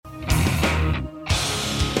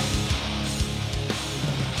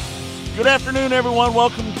Good afternoon, everyone.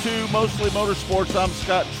 Welcome to Mostly Motorsports. I'm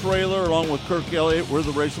Scott Traylor, along with Kirk Elliott. We're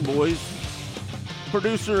the Racing Boys.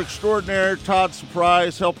 Producer extraordinaire Todd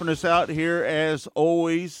Surprise helping us out here, as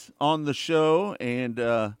always, on the show.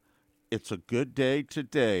 And it's a good day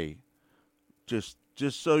today. Just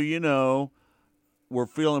so you know, we're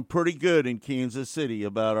feeling pretty good in Kansas City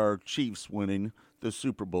about our Chiefs winning the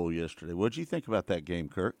Super Bowl yesterday. What did you think about that game,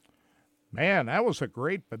 Kirk? Man, that was a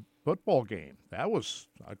great football game. That was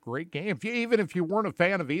a great game. Even if you weren't a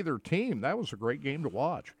fan of either team, that was a great game to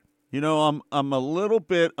watch. You know, I'm a little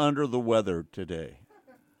bit under the weather today.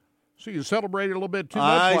 So you celebrated a little bit too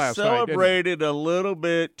much last night, I celebrated a little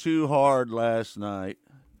bit too hard last night,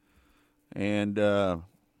 and I'm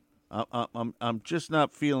just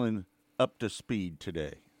not feeling up to speed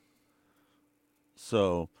today.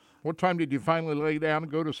 So, what time did you finally lay down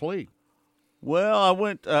and go to sleep? Well,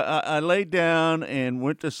 I laid down and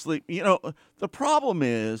went to sleep. You know, the problem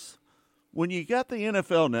is when you got the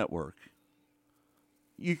NFL Network,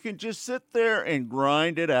 you can just sit there and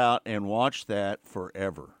grind it out and watch that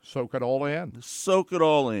forever. Soak it all in. Soak it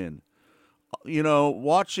all in. You know,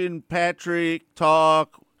 watching Patrick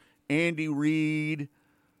talk, Andy Reid,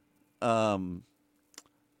 Orlando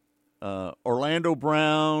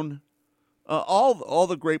Brown, all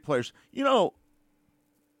the great players. You know,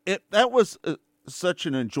 that was such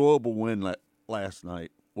an enjoyable win last night,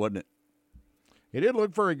 wasn't it? It didn't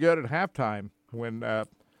look very good at halftime when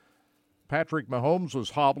Patrick Mahomes was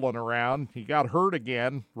hobbling around. He got hurt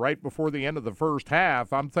again right before the end of the first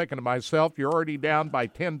half. I'm thinking to myself, you're already down by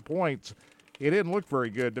 10 points. It didn't look very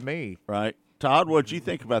good to me. Right. Todd, what did you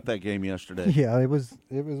think about that game yesterday? Yeah, it was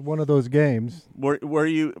one of those games. Were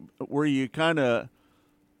you kind of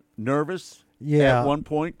nervous? Yeah, at one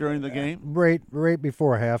point during the game? Right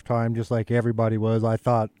before halftime, just like everybody was, I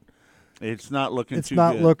thought it's not looking too good. It's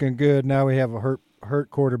not looking good. Now we have a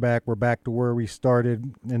hurt quarterback. We're back to where we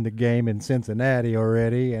started in the game in Cincinnati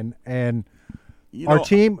already, and our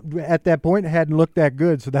team at that point hadn't looked that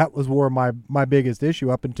good, so that was where my biggest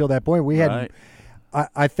issue up until that point. We hadn't.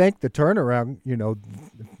 I think the turnaround, you know,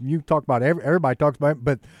 you talk about everybody talks about it,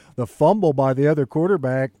 but the fumble by the other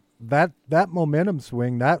quarterback, that momentum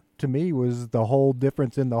swing, that to me was the whole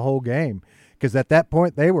difference in the whole game. Because at that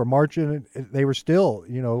point they were marching, they were still,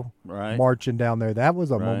 you know, marching down there. That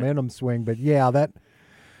was a momentum swing. But yeah,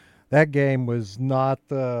 that game was not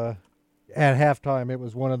at halftime. It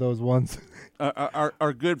was one of those ones.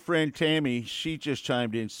 Our good friend Tammy, she just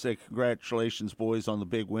chimed in and said, "Congratulations, boys, on the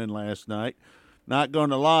big win last night." Not going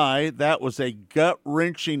to lie, that was a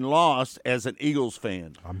gut-wrenching loss as an Eagles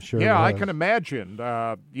fan. I'm sure. Yeah, I can imagine.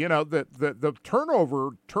 You know, the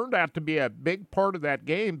turnover turned out to be a big part of that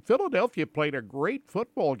game. Philadelphia played a great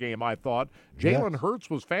football game, I thought. Jalen Hurts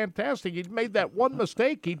was fantastic. He made that one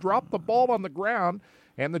mistake. He dropped the ball on the ground,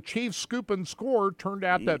 and the Chiefs' scoop and score turned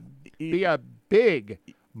out to be a big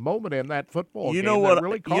moment in that football game. You know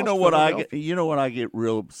what I get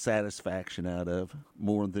real satisfaction out of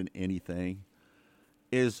more than anything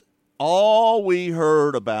is all we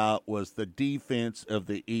heard about was the defense of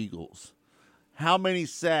the Eagles. How many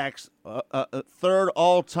sacks? Third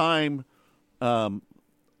all-time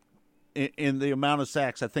in the amount of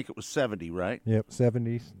sacks. I think it was 70, right? Yep,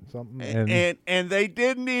 70-something. And they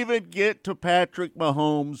didn't even get to Patrick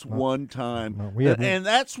Mahomes one time. And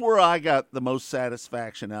that's where I got the most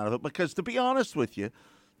satisfaction out of it because, to be honest with you,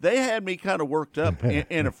 they had me kind of worked up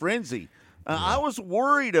in a frenzy. I was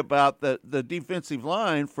worried about the defensive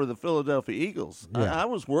line for the Philadelphia Eagles. I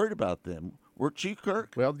was worried about them. Weren't you,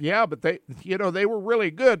 Kirk? Well, yeah, but they were really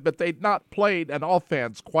good, but they'd not played an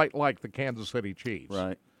offense quite like the Kansas City Chiefs.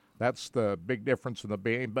 Right. That's the big difference in the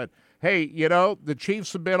game. But, hey, you know, the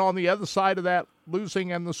Chiefs have been on the other side of that, losing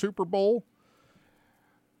in the Super Bowl.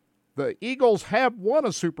 The Eagles have won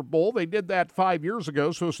a Super Bowl. They did that 5 years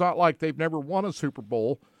ago, so it's not like they've never won a Super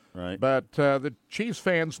Bowl. Right. But the Chiefs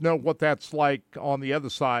fans know what that's like on the other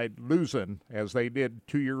side, losing, as they did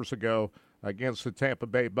 2 years ago against the Tampa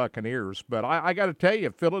Bay Buccaneers. But I got to tell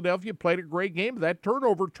you, Philadelphia played a great game. That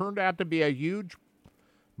turnover turned out to be a huge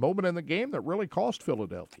moment in the game that really cost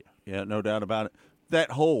Philadelphia. Yeah, no doubt about it.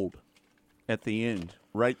 That hold at the end,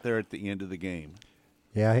 right there at the end of the game.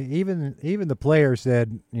 Yeah, even the player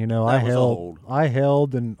said, you know, I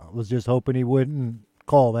held and was just hoping he wouldn't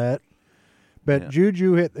call that. But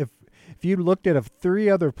Juju hit. If you looked at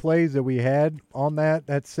 3 other plays that we had on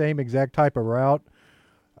that same exact type of route,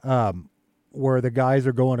 where the guys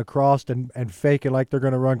are going across and faking like they're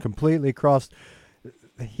going to run completely across,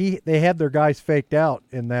 they had their guys faked out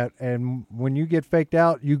in that. And when you get faked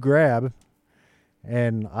out, you grab.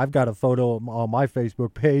 And I've got a photo on my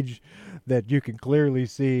Facebook page that you can clearly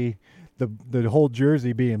see the whole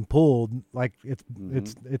jersey being pulled, like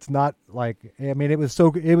it's not like, I mean, it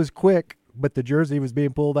was quick, but the jersey was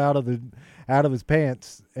being pulled out of his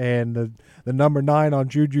pants, and the number 9 on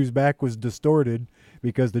Juju's back was distorted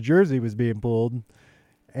because the jersey was being pulled.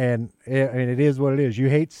 And it is what it is. You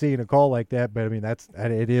hate seeing a call like that, but I mean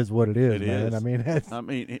it is what it is, man. I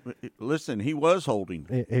mean, listen, he was holding.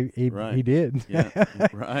 He did. Yeah,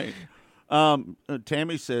 right.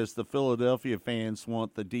 Tammy says the Philadelphia fans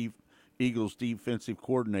want the Eagles defensive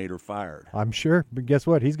coordinator fired. I'm sure, but guess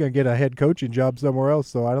what? He's going to get a head coaching job somewhere else,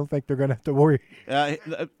 so I don't think they're going to have to worry.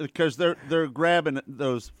 Because they're grabbing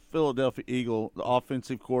those Philadelphia Eagle, the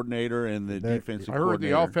offensive coordinator and the defensive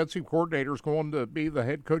coordinator. I heard the offensive coordinator is going to be the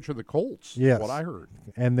head coach of the Colts. Yes. What I heard.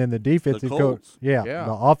 And then the defensive coach, yeah,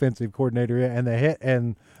 the offensive coordinator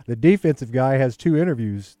and the defensive guy has 2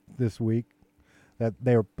 interviews this week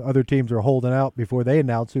that other teams are holding out before they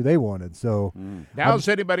announce who they wanted. So now is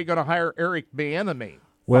anybody going to hire Eric Bieniemy?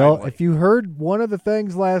 Well, finally? If you heard one of the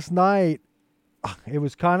things last night, it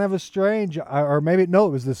was kind of a strange, or maybe it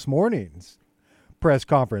was this morning's press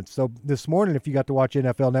conference. So this morning, if you got to watch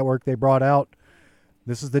NFL Network, they brought out,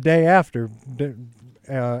 this is the day after,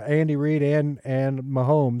 Andy Reid and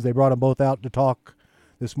Mahomes. They brought them both out to talk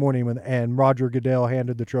this morning, and Roger Goodell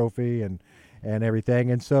handed the trophy and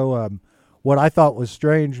everything. And so what I thought was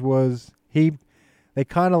strange was they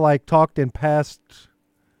kind of like talked in past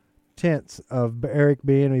tense of Eric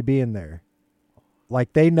Bieniemy being there.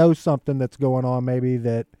 Like they know something that's going on, maybe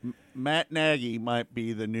that Matt Nagy might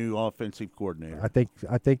be the new offensive coordinator. I think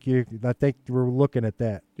we're looking at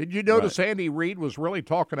that. Did you notice Andy Reid was really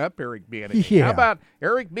talking up Eric Bieniemy? Yeah. How about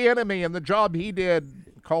Eric Bieniemy and the job he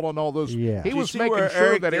did calling all those? Yeah. He was making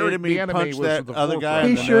sure that Eric Bieniemy was that the other guy. He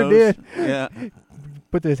in the sure nose. did. Yeah.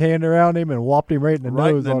 Put his hand around him and whopped him right in the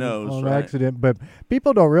nose on accident. But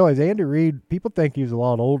people don't realize Andy Reid, people think he's a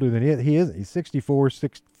lot older than he is. He's 64,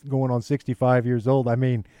 going on 65 years old. I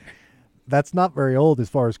mean, that's not very old as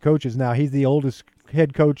far as coaches. Now, he's the oldest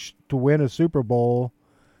head coach to win a Super Bowl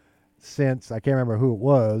since, I can't remember who it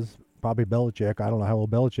was, probably Belichick. I don't know how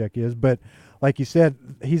old Belichick is. But like you said,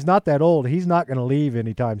 he's not that old. He's not going to leave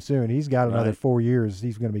anytime soon. He's got another 4 years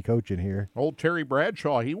he's going to be coaching here. Old Terry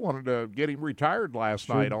Bradshaw, he wanted to get him retired last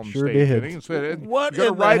night on sure stage. did. And he said, what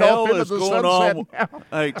in the hell is going on?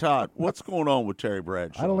 Hey, Todd, what's going on with Terry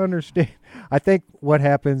Bradshaw? I don't understand. I think what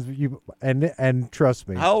happens, and trust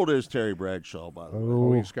me. How old is Terry Bradshaw, by the way?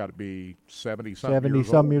 Oh, he's got to be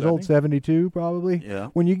 70-something years old, 72 probably. Yeah.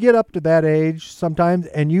 When you get up to that age sometimes,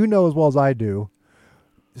 and you know as well as I do,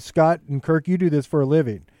 Scott and Kirk, you do this for a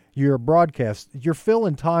living. You're a broadcast. You're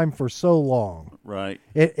filling time for so long. Right.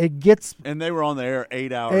 It gets... And they were on the air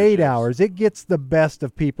 8 hours. 8 hours. It gets the best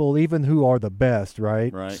of people, even who are the best,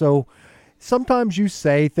 right? Right. So sometimes you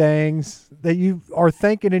say things that you are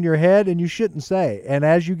thinking in your head and you shouldn't say. And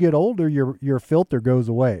as you get older, your filter goes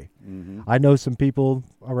away. Mm-hmm. I know some people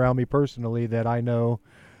around me personally that I know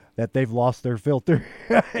that they've lost their filter.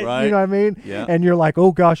 Right. You know what I mean? Yeah. And you're like,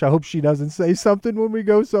 oh, gosh, I hope she doesn't say something when we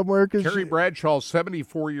go somewhere. Terry Bradshaw's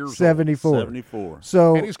 74 years 74. old. 74.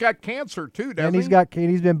 So, and he's got cancer, too, doesn't he?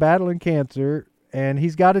 He's been battling cancer, and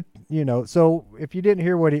he's got it, So if you didn't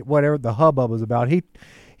hear whatever the hubbub was about,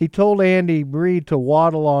 he told Andy Reid to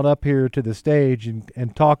waddle on up here to the stage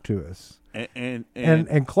and talk to us.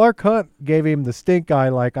 And Clark Hunt gave him the stink eye,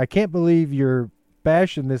 like, I can't believe you're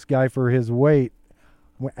bashing this guy for his weight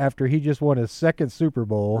after he just won his second Super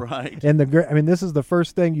Bowl. Right. And this is the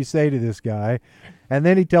first thing you say to this guy. And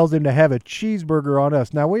then he tells him to have a cheeseburger on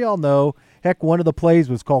us. Now, we all know, heck, one of the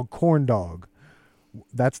plays was called Corn Dog.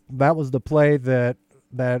 That was the play that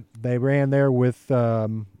they ran there with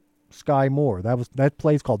Sky Moore. That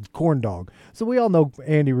play's called Corn Dog. So we all know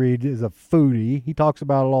Andy Reid is a foodie. He talks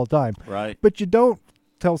about it all the time. Right. But you don't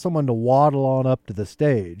tell someone to waddle on up to the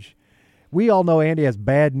stage. We all know Andy has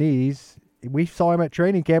bad knees. We saw him at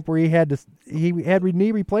training camp where he had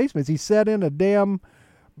knee replacements. He sat in a damn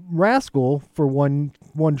rascal for one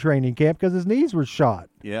training camp because his knees were shot.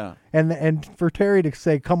 Yeah. And for Terry to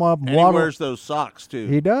say, come on, and waddle. he wears those socks, too.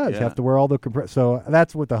 He does have to wear all the so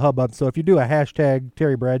that's what the hubbub. So if you do a hashtag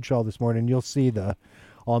Terry Bradshaw this morning, you'll see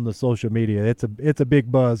on the social media. It's a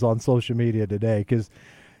big buzz on social media today because,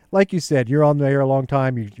 like you said, you're on the air a long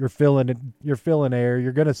time. You're filling air.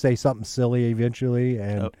 You're going to say something silly eventually,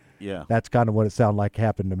 and that's kind of what it sounded like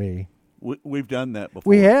happened to me. We've done that before.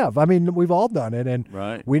 We have. I mean, we've all done it, and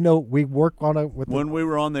right. We know we work on it. When we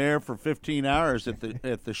were on the air for 15 hours at the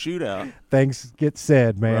shootout, things get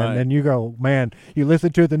said, man, right. And you go, man. You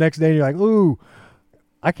listen to it the next day, and you're like, ooh,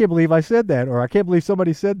 I can't believe I said that, or I can't believe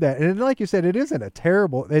somebody said that. And like you said, it isn't a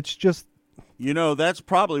terrible. It's just, that's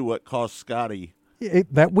probably what cost Scotty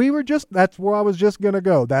That's where I was just going to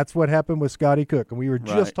go. That's what happened with Scotty Cook, and we were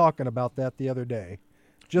just Right. talking about that the other day.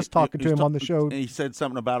 Just talking to him on the show. He said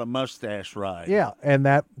something about a mustache ride. Yeah, and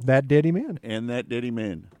that did him in. And that did him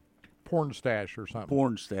in. Porn stash or something.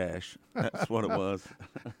 Porn stash. That's what it was.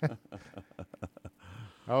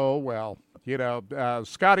 Oh, well,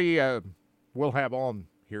 Scotty we'll have on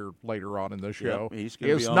here later on in the show. Yep, he's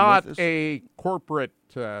gonna be is on not with us. a corporate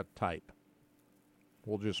type.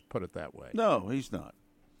 We'll just put it that way. No, he's not.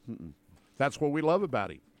 That's what we love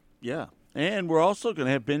about him. Yeah. And we're also going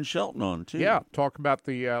to have Ben Shelton on, too. Yeah, talk about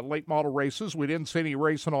the late model races. We didn't see any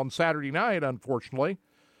racing on Saturday night, unfortunately.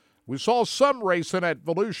 We saw some racing at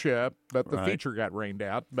Volusia, but the feature got rained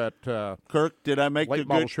out. But Kirk, did I make late the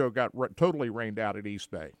model good, show got totally rained out at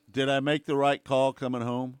East Bay. Did I make the right call coming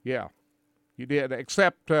home? Yeah, you did.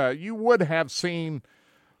 Except you would have seen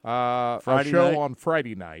a Friday show night? on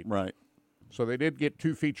Friday night. Right. So they did get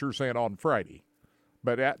 2 features in on Friday.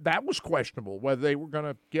 But that was questionable, whether they were going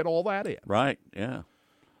to get all that in. Right, yeah.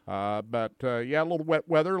 But a little wet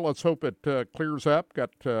weather. Let's hope it clears up. Got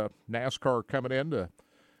NASCAR coming in to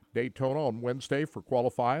Daytona on Wednesday for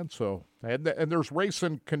qualifying. So and there's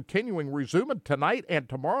racing resuming tonight and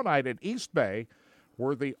tomorrow night at East Bay,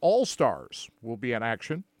 where the All-Stars will be in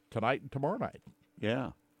action tonight and tomorrow night.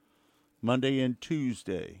 Yeah. Monday and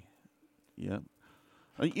Tuesday. Yeah.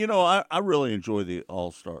 I really enjoy the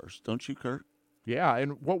All-Stars. Don't you, Kurt? Yeah,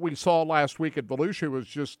 and what we saw last week at Volusia was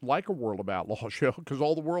just like a World of Outlaw show because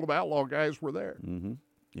all the World of Outlaw guys were there. Mm-hmm.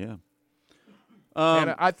 Yeah.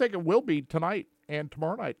 And I think it will be tonight and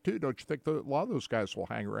tomorrow night, too. Don't you think a lot of those guys will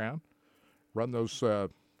hang around, run those 2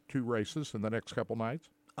 races in the next couple nights?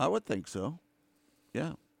 I would think so.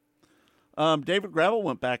 Yeah. David Gravel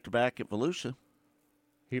went back-to-back at Volusia.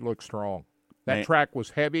 He looked strong. That track was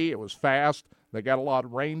heavy. It was fast. They got a lot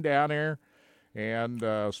of rain down there. And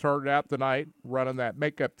started out the night running that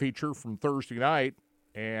makeup feature from Thursday night,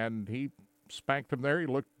 and he spanked him there. He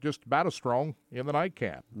looked just about as strong in the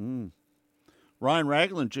nightcap. Ryan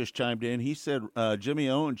Ragland just chimed in. He said Jimmy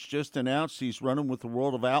Owens just announced he's running with the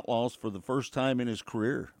World of Outlaws for the first time in his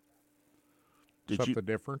career. Something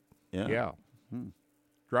different? Yeah.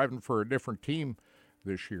 Driving for a different team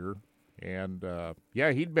this year. And,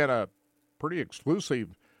 he'd been a pretty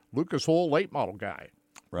exclusive Lucas Oil late model guy.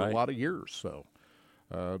 For a lot of years, so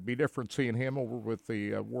be different seeing him over with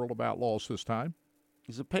the World of Outlaws this time.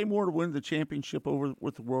 Does it pay more to win the championship over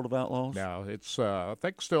with the World of Outlaws? No, it's I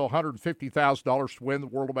think still $150,000 to win the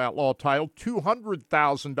World of Outlaw title,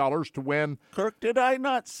 $200,000 to win. Kirk, did I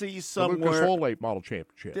not see somewhere the Lucas Oil Late Model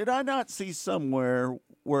Championship? Did I not see somewhere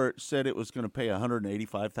where it said it was going to pay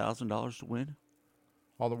 $185,000 to win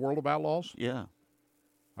on the World of Outlaws? Yeah.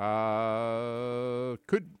 I'll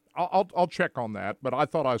check on that, but I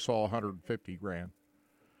thought I saw $150,000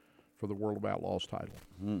 for the World of Outlaws title.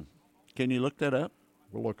 Can you look that up?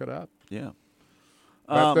 We'll look it up. Yeah.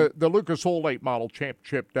 But the Lucas Oil Late Model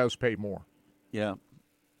Championship does pay more. Yeah.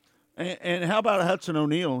 And how about Hudson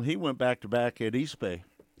O'Neill? He went back-to-back at East Bay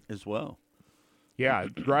as well. Yeah,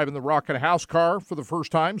 driving the Rocket House car for the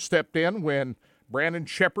first time, stepped in when Brandon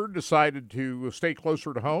Shepard decided to stay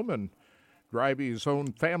closer to home and drive his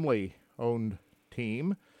own family-owned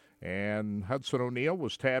team. And Hudson O'Neill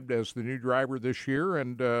was tabbed as the new driver this year,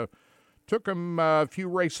 and took him a few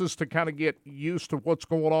races to kind of get used to what's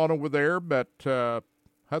going on over there. But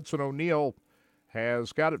Hudson O'Neill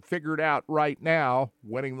has got it figured out right now,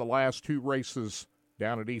 winning the last 2 races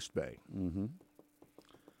down at East Bay. Mm-hmm.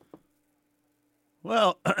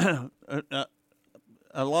 Well, a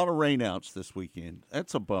lot of rainouts this weekend.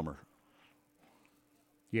 That's a bummer.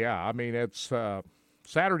 Yeah, I mean, it's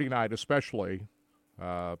Saturday night especially.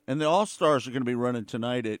 And the All-Stars are going to be running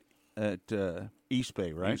tonight at East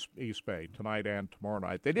Bay, right? East Bay, tonight and tomorrow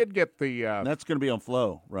night. They did get the... and that's going to be on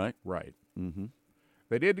Flow, right? Right. Mm-hmm.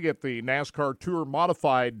 They did get the NASCAR Tour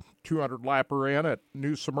Modified 200-lapper in at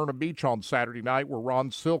New Smyrna Beach on Saturday night, where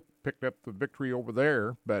Ron Silk picked up the victory over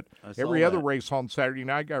there. But every other race on Saturday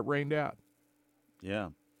night got rained out. Yeah.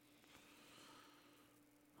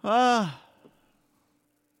 I'm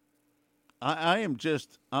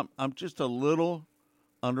just a little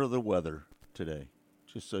under the weather today,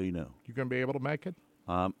 just so you know. You going to be able to make it?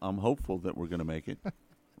 I'm hopeful that we're going to make it,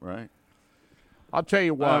 right? I'll tell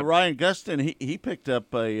you what. Ryan Gustin, he picked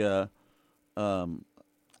up a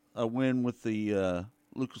win with the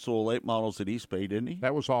Lucas Oil Late Models at East Bay, didn't he?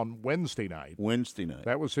 That was on Wednesday night.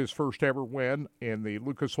 That was his first ever win in the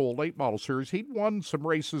Lucas Oil Late Model Series. He'd won some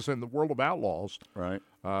races in the World of Outlaws. Right.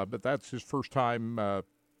 But that's his first time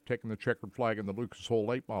taking the checkered flag in the Lucas Oil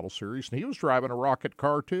Late Model Series. And he was driving a rocket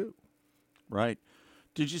car, too. Right.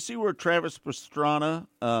 Did you see where Travis Pastrana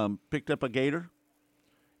picked up a Gator?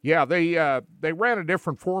 Yeah, they ran a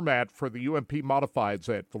different format for the UMP Modifieds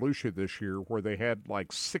at Volusia this year, where they had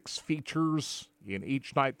like 6 features in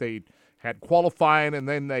each night. They had qualifying, and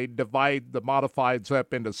then they divide the Modifieds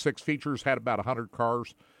up into 6 features, had about 100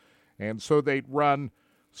 cars. And so they'd run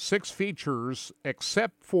 6 features,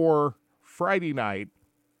 except for Friday night,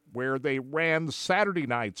 where they ran Saturday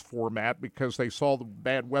night's format because they saw the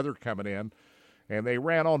bad weather coming in. And they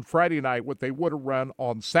ran on Friday night what they would have run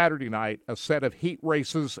on Saturday night, a set of heat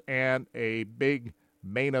races and a big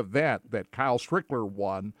main event that Kyle Strickler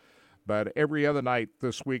won. But every other night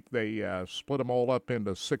this week, they split them all up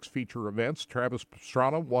into 6 feature events. Travis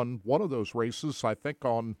Pastrana won one of those races, I think,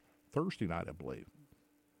 on Thursday night, I believe.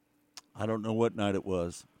 I don't know what night it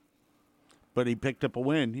was, but he picked up a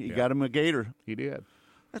win. He got him a Gator. He did.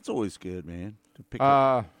 That's always good, man, to pick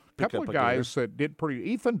up. Couple of guys that did pretty.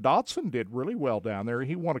 Ethan Dotson did really well down there.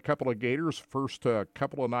 He won a couple of Gators first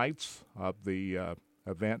couple of nights of the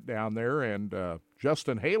event down there, and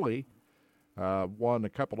Justin Haley won a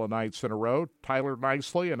couple of nights in a row. Tyler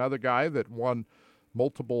Nicely, another guy that won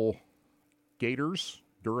multiple Gators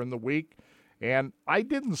during the week. And I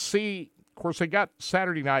didn't see, of course, they got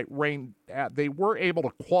Saturday night rain. They were able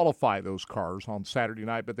to qualify those cars on Saturday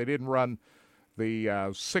night, but they didn't run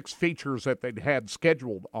the 6 features that they'd had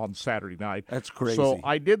scheduled on Saturday night. That's crazy. So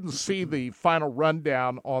I didn't see the final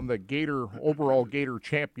rundown on the overall Gator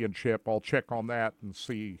championship. I'll check on that and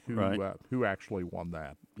see who actually won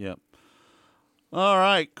that. Yep. All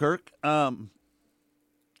right, Kirk.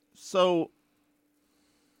 So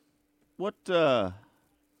what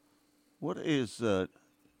is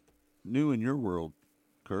new in your world,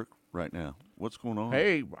 Kirk, right now? What's going on?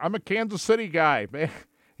 Hey, I'm a Kansas City guy, man.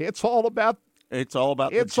 It's all about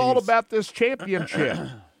this championship.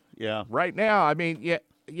 Yeah. Right now, I mean,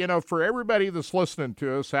 for everybody that's listening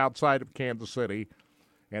to us outside of Kansas City,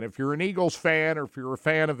 and if you're an Eagles fan or if you're a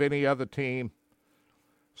fan of any other team,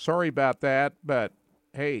 sorry about that, but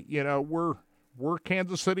hey, we're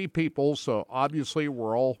Kansas City people, so obviously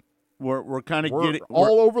we're kind of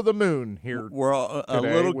all over the moon here. We're a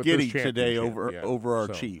little giddy today over our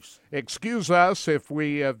Chiefs. Excuse us if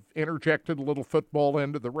we have interjected a little football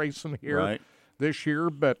into the racing here this year,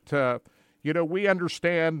 but we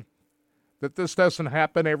understand that this doesn't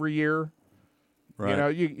happen every year.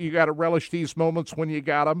 Right. You got to relish these moments when you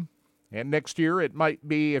got them. And next year it might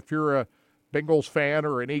be, if you're a Bengals fan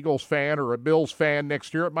or an Eagles fan or a Bills fan,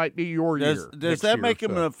 next year it might be your year. Does that make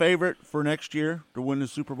him a favorite for next year to win the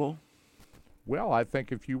Super Bowl? Well, I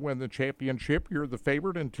think if you win the championship, you're the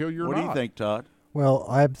favorite until you're not. What do you think, Todd? Well,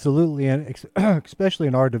 absolutely, and especially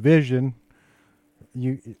in our division,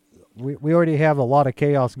 we already have a lot of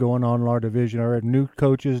chaos going on in our division. Already, new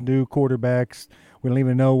coaches, new quarterbacks. We don't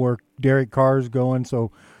even know where Derek Carr's going,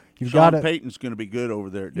 so you've got Sean Payton's going to be good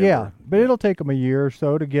over there at Denver. Yeah, but it'll take them a year or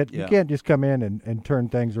so to get. You can't just come in and turn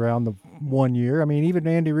things around the 1 year. I mean, even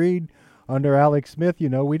Andy Reid under Alex Smith,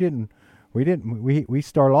 we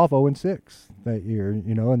started off 0-6 that year,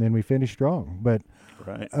 and then we finished strong. But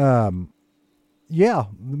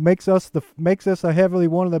makes us a heavily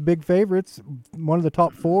one of the big favorites, one of the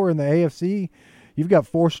top 4 in the AFC. You've got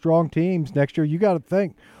 4 strong teams next year. You got to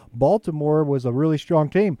think Baltimore was a really strong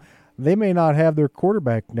team. They may not have their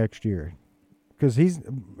quarterback next year because he's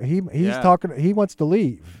talking. He wants to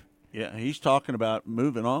leave. Yeah, he's talking about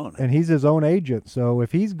moving on. And he's his own agent. So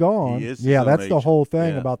if he's gone, that's the whole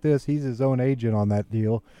thing about this. He's his own agent on that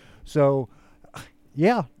deal. So,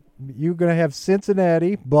 you're going to have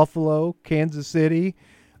Cincinnati, Buffalo, Kansas City,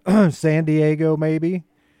 San Diego maybe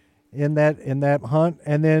in that hunt.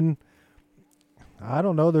 And then, I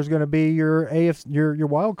don't know, there's going to be your your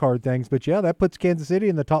wild card things. But, that puts Kansas City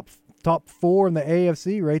in the top 4 in the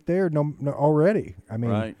AFC right there already. I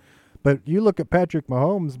mean. Right. But you look at Patrick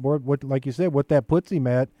Mahomes, what like you said, what that puts him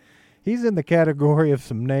at, he's in the category of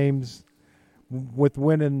some names with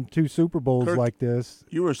winning 2 Super Bowls, Kirk, like this.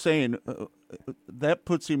 You were saying that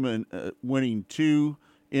puts him in winning 2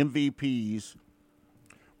 MVPs.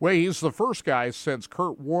 Well, he's the first guy since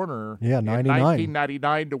Kurt Warner in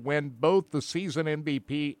 1999 to win both the season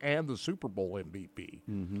MVP and the Super Bowl MVP.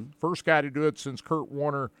 Mm-hmm. First guy to do it since Kurt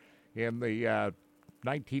Warner in the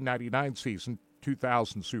 1999 season.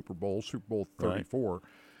 2000 Super Bowl 34.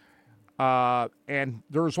 Right. And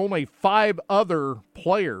there's only 5 other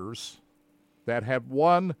players that have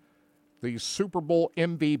won the Super Bowl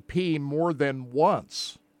MVP more than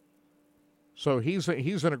once. So he's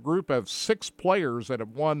in a group of 6 players that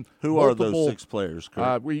have won. Who are those 6 players?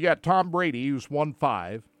 Well, you got Tom Brady, who's won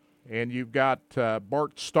 5, and you've got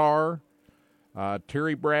Bart Starr,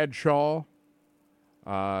 Terry Bradshaw.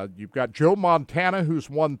 You've got Joe Montana, who's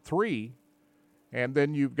won 3. And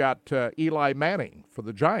then you've got Eli Manning for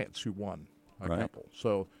the Giants, who won a couple.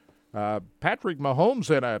 So Patrick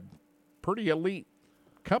Mahomes in a pretty elite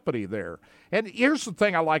company there. And here's the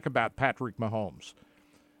thing I like about Patrick Mahomes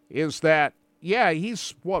is that,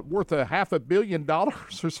 he's worth $500 million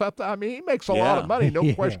or something. I mean, he makes a lot of money,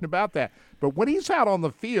 no question about that. But when he's out on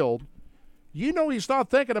the field, he's not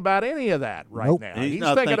thinking about any of that now. He's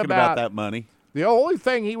not thinking about that money. The only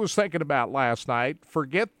thing he was thinking about last night,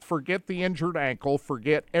 forget the injured ankle,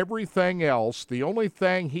 forget everything else. The only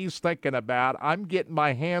thing he's thinking about, I'm getting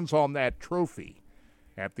my hands on that trophy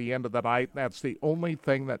at the end of the night. That's the only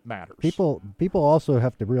thing that matters. People also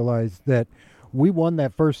have to realize that we won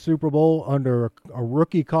that first Super Bowl under a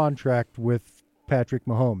rookie contract with Patrick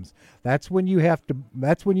Mahomes. That's when you have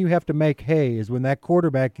to make hay, is when that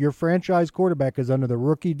quarterback, your franchise quarterback, is under the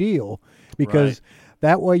rookie deal, because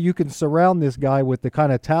that way you can surround this guy with the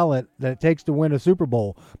kind of talent that it takes to win a Super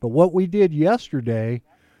Bowl. But what we did yesterday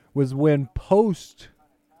was when post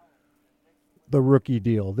the rookie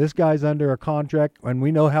deal, this guy's under a contract, and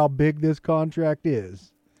we know how big this contract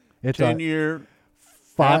is. It's 10-year,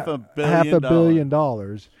 $500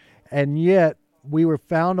 million. And yet we were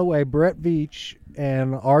found a way, Brett Veach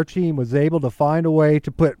and our team was able to find a way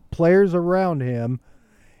to put players around him,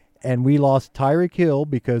 and we lost Tyreek Hill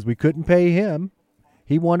because we couldn't pay him.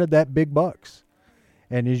 He wanted that big bucks.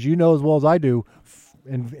 And as you know as well as I do,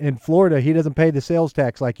 in Florida, he doesn't pay the sales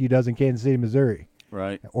tax like he does in Kansas City, Missouri.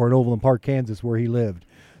 Right. Or in Overland Park, Kansas, where he lived.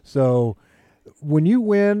 So when you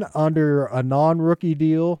win under a non-rookie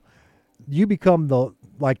deal, you become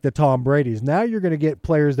like the Tom Brady's. Now you're going to get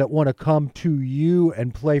players that want to come to you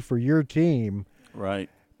and play for your team. Right.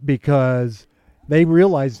 Because they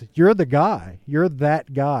realize you're the guy. You're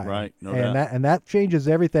that guy. Right. No doubt. And that changes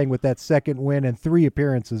everything with that second win and 3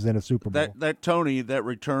 appearances in a Super Bowl. That Tony, that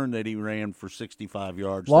return that he ran for 65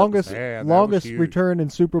 yards. Longest return in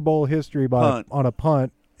Super Bowl history on a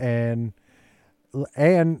punt, and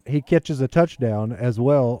he catches a touchdown as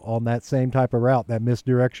well on that same type of route, that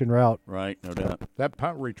misdirection route. Right, no doubt. That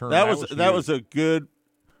punt return. That was a good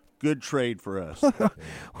trade for us.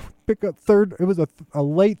 Pick up third. It was a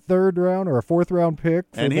late third round or a fourth round pick.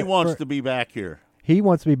 And he wants to be back here. He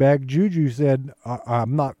wants to be back. Juju said, I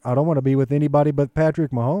don't want to be with anybody but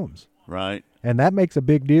Patrick Mahomes. Right. And that makes a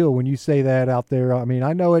big deal when you say that out there. I mean,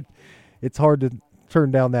 I know it's hard to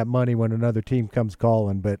turn down that money when another team comes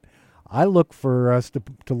calling, but I look for us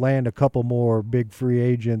to land a couple more big free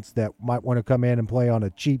agents that might want to come in and play on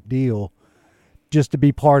a cheap deal just to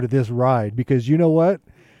be part of this ride. Because you know what?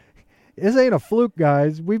 This ain't a fluke,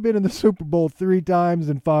 guys. We've been in the Super Bowl 3 times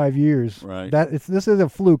in 5 years. Right. This is a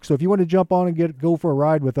fluke. So if you want to jump on and go for a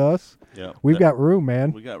ride with us, we've got room,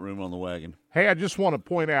 man. We got room on the wagon. Hey, I just want to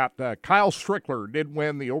point out Kyle Strickler did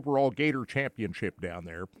win the overall Gator Championship down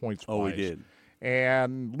there, points-wise. Oh, he did.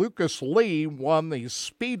 And Lucas Lee won the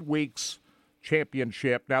Speed Weeks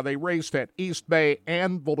Championship. Now, they raced at East Bay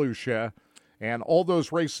and Volusia. And all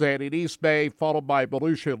those races at East Bay, followed by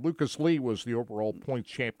Volusia. Lucas Lee was the overall points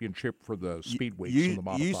championship for the Speed Weeks in the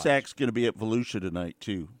modifieds. USAC's going to be at Volusia tonight,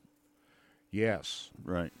 too. Yes.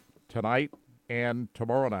 Right. Tonight and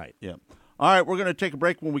tomorrow night. Yeah. All right, we're going to take a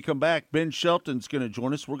break. When we come back, Ben Shelton's going to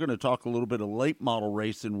join us. We're going to talk a little bit of late model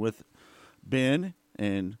racing with Ben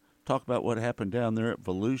and talk about what happened down there at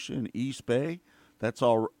Volusia and East Bay. That's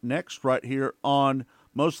all next right here on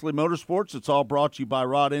Mostly Motorsports. It's all brought to you by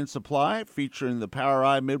Rod End Supply, featuring the Power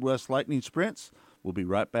Eye Midwest Lightning Sprints. We'll be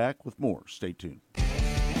right back with more. Stay tuned.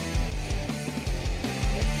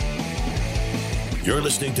 You're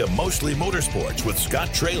listening to Mostly Motorsports with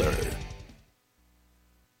Scott Traylor.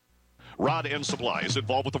 Rod End Supply is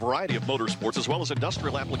involved with a variety of motorsports as well as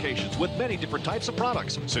industrial applications with many different types of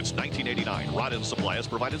products. Since 1989, Rod End Supply has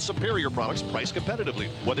provided superior products priced competitively.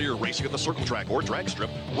 Whether you're racing at the circle track or drag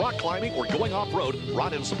strip, rock climbing, or going off-road,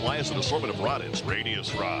 Rod End Supply has an assortment of rod ends,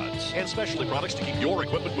 radius rods, and specialty products to keep your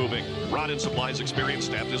equipment moving. Rod End Supply's experienced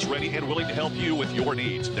staff is ready and willing to help you with your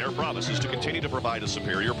needs. Their promise is to continue to provide a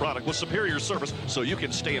superior product with superior service so you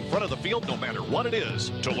can stay in front of the field no matter what it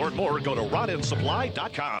is. To learn more, go to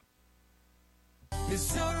rodendsupply.com.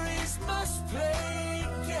 Missouri's must play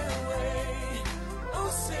getaway.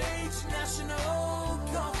 Osage National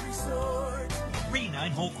Golf Resort. 3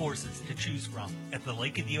 9-hole courses to choose from at the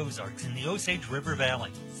Lake of the Ozarks in the Osage River Valley.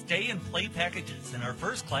 Stay and play packages in our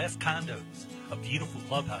first-class condos. A beautiful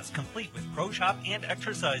clubhouse complete with pro shop and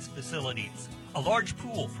exercise facilities. A large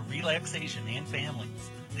pool for relaxation and families.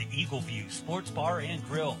 The Eagle View Sports Bar and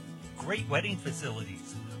Grill. Great wedding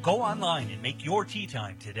facilities. Go online and make your tee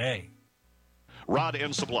time today. Rod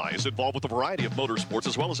End Supply is involved with a variety of motorsports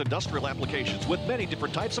as well as industrial applications with many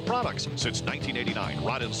different types of products. Since 1989,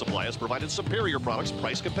 Rod End Supply has provided superior products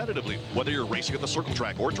priced competitively. Whether you're racing at the circle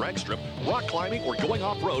track or drag strip, rock climbing, or going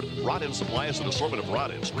off-road, Rod End Supply has an assortment of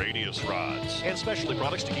rod ends, radius rods, and specialty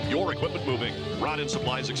products to keep your equipment moving. Rod End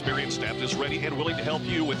Supply's experienced staff is ready and willing to help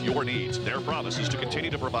you with your needs. Their promise is to continue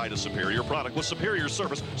to provide a superior product with superior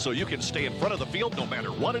service so you can stay in front of the field no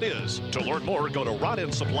matter what it is. To learn more, go to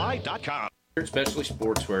rodendsupply.com. Especially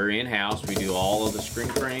sportswear in-house. We do all of the screen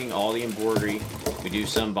printing, all the embroidery. We do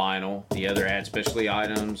some vinyl. The other add specialty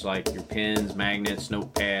items like your pens, magnets,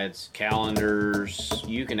 notepads, calendars.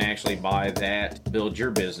 You can actually buy that, build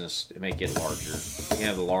your business to make it larger. We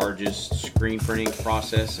have the largest screen printing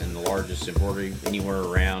process and the largest embroidery anywhere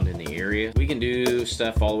around in the area. We can do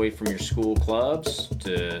stuff all the way from your school clubs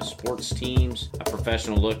to sports teams, a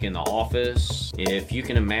professional look in the office. If you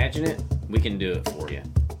can imagine it, we can do it for you.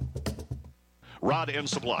 Rod End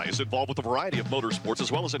Supply is involved with a variety of motorsports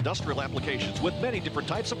as well as industrial applications with many different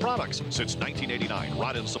types of products. Since 1989,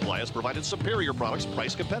 Rod End Supply has provided superior products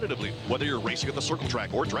priced competitively. Whether you're racing at the circle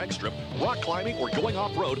track or drag strip, rock climbing, or going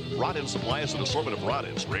off-road, Rod End Supply has an assortment of rod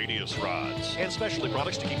ends, radius rods, and specialty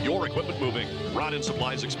products to keep your equipment moving. Rod End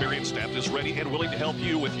Supply's experienced staff is ready and willing to help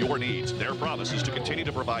you with your needs. Their promise is to continue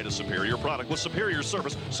to provide a superior product with superior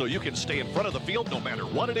service so you can stay in front of the field no matter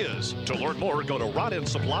what it is. To learn more, go to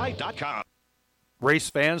rodendsupply.com. Race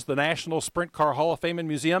fans, the National Sprint Car Hall of Fame and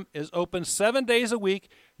Museum is open 7 days a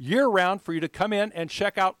week, year-round, for you to come in and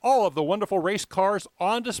check out all of the wonderful race cars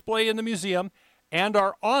on display in the museum, and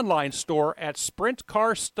our online store at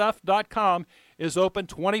sprintcarstuff.com is open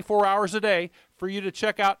 24 hours a day for you to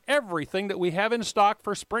check out everything that we have in stock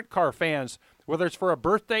for sprint car fans. Whether it's for a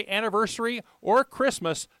birthday, anniversary, or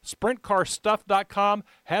Christmas, sprintcarstuff.com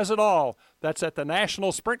has it all. That's at the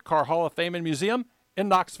National Sprint Car Hall of Fame and Museum in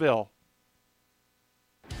Knoxville.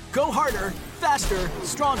 Go harder, faster,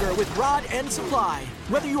 stronger with Rod End Supply.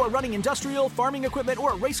 Whether you are running industrial, farming equipment,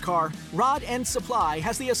 or a race car, Rod End Supply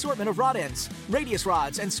has the assortment of rod ends, radius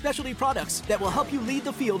rods, and specialty products that will help you lead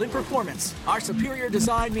the field in performance. Our superior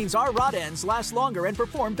design means our rod ends last longer and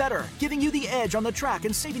perform better, giving you the edge on the track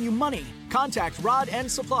and saving you money. Contact Rod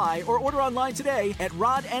End Supply or order online today at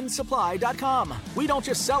rodendsupply.com. We don't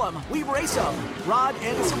just sell them, we race them.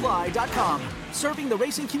 rodendsupply.com. Serving the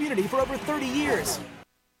racing community for over 30 years.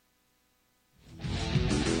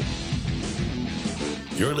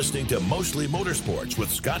 You're listening to Mostly Motorsports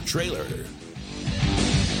with Scott Traylor.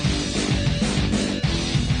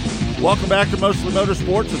 Welcome back to Mostly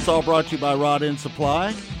Motorsports. It's all brought to you by Rod End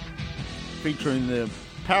Supply, featuring the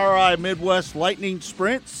Power Eye Midwest Lightning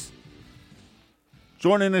Sprints.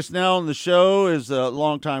 Joining us now on the show is a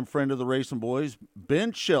longtime friend of the Racing Boys,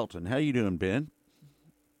 Ben Shelton. How you doing, Ben?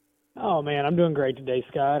 Oh, man, I'm doing great today,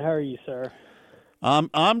 Scott. How are you, sir?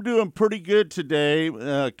 I'm doing pretty good today,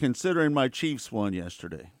 considering my Chiefs won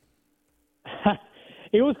yesterday.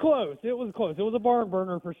 It was close. It was a barn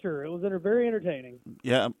burner for sure. It was very entertaining.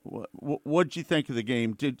 Yeah. What'd you think of the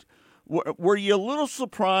game? Were you a little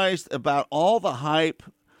surprised about all the hype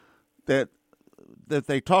that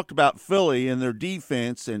they talked about Philly and their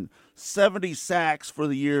defense, and 70 sacks for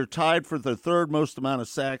the year, tied for the third most amount of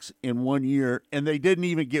sacks in 1 year, and they didn't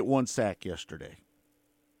even get one sack yesterday?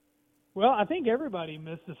 Well, I think everybody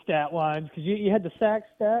missed the stat lines because you had the sack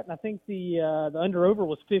stat, and I think the under-over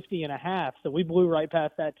was 50.5, so we blew right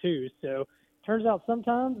past that too. So turns out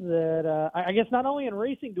sometimes that I guess not only in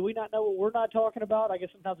racing do we not know what we're not talking about, I guess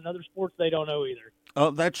sometimes in other sports they don't know either.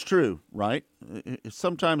 Oh, that's true, right?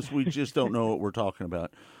 Sometimes we just don't know what we're talking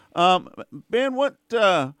about. Ben,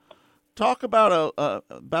 talk about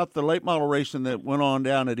the late model racing that went on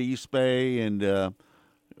down at East Bay, and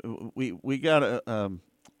we got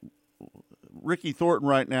Ricky Thornton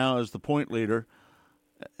right now is the point leader.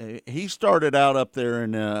 He started out up there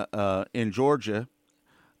in Georgia.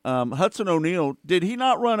 Hudson O'Neal, did he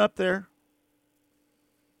not run up there?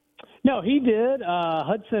 No, he did.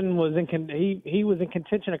 Hudson was he was in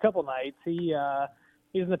contention a couple nights. He was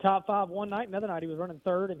in the top 5 one night. Another night he was running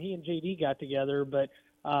third, and he and JD got together. But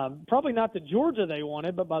probably not the Georgia they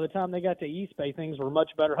wanted. But by the time they got to East Bay, things were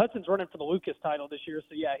much better. Hudson's running for the Lucas title this year,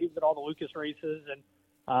 so yeah, he was at all the Lucas races and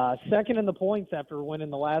second in the points after winning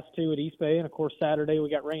the last 2 at East Bay. And of course Saturday we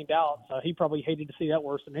got rained out, so he probably hated to see that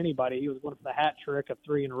worse than anybody. He was going for the hat trick of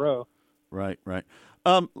 3 in a row. Right.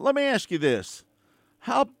 Let me ask you this.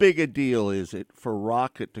 How big a deal is it for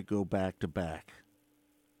Rocket to go back-to-back?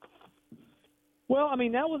 Well, I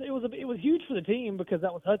mean, it was huge for the team because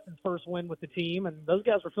that was Hudson's first win with the team, and those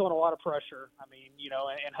guys were feeling a lot of pressure. I mean,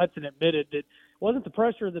 and Hudson admitted that it wasn't the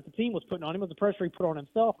pressure that the team was putting on him; it was the pressure he put on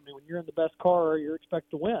himself. I mean, when you're in the best car, you're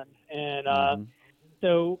expected to win, and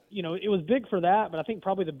so it was big for that. But I think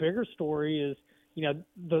probably the bigger story is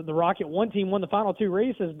the Rocket 1 team won the final 2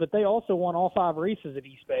 races, but they also won all 5 races at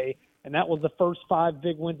East Bay, and that was the first 5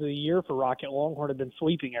 big wins of the year for Rocket. Longhorn had been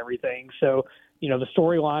sweeping everything, so the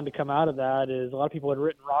storyline to come out of that is a lot of people had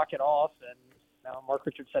written Rocket off, and Mark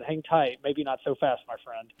Richards said, hang tight, maybe not so fast, my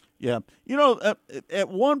friend. Yeah. At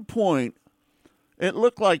one point, it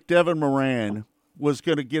looked like Devin Moran was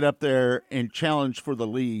going to get up there and challenge for the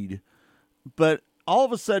lead, but all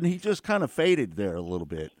of a sudden he just kind of faded there a little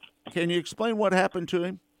bit. Can you explain what happened to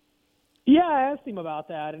him? Yeah, I asked him about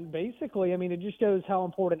that, and basically, I mean, it just shows how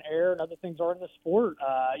important air and other things are in the sport.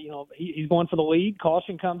 He's going for the lead,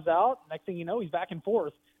 caution comes out, next thing you know, he's back and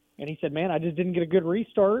forth. And he said, man, I just didn't get a good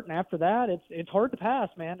restart, and after that, it's hard to pass,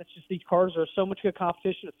 man. It's just these cars are so much good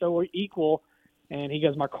competition, it's so equal. And he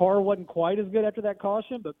goes, my car wasn't quite as good after that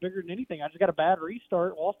caution, but bigger than anything, I just got a bad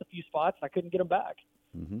restart, lost a few spots, and I couldn't get them back.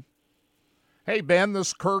 Mm-hmm. Hey, Ben,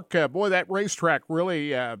 this Kirk, boy, that racetrack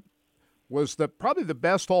really was probably the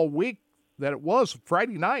best all week that it was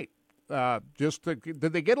Friday night.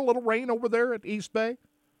 Did they get a little rain over there at East Bay?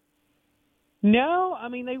 No, I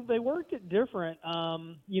mean, they worked it different,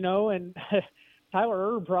 and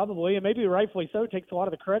Tyler Erb probably, and maybe rightfully so, takes a lot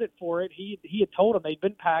of the credit for it. He had told them they'd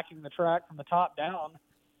been packing the track from the top down,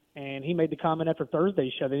 and he made the comment after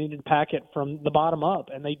Thursday's show they needed to pack it from the bottom up,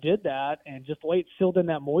 and they did that, and just the way it sealed in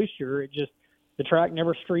that moisture, the track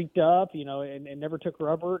never streaked up, and never took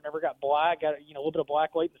rubber, it never got black, got a little bit of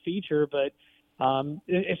black late in the feature, but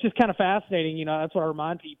it's just kind of fascinating. That's what I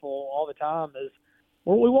remind people all the time is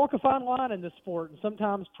we walk a fine line in this sport, and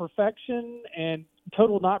sometimes perfection and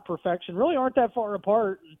total not perfection really aren't that far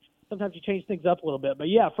apart. And sometimes you change things up a little bit. But,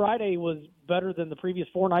 yeah, Friday was better than the previous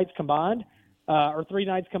 4 nights combined or 3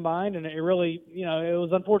 nights combined, and it really, it was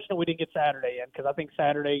unfortunate we didn't get Saturday in because I think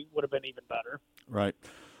Saturday would have been even better. Right.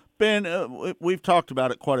 Ben, we've talked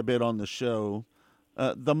about it quite a bit on the show.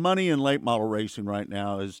 The money in late model racing right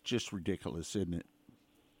now is just ridiculous, isn't it?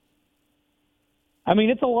 I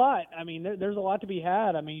mean, it's a lot. I mean, there's a lot to be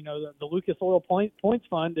had. I mean, the Lucas Oil Points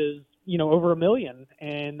Fund is, over $1 million,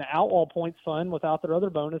 and the Outlaw Points Fund without their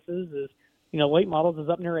other bonuses is, late models is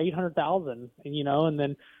up near $800,000, and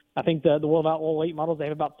then I think the World of Outlaw late models, they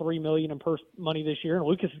have about $3 million in purse money this year, and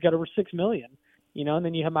Lucas has got over $6 million, and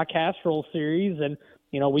then you have my Castrol series, and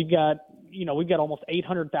we've got almost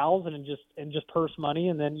 $800,000 in just purse money,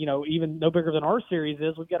 and then even no bigger than our series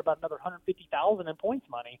is, we've got about another $150,000 in points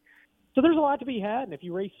money. So there's a lot to be had, and if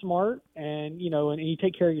you race smart and and you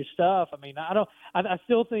take care of your stuff, I mean, I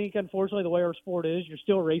still think, unfortunately, the way our sport is, you're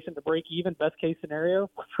still racing to break even, best case scenario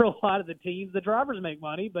for a lot of the teams. The drivers make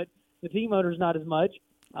money, but the team owners not as much.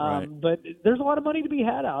 Right. But there's a lot of money to be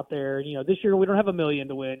had out there. This year we don't have $1 million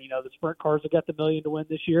to win. The sprint cars have got the $1 million to win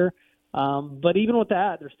this year. But even with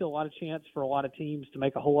that, there's still a lot of chance for a lot of teams to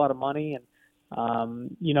make a whole lot of money and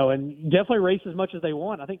definitely race as much as they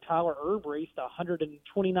want. I think Tyler Erb raced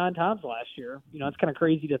 129 times last year. It's kind of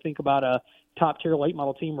crazy to think about a top-tier late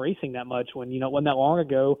model team racing that much when, it wasn't that long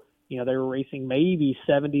ago, they were racing maybe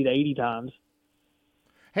 70 to 80 times.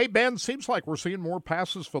 Hey, Ben, seems like we're seeing more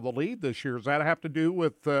passes for the lead this year. Does that have to do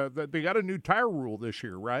with they got a new tire rule this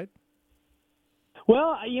year, right?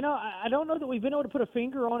 Well, I don't know that we've been able to put a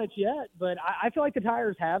finger on it yet, but I feel like the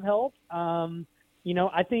tires have helped.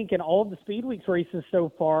 I think in all of the Speed Weeks races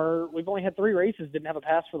so far, we've only had 3 races didn't have a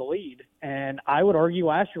pass for the lead. And I would argue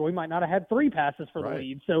last year we might not have had 3 passes for the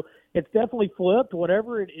lead. So it's definitely flipped.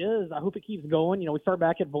 Whatever it is, I hope it keeps going. We start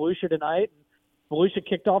back at Volusia tonight. Volusia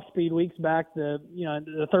kicked off Speed Weeks back the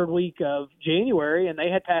 3rd week of January, and they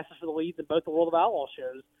had passes for the leads in both the World of Outlaw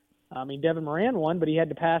shows. I mean, Devin Moran won, but he had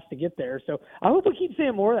to pass to get there. So I hope we keep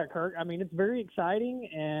seeing more of that, Kirk. I mean, it's very exciting,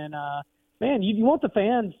 and man, you want the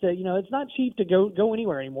fans to, it's not cheap to go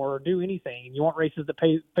anywhere anymore or do anything. And you want races that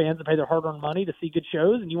pay fans to pay their hard-earned money to see good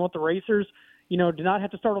shows, and you want the racers, to not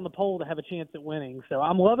have to start on the pole to have a chance at winning. So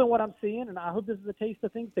I'm loving what I'm seeing, and I hope this is a taste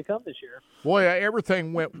of things to come this year. Boy,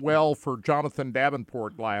 everything went well for Jonathan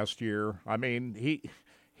Davenport last year. I mean,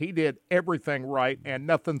 he did everything right, and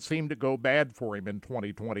nothing seemed to go bad for him in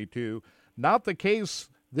 2022. Not the case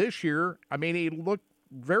this year. I mean, he looked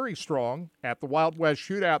very strong at the Wild West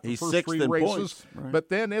Shootout the first 3 races, right. But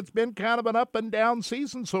then it's been kind of an up and down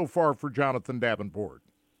season so far for Jonathan Davenport.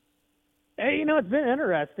 Hey, it's been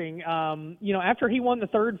interesting. After he won the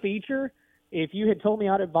 3rd feature, if you had told me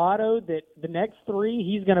out at Votto that the next three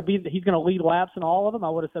he's going to lead laps in all of them, I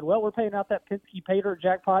would have said, well, we're paying out that Penske Pater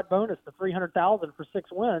jackpot bonus, the $300,000 for 6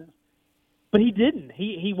 wins. But he didn't.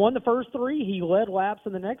 He won the first three. He led laps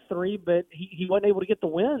in the next three, but he wasn't able to get the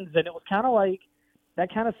wins. And it was kind of like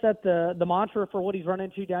that kind of set the mantra for what he's run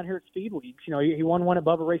into down here at Speed Weeks. You know, he won one at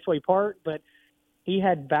Bubba Raceway Park, but he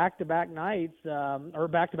had back-to-back nights or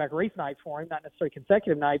back-to-back race nights for him, not necessarily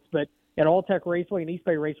consecutive nights, but at All-Tech Raceway and East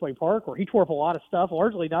Bay Raceway Park where he tore up a lot of stuff,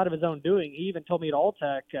 largely not of his own doing. He even told me at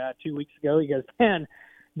All-Tech 2 weeks ago, he goes, man,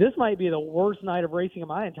 this might be the worst night of racing in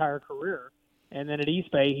my entire career. And then at East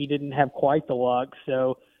Bay, he didn't have quite the luck.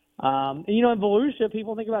 So, you know, in Volusia,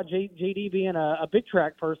 people think about JD being a big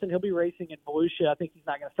track person. He'll be racing in Volusia. I think he's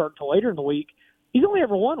not going to start until later in the week. He's only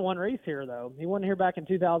ever won one race here, though. He won here back in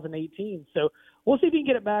 2018. So we'll see if he can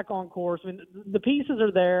get it back on course. I mean, the pieces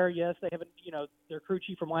are there. Yes, they haven't, you know, their crew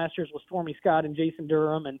chief from last year's was Stormy Scott and Jason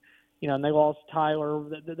Durham. And, you know, and they lost Tyler,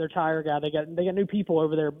 their tire guy. They got new people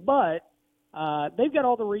over there. But they've got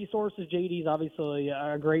all the resources. JD's obviously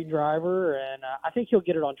a great driver, and I think he'll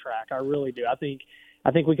get it on track. I really do. I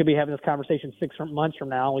think we could be having this conversation 6 months from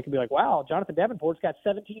now, and we could be like, wow, Jonathan Davenport's got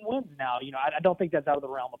 17 wins now. You know, I don't think that's out of the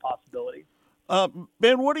realm of possibility.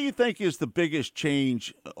 Ben, what do you think is the biggest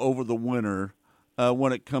change over the winter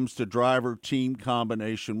when it comes to driver-team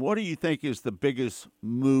combination? What do you think is the biggest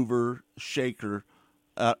mover, shaker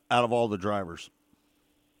out of all the drivers?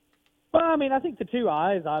 Well, I mean, I think the two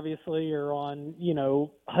eyes obviously are on, you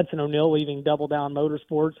know, Hudson O'Neal leaving Double Down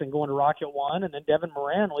Motorsports and going to Rocket One, and then Devin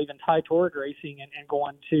Moran leaving Ty Torrid Racing and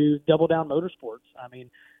going to Double Down Motorsports. I mean,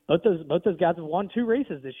 both those guys have won 2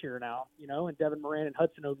 races this year now, you know, and Devin Moran and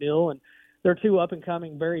Hudson O'Neal, and they're 2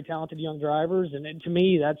 up-and-coming, very talented young drivers, and to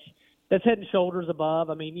me, that's head and shoulders above.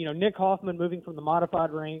 I mean, you know, Nick Hoffman moving from the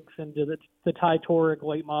modified ranks into the Ty Torrid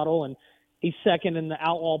late model, and he's second in the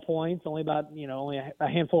outlaw points, only a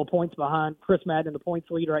handful of points behind Chris Madden in the points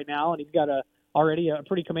lead right now, and he's got already a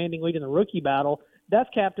pretty commanding lead in the rookie battle. That's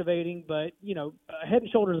captivating, but, you know, head and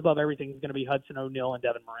shoulders above everything is going to be Hudson O'Neal and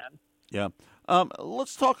Devin Moran. Yeah.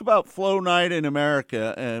 Let's talk about Flow Night in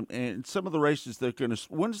America and some of the races that are going to –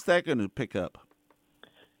 when's that going to pick up?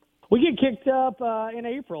 We get kicked up in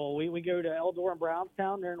April. We go to Eldora and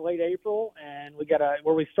Brownstown there in late April, and we got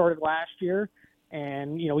where we started last year.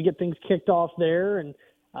 And, you know, we get things kicked off there. And,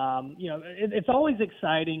 you know, it's always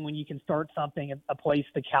exciting when you can start something at a place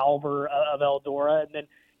the caliber of Eldora. And then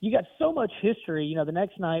you got so much history. You know, the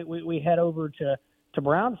next night we head over to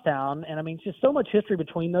Brownstown. And, I mean, just so much history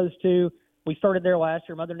between those two. We started there last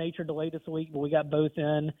year. Mother Nature delayed us a week, but we got both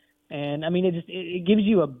in. And, I mean, it gives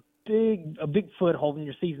you a big foothold when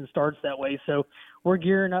your season starts that way. So we're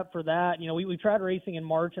gearing up for that. You know, we tried racing in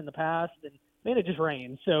March in the past, and man, it just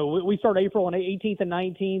rained. So we start April on 18th and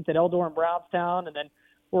 19th at Eldora and Brownstown, and then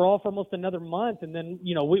we're off almost another month. And then,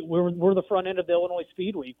 you know, we're the front end of the Illinois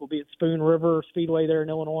Speed Week. We'll be at Spoon River Speedway there in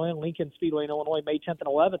Illinois and Lincoln Speedway in Illinois May 10th and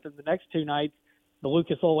 11th. And the next 2 nights, the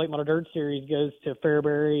Lucas Oil Late Model Dirt Series goes to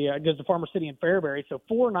Farmer City and Fairbury. So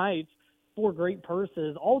 4 nights, 4 great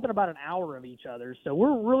purses, all within about an hour of each other. So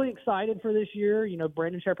we're really excited for this year. You know,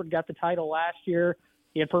 Brandon Shepard got the title last year.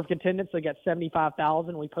 He had perfect attendance, so he got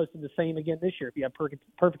 $75,000. We posted the same again this year. If you have perfect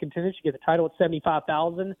attendance, you get the title at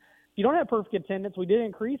 $75,000. If you don't have perfect attendance, we did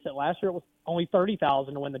increase it. Last year it was only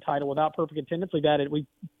 $30,000 to win the title without perfect attendance. We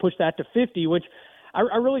pushed that to $50,000, which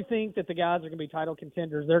I really think that the guys are going to be title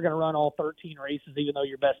contenders. They're going to run all 13 races, even though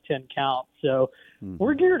your best 10 count. So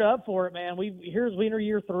we're geared up for it, man. Here's we enter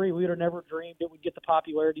year 3. We would have never dreamed it would get the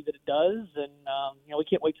popularity that it does, and you know, we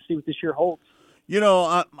can't wait to see what this year holds. You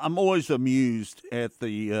know, I'm always amused at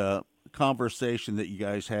the conversation that you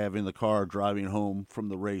guys have in the car driving home from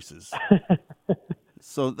the races.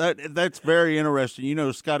 So that's very interesting. You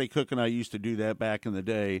know, Scotty Cook and I used to do that back in the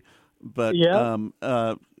day. But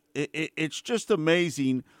it's just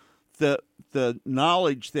amazing the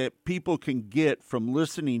knowledge that people can get from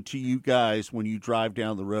listening to you guys when you drive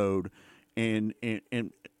down the road. And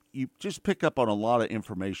you just pick up on a lot of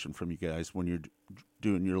information from you guys when you're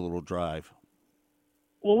doing your little drive.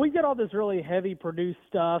 Well, we get all this really heavy produced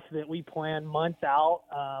stuff that we plan months out.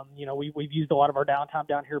 You know, we've used a lot of our downtime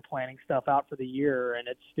down here planning stuff out for the year, and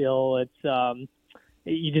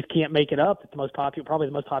you just can't make it up. It's probably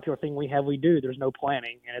the most popular thing we do. There's no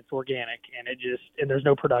planning, and it's organic, and there's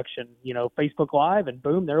no production. You know, Facebook Live, and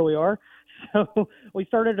boom, there we are. So we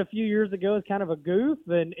started a few years ago as kind of a goof,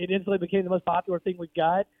 and it instantly became the most popular thing we've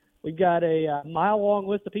got. We've got a mile-long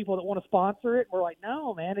list of people that want to sponsor it. We're like,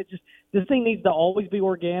 no, man, this thing needs to always be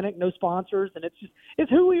organic, no sponsors, and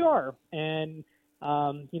it's who we are. And,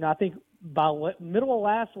 you know, I think middle of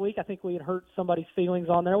last week, I think we had hurt somebody's feelings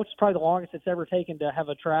on there, which is probably the longest it's ever taken to have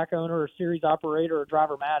a track owner or series operator or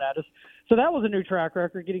driver mad at us. So that was a new track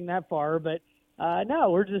record, getting that far. But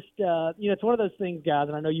no, we're just, it's one of those things, guys,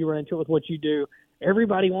 and I know you run into it with what you do.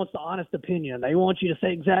 Everybody wants the honest opinion. They want you to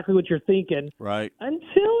say exactly what you're thinking. Right.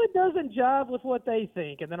 Until it doesn't jive with what they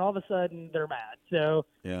think, and then all of a sudden they're mad. So,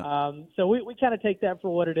 so we kind of take that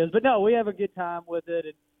for what it is. But no, we have a good time with it.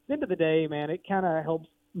 At the end of the day, man, it kind of helps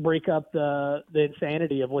break up the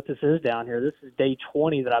insanity of what this is down here. This is day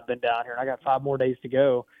 20 that I've been down here, and I got 5 more days to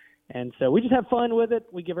go. And so we just have fun with it.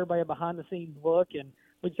 We give everybody a behind-the-scenes look, and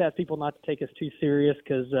we just ask people not to take us too serious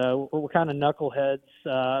because we're kind of knuckleheads,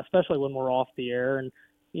 especially when we're off the air. And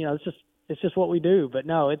it's just what we do. But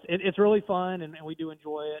no, it's really fun, and we do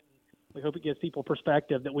enjoy it. And we hope it gives people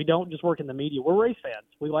perspective that we don't just work in the media. We're race fans.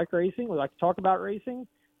 We like racing. We like to talk about racing,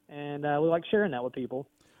 and we like sharing that with people.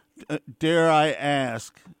 Dare I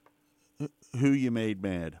ask who you made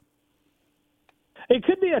mad? It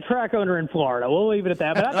could be a track owner in Florida. We'll leave it at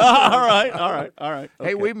that. But all right. Okay.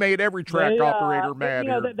 Hey, we made every track operator mad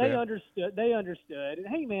here. They understood. And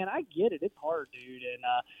hey, man, I get it. It's hard, dude.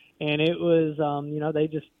 And it was,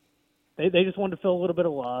 they just wanted to feel a little bit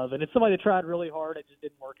of love. And it's somebody that tried really hard. It just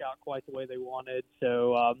didn't work out quite the way they wanted.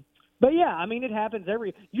 So, but yeah, I mean, it happens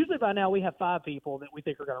usually by now we have 5 people that we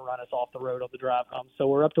think are going to run us off the road on the drive home. So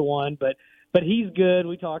we're up to 1, but he's good.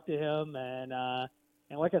 We talked to him, and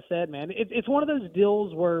like I said, man, it's one of those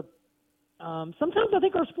deals where sometimes I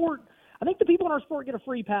think the people in our sport get a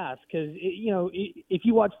free pass because, if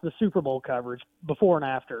you watch the Super Bowl coverage before and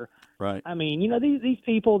after, right? I mean, these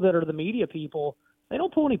people that are the media people, they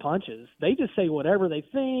don't pull any punches. They just say whatever they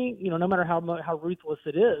think, no matter how ruthless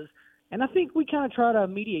it is. And I think we kind of try to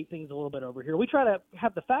mediate things a little bit over here. We try to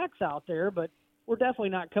have the facts out there, but we're definitely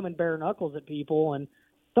not coming bare knuckles at people. And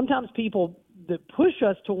sometimes people that push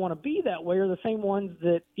us to want to be that way are the same ones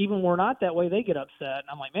that even we're not that way, they get upset. And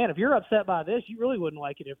I'm like, man, if you're upset by this, you really wouldn't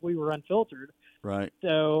like it if we were unfiltered. Right.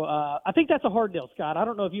 So I think that's a hard deal, Scott. I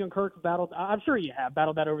don't know if you and Kirk have battled. I'm sure you have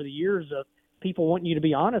battled that over the years of people wanting you to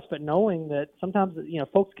be honest, but knowing that sometimes,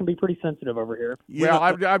 folks can be pretty sensitive over here.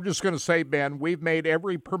 I'm just going to say, Ben, we've made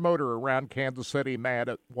every promoter around Kansas City mad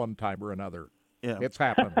at one time or another. Yeah. It's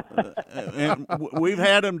happened. And we've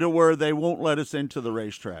had them to where they won't let us into the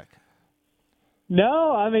racetrack.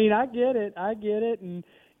 No, I mean, I get it. And,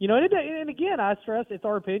 and again, I stress it's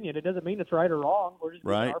our opinion. It doesn't mean it's right or wrong. We're just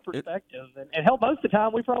giving our perspective. And hell, most of the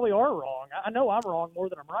time we probably are wrong. I know I'm wrong more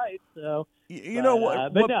than I'm right. So,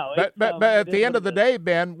 But at the end of the day,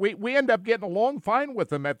 Ben, we end up getting along fine with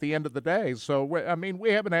them at the end of the day. So,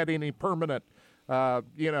 we haven't had any permanent,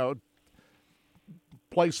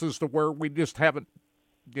 places to where we just haven't,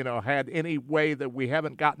 had any way that we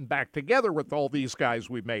haven't gotten back together with all these guys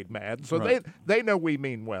we made mad. So they know we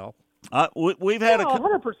mean well. We've had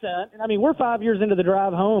 100%. And I mean, we're 5 years into the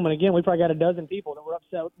drive home, and again, we probably got a dozen people that were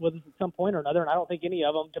upset with us at some point or another, and I don't think any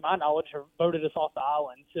of them, to my knowledge, have voted us off the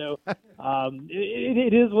island. So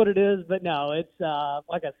it is what it is. But no, it's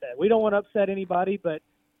like I said, we don't want to upset anybody, but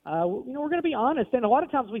we're going to be honest. And a lot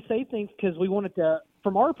of times we say things because we want it to,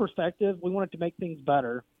 from our perspective, we want it to make things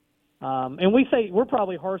better. And we say we're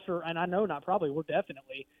probably harsher, and I know not probably, we're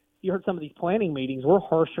definitely. You heard some of these planning meetings, we're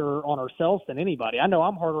harsher on ourselves than anybody. I know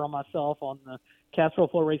I'm harder on myself on the Castro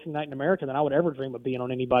Flow Racing Night in America than I would ever dream of being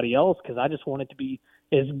on anybody else because I just want it to be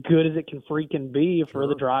as good as it can freaking be for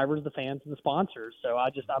the drivers, the fans, and the sponsors. So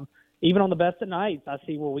I'm even on the best of nights, I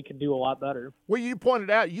see where we could do a lot better. Well, you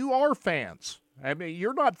pointed out you are fans. I mean,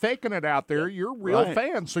 you're not faking it out there. You're real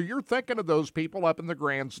fans. So you're thinking of those people up in the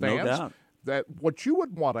grandstands. No doubt. That what you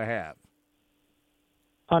would want to have.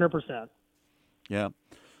 100%. Yeah.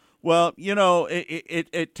 Well,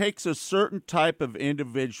 it takes a certain type of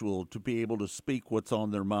individual to be able to speak what's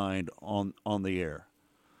on their mind on the air.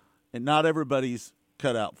 And not everybody's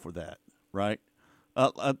cut out for that, right?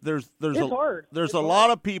 There's hard. There's a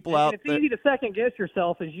lot of people out there. It's easy to second guess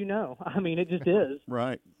yourself, as you know. I mean, it just is.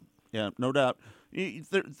 Right. Yeah, no doubt.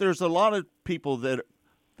 There's a lot of people that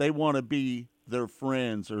they want to be their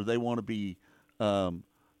friends or they want to be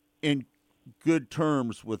in good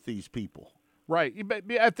terms with these people. Right. But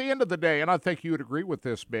at the end of the day, and I think you would agree with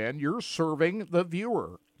this, Ben, you're serving the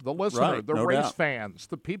viewer, the listener, the race fans,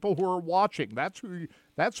 the people who are watching. That's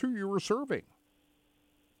who you were serving.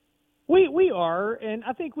 We are, and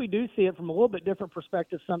I think we do see it from a little bit different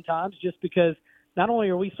perspective sometimes just because not only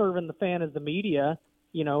are we serving the fan as the media,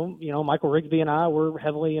 Michael Rigsby and I were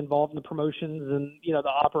heavily involved in the promotions and, the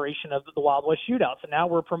operation of the Wild West shootouts. And now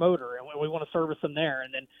we're a promoter and we want to service them there.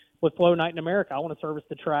 And then with Flow Night in America, I want to service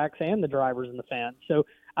the tracks and the drivers and the fans. So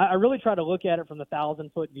I really try to look at it from the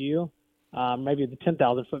 1,000-foot view. Maybe the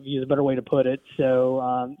 10,000-foot view is a better way to put it.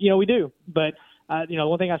 So, we do. But,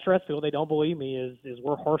 one thing I stress people, they don't believe me, is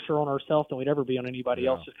we're harsher on ourselves than we'd ever be on anybody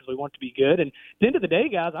else just because we want to be good. And at the end of the day,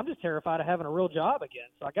 guys, I'm just terrified of having a real job again.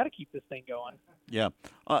 So I got to keep this thing going. Yeah.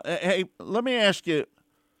 Hey, let me ask you,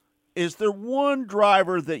 is there one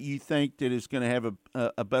driver that you think that is going to have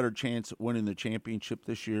a better chance at winning the championship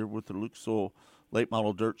this year with the Lucas Oil Late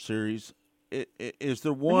Model Dirt Series? Is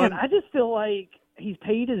there one? Man, I just feel like he's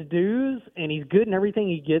paid his dues and he's good in everything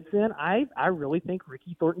he gets in. I really think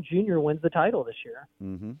Ricky Thornton Jr. wins the title this year.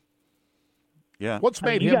 Mm-hmm. Yeah. What's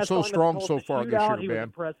made him so strong so far this year, He Ben? was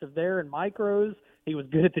impressive there in micros. He was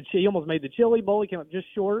good at he almost made the Chili Bowl. He came up just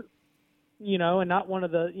short, and not one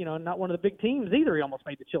of the big teams either. He almost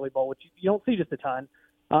made the Chili Bowl, which you don't see just a ton.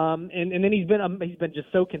 And then he's been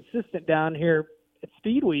just so consistent down here at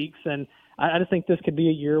Speed Weeks, and I just think this could be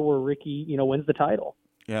a year where Ricky, wins the title.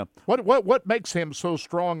 Yeah. What makes him so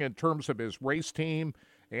strong in terms of his race team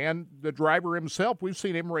and the driver himself? We've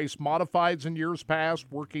seen him race modifieds in years past,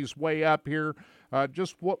 work his way up here.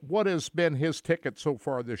 Just what has been his ticket so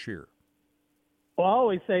far this year? Well, I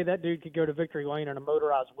always say that dude could go to victory lane in a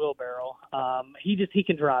motorized wheelbarrow. He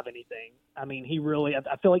can drive anything. I mean,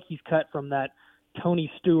 I feel like he's cut from that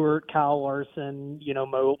Tony Stewart, Kyle Larson,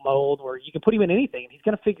 mold where you can put him in anything and he's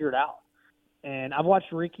going to figure it out. And I've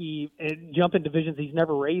watched Ricky jump in divisions he's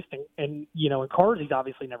never raced, and in cars he's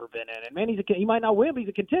obviously never been in. And man, he might not win, but he's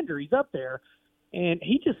a contender. He's up there, and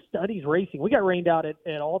he just studies racing. We got rained out at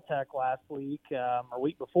Alltech last week or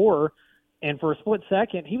week before, and for a split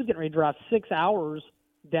second, he was getting ready to drive 6 hours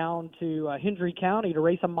down to Hendry County to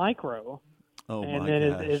race a micro. Oh, and my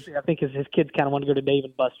then gosh. I think his kids kind of wanted to go to Dave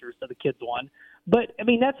and Buster's, so the kids won. But, I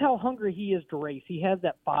mean, that's how hungry he is to race. He has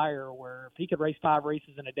that fire where if he could race 5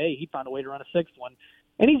 races in a day, he'd find a way to run a 6th one.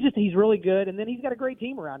 And he's really good. And then he's got a great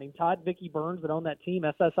team around him. Todd, Vicky Burns that own that team,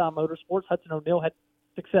 SSI Motorsports. Hudson O'Neill had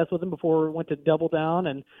success with him before he went to Double Down.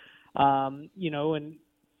 And, and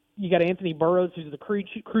you got Anthony Burrows, who's the crew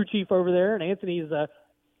chief over there. And Anthony's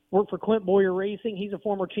worked for Clint Boyer Racing. He's a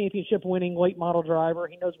former championship-winning late model driver.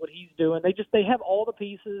 He knows what he's doing. They have all the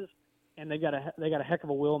pieces. And they got a heck of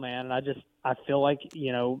a wheel, man. And I feel like,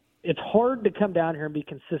 it's hard to come down here and be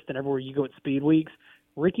consistent everywhere you go at Speed Weeks.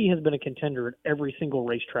 Ricky has been a contender at every single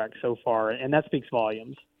racetrack so far, and that speaks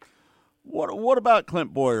volumes. What about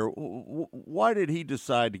Clint Boyer? Why did he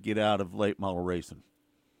decide to get out of late model racing?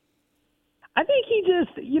 I think he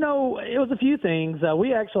just, it was a few things.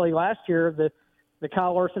 We actually last year the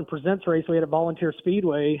Kyle Larson Presents race we had at Volunteer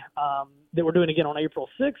Speedway that we're doing again on April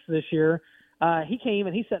 6th this year. He came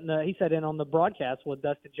and he sat in on the broadcast with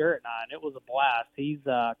Dustin Jarrett and I, and it was a blast. He's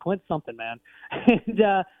Clint's something, man.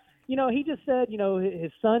 And he just said,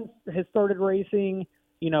 his son has started racing.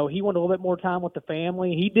 He wanted a little bit more time with the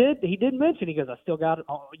family. He did mention, he goes, I still got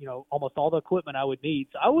almost all the equipment I would need.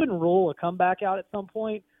 So I wouldn't rule a comeback out at some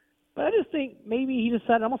point. But I just think maybe he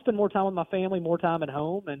decided I'm going to spend more time with my family, more time at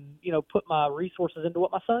home, and, put my resources into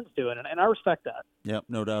what my son's doing. And I respect that. Yep,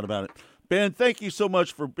 no doubt about it. Ben, thank you so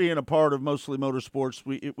much for being a part of Mostly Motorsports.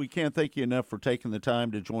 We can't thank you enough for taking the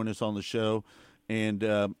time to join us on the show.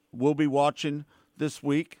 And we'll be watching this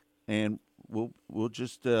week, and we'll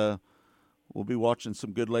be watching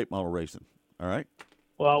some good late model racing. All right?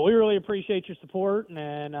 Well, we really appreciate your support,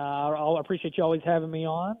 and I'll appreciate you always having me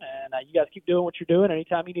on. And you guys keep doing what you're doing.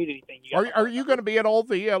 Anytime you need anything, Are you going to be at all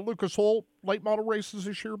the Lucas Oil late model races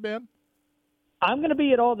this year, Ben? I'm going to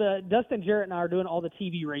be at all Dustin Jarrett and I are doing all the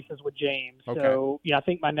TV races with James. Okay. So, I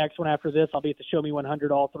think my next one after this, I'll be at the Show Me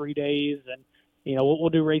 100 all 3 days. And, we'll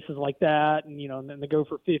do races like that. And, and then the Go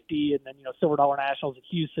for 50 and then, Silver Dollar Nationals at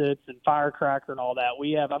Huset's and Firecracker and all that.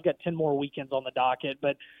 I've got 10 more weekends on the docket,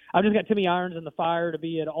 but I've just got too many irons in the fire to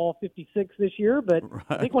be at all 56 this year. But right.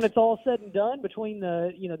 I think when it's all said and done between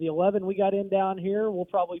the 11 we got in down here, we'll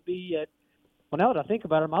probably be at, well, now that I think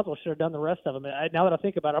about it, I might as well should have done the rest of them. Now that I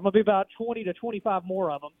think about it, I'm going to be about 20 to 25 more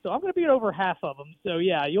of them. So I'm going to be at over half of them. So,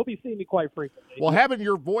 yeah, you'll be seeing me quite frequently. Well, having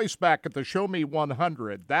your voice back at the Show Me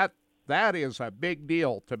 100, that is a big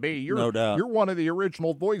deal to me. No doubt. You're one of the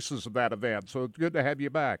original voices of that event, so it's good to have you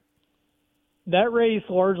back. That race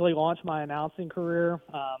largely launched my announcing career.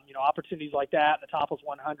 Opportunities like that, the Topless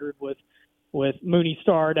 100 with Mooney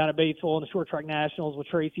Star down at Batesville and the Short Track Nationals with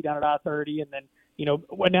Tracy down at I-30, and then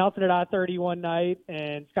announcing at I-30 one night,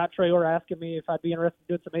 and Scott Traylor asking me if I'd be interested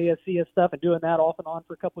in doing some ASCS stuff and doing that off and on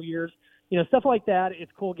for a couple of years. Stuff like that.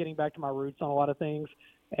 It's cool getting back to my roots on a lot of things.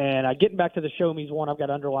 And getting back to the Show Me's one I've got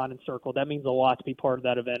underlined and circled. That means a lot to be part of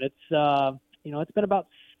that event. It's, it's been about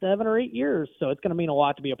 7 or 8 years, so it's going to mean a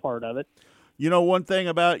lot to be a part of it. One thing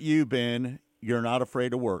about you, Ben, you're not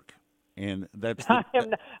afraid of work. And that's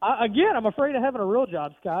I'm afraid of having a real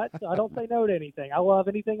job, Scott. So I don't say no to anything. I love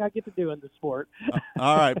anything I get to do in the sport.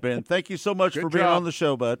 All right, Ben. Thank you so much for being on the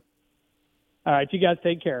show, bud. All right, you guys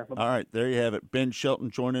take care. All right, there you have it. Ben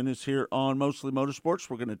Shelton joining us here on Mostly Motorsports.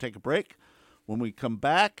 We're going to take a break. When we come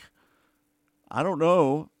back, I don't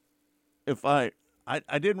know if I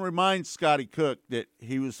didn't remind Scotty Cook that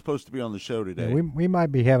he was supposed to be on the show today. Yeah, we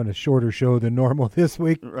might be having a shorter show than normal this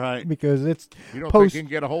week, right? Because it's you don't think you can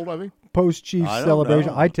get a hold of him? Post-Chiefs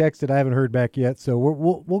celebration. I texted. I haven't heard back yet, so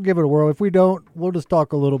we'll give it a whirl. If we don't, we'll just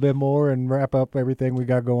talk a little bit more and wrap up everything we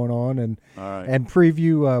got going on and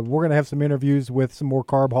preview. We're going to have some interviews with some more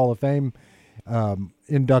Carb Hall of Fame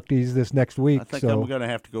inductees this next week. I think I'm going to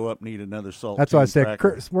have to go up and eat another salt. That's why I said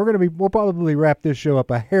we'll probably wrap this show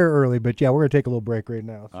up a hair early, but yeah, we're going to take a little break right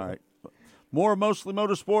now. So. All right. More Mostly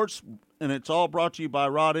Motorsports, and it's all brought to you by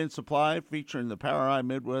Rod End Supply, featuring the Power Eye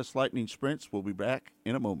Midwest Lightning Sprints. We'll be back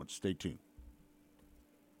in a moment. Stay tuned.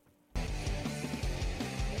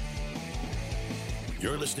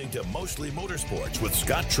 You're listening to Mostly Motorsports with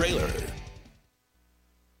Scott Traylor.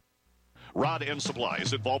 Rod End Supply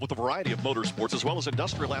is involved with a variety of motorsports as well as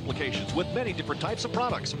industrial applications with many different types of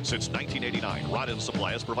products. Since 1989, Rod End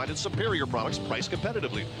Supply has provided superior products priced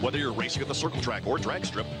competitively. Whether you're racing at the circle track or drag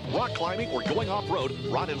strip, rock climbing, or going off-road,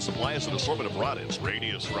 Rod End Supply has an assortment of rod ends,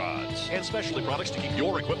 radius rods, and specialty products to keep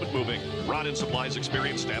your equipment moving. Rod End Supply's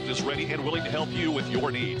experienced staff is ready and willing to help you with your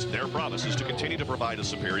needs. Their promise is to continue to provide a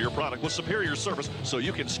superior product with superior service so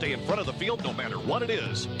you can stay in front of the field no matter what it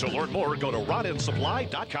is. To learn more, go to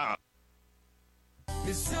rodendsupply.com.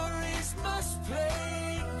 Missouri's must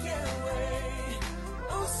play getaway.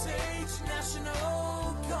 Osage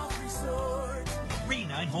National Golf Resort. 3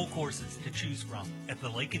 9-hole courses to choose from at the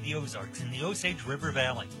Lake of the Ozarks in the Osage River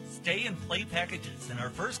Valley. Stay and play packages in our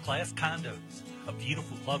first-class condos. A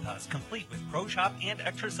beautiful clubhouse complete with pro shop and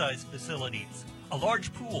exercise facilities. A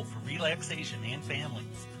large pool for relaxation and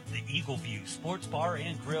families. The Eagle View Sports Bar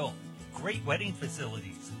and Grill. Great wedding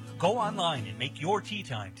facilities. Go online and make your tee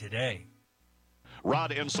time today.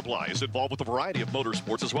 Rod End Supply is involved with a variety of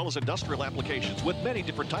motorsports as well as industrial applications with many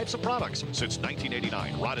different types of products. Since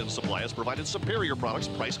 1989, Rod End Supply has provided superior products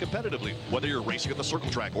priced competitively. Whether you're racing at the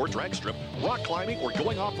circle track or drag strip, rock climbing, or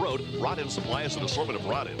going off-road, Rod End Supply has an assortment of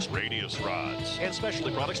rod ends, radius rods, and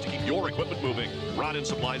specialty products to keep your equipment moving. Rod End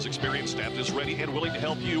Supply's experienced staff is ready and willing to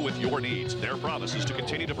help you with your needs. Their promise is to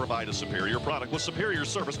continue to provide a superior product with superior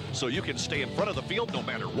service so you can stay in front of the field no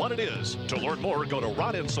matter what it is. To learn more, go to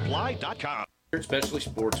rodendsupply.com. Especially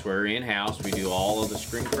sportswear in-house. We do all of the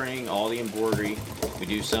screen printing, all the embroidery. We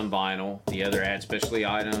do some vinyl. The other add specialty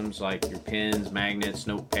items like your pins, magnets,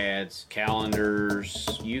 notepads,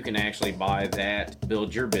 calendars. You can actually buy that,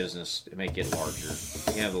 build your business to make it larger.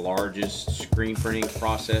 We have the largest screen printing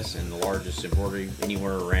process and the largest embroidery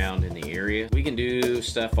anywhere around in the area. We can do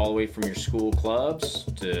stuff all the way from your school clubs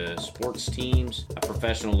to sports teams, a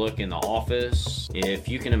professional look in the office. If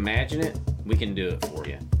you can imagine it, we can do it for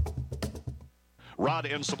you. Rod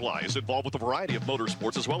End Supply is involved with a variety of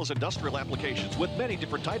motorsports as well as industrial applications with many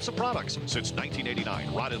different types of products. Since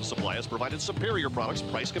 1989, Rod End Supply has provided superior products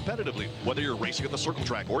priced competitively. Whether you're racing at the circle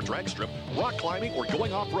track or drag strip, rock climbing, or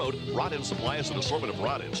going off-road, Rod End Supply has an assortment of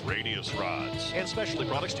rod ends, radius rods, and specialty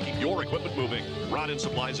products to keep your equipment moving. Rod End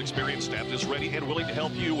Supply's experienced staff is ready and willing to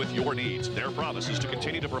help you with your needs. Their promise is to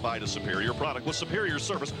continue to provide a superior product with superior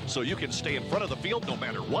service so you can stay in front of the field no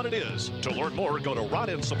matter what it is. To learn more, go to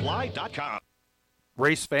rodendsupply.com.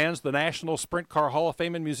 Race fans, the National Sprint Car Hall of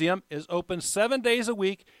Fame and Museum is open 7 days a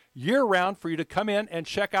week, year-round, for you to come in and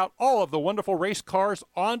check out all of the wonderful race cars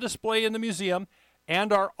on display in the museum,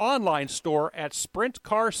 and our online store at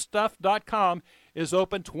sprintcarstuff.com is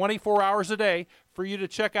open 24 hours a day for you to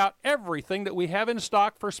check out everything that we have in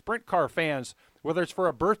stock for sprint car fans. Whether it's for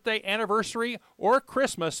a birthday, anniversary, or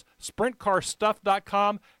Christmas,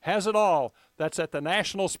 sprintcarstuff.com has it all. That's at the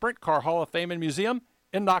National Sprint Car Hall of Fame and Museum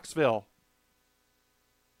in Knoxville.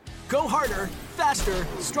 Go harder, faster,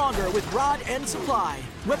 stronger with Rod End Supply.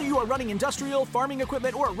 Whether you are running industrial, farming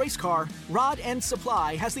equipment, or a race car, Rod End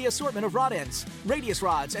Supply has the assortment of rod ends, radius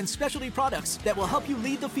rods, and specialty products that will help you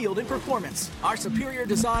lead the field in performance. Our superior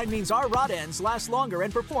design means our rod ends last longer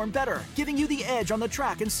and perform better, giving you the edge on the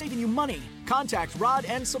track and saving you money. Contact Rod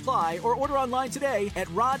End Supply or order online today at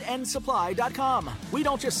rodendsupply.com. We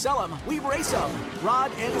don't just sell them, we race them.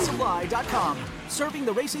 rodendsupply.com. Serving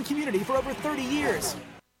the racing community for over 30 years.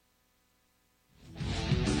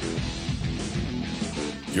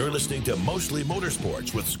 You're listening to Mostly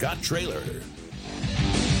Motorsports with Scott Traylor.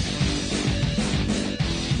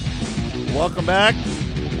 Welcome back.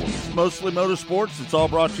 It's Mostly Motorsports. It's all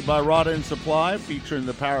brought to you by Rod End Supply, featuring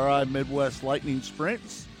the Power Eye Midwest Lightning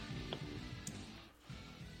Sprints.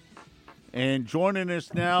 And joining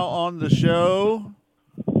us now on the show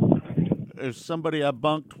is somebody I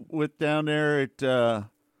bunked with down there at the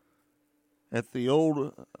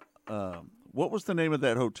old what was the name of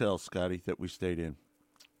that hotel, Scotty, that we stayed in?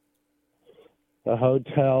 The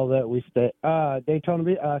hotel that we stayed Daytona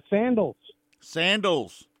Beach,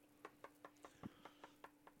 Sandals.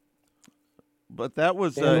 But that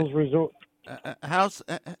was Sandals Resort. How's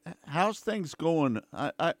things going?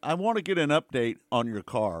 I want to get an update on your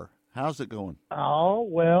car. How's it going? Oh,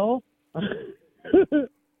 well,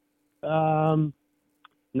 not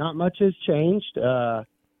much has changed.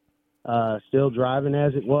 Still driving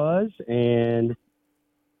as it was, and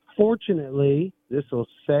fortunately, this will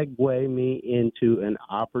segue me into an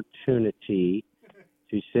opportunity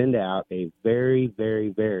to send out a very, very,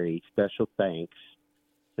 very special thanks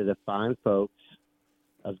to the fine folks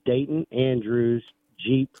of Dayton Andrews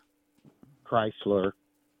Jeep Chrysler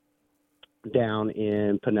down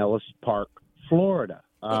in Pinellas Park, Florida.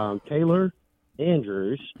 Taylor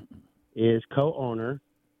Andrews is co-owner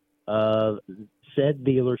of said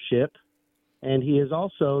dealership, and he is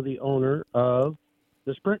also the owner of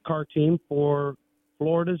the sprint car team for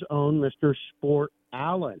Florida's own Mr. Sport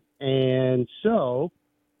Allen. And so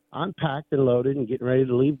I'm packed and loaded and getting ready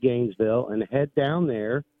to leave Gainesville and head down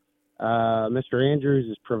there. Mr.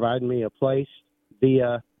 Andrews is providing me a place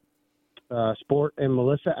via Sport and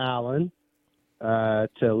Melissa Allen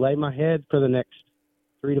to lay my head for the next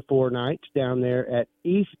 3 to 4 nights down there at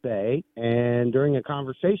East Bay. And during a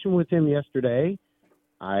conversation with him yesterday,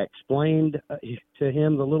 I explained to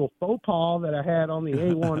him the little faux pas that I had on the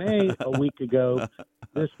A1A a week ago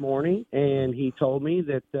this morning, and he told me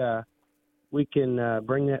that we can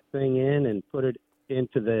bring that thing in and put it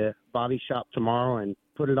into the body shop tomorrow and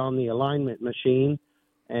put it on the alignment machine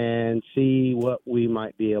and see what we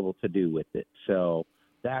might be able to do with it. So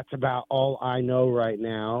that's about all I know right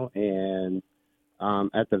now, and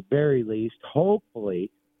at the very least,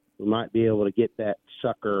 hopefully, we might be able to get that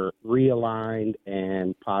sucker realigned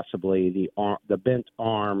and possibly the bent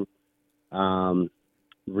arm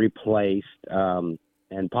replaced, and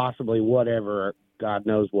possibly whatever, God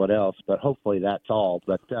knows what else, but hopefully that's all.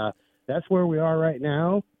 But that's where we are right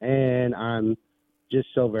now, and I'm just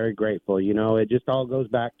so very grateful. You know, it just all goes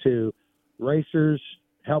back to racers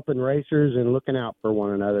helping racers and looking out for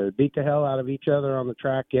one another. Beat the hell out of each other on the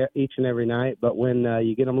track each and every night, but when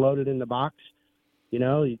you get them loaded in the box, you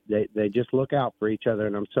know, they just look out for each other,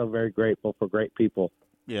 and I'm so very grateful for great people.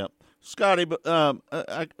 Yeah. Scotty,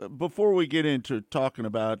 before we get into talking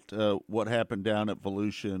about what happened down at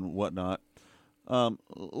Volusia and whatnot,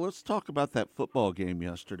 let's talk about that football game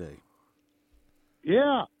yesterday.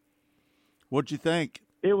 Yeah. What'd you think?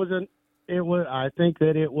 I think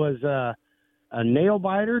that it was a nail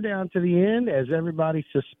biter down to the end, as everybody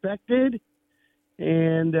suspected,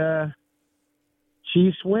 and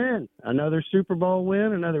Chiefs win. Another Super Bowl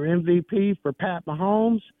win, another MVP for Pat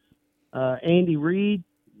Mahomes. Andy Reid,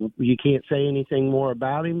 you can't say anything more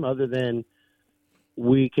about him other than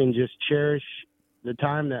we can just cherish the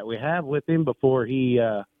time that we have with him before he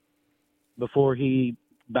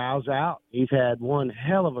bows out. He's had one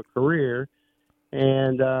hell of a career,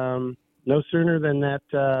 and no sooner than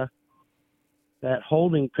that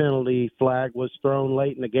holding penalty flag was thrown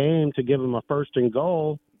late in the game to give him a 1st and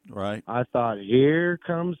goal. Right. I thought, here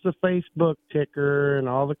comes the Facebook ticker and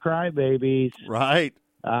all the crybabies. Right.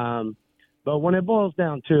 But when it boils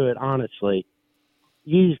down to it, honestly,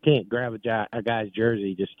 you just can't grab a guy's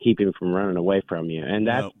jersey just to keep him from running away from you. And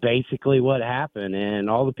that's basically what happened. And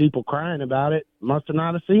all the people crying about it must have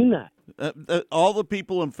not have seen that. All the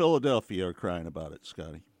people in Philadelphia are crying about it,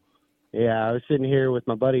 Scotty. Yeah, I was sitting here with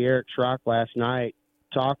my buddy Eric Schrock last night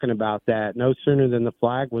talking about that. No sooner than the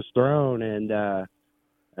flag was thrown, and that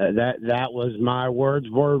was my words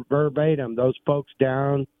verbatim. Those folks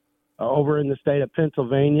down over in the state of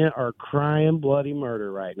Pennsylvania are crying bloody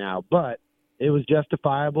murder right now. But it was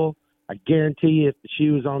justifiable. I guarantee you if the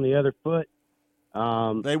shoe was on the other foot,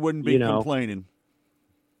 they wouldn't be complaining.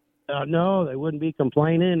 No, they wouldn't be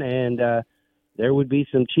complaining, and there would be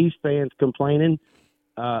some Chiefs fans complaining.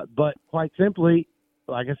 But quite simply,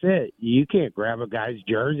 like I said, you can't grab a guy's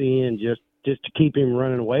jersey and just to keep him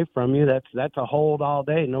running away from you. That's a hold all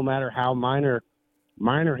day. No matter how minor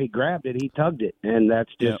he grabbed it, he tugged it, and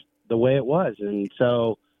that's just the way it was. And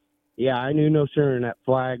so, yeah, I knew no sooner than that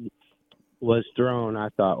flag was thrown, I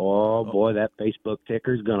thought, oh boy, that Facebook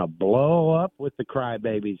ticker's gonna blow up with the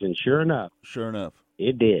crybabies. And sure enough,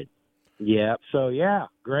 it did. Yeah. So yeah,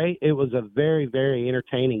 great. It was a very, very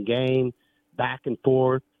entertaining game. Back and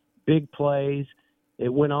forth, big plays. It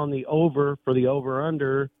went on the over for the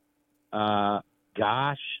over-under,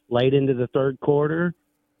 late into the third quarter.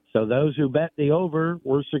 So those who bet the over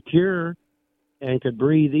were secure and could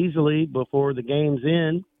breathe easily before the game's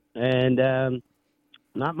end. And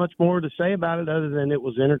not much more to say about it other than it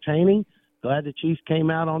was entertaining. Glad the Chiefs came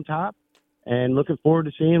out on top, and looking forward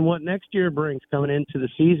to seeing what next year brings coming into the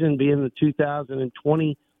season, being the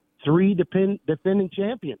 2023 defending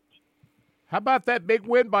champions. How about that big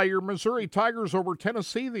win by your Missouri Tigers over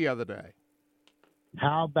Tennessee the other day?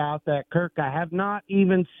 How about that, Kirk? I have not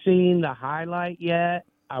even seen the highlight yet.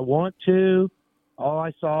 I want to. All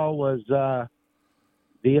I saw was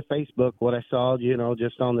via Facebook what I saw,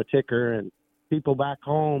 just on the ticker, and people back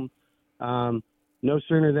home. No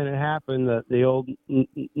sooner than it happened, the old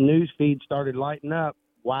news feed started lighting up.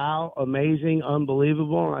 Wow, amazing,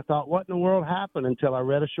 unbelievable. And I thought, what in the world happened, until I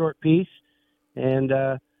read a short piece, and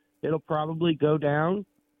it'll probably go down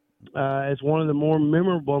as one of the more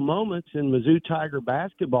memorable moments in Mizzou Tiger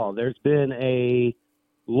basketball. There's been a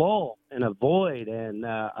lull and a void and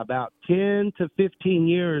about 10 to 15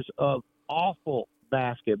 years of awful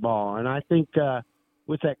basketball. And I think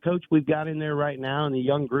with that coach we've got in there right now and the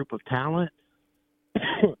young group of talent,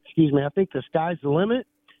 excuse me, I think the sky's the limit.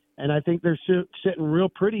 And I think they're sitting real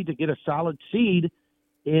pretty to get a solid seed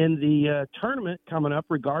in the tournament coming up,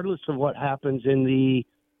 regardless of what happens in the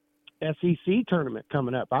SEC tournament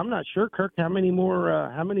coming up. I'm not sure, Kirk, how many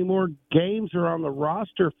more games are on the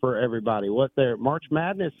roster for everybody. What their March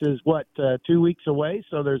Madness is 2 weeks away,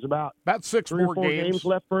 so there's about 6 3 more or 4 games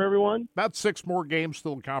left for everyone. About 6 more games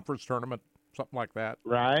till the conference tournament, something like that.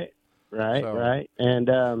 Right. And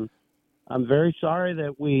I'm very sorry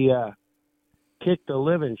that we kicked the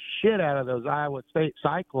living shit out of those Iowa State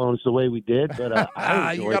Cyclones the way we did, but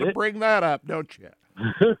I enjoyed you got to bring that up, don't you?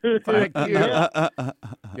 Thank you.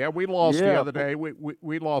 Yeah, we lost the other day.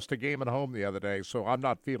 We lost a game at home the other day, so I'm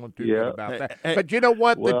not feeling too good about that. But you know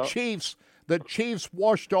what? Well, the Chiefs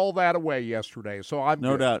washed all that away yesterday, so I'm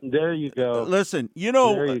no good. doubt. There you go. Listen,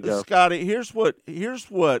 Scotty, here's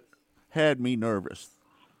what had me nervous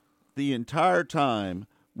the entire time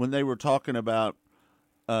when they were talking about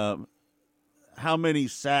how many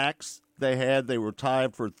sacks they had. They were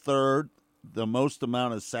tied for third, the most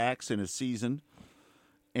amount of sacks in a season,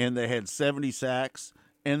 and they had 70 sacks,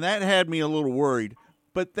 and that had me a little worried.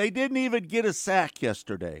 But they didn't even get a sack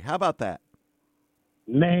yesterday. How about that?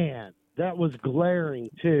 Man, that was glaring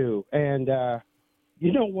too. And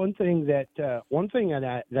one thing that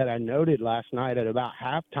I noted last night at about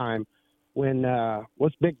halftime, when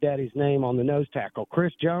what's Big Daddy's name on the nose tackle?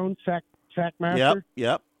 Chris Jones, sack master.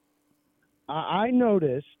 Yep. I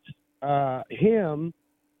noticed him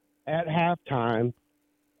at halftime.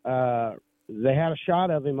 They had a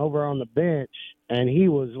shot of him over on the bench, and he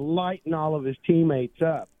was lighting all of his teammates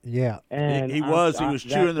up. Yeah, and he was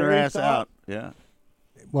chewing their ass out. Yeah.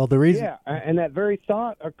 Well, the reason. Yeah, and that very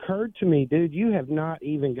thought occurred to me, dude. You have not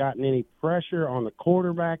even gotten any pressure on the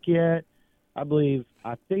quarterback yet. I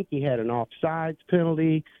think he had an offsides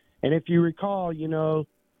penalty, and if you recall,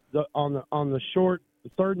 on the short,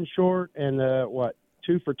 3rd and short, and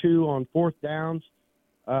 2 for 2 on 4th downs,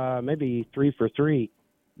 maybe 3 for 3.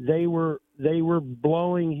 They were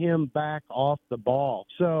blowing him back off the ball.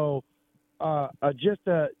 So just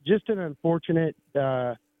an unfortunate.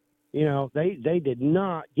 They did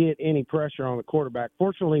not get any pressure on the quarterback.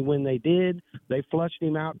 Fortunately, when they did, they flushed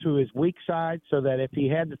him out to his weak side so that if he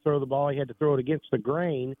had to throw the ball, he had to throw it against the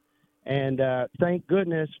grain. And thank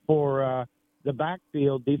goodness for the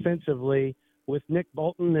backfield defensively with Nick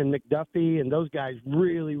Bolton and McDuffie, and those guys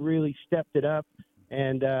really, really stepped it up.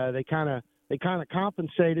 And they kind of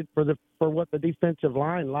compensated for what the defensive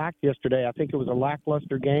line lacked yesterday. I think it was a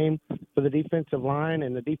lackluster game for the defensive line,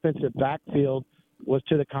 and the defensive backfield was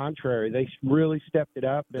to the contrary. They really stepped it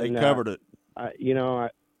up. And, they covered it. I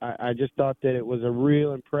just thought that it was a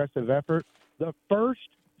real impressive effort. The first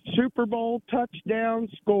Super Bowl touchdown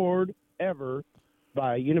scored ever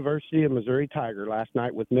by University of Missouri Tiger last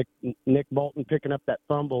night with Nick Bolton picking up that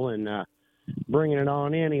fumble and bringing it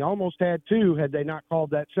on in. He almost had 2 had they not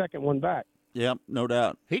called that second one back. Yep, no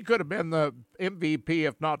doubt. He could have been the MVP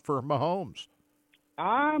if not for Mahomes.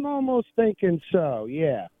 I'm almost thinking so,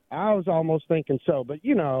 yeah. I was almost thinking so. But,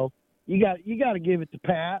 you got to give it to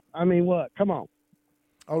Pat. I mean, what? Come on.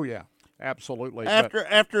 Oh, yeah, absolutely.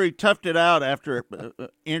 After he toughed it out after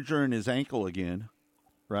injuring his ankle again,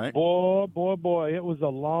 right? Boy, it was a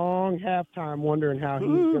long halftime wondering how he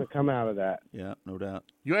was going to come out of that. Yeah, no doubt.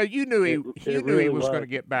 You knew he was going to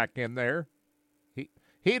get back in there.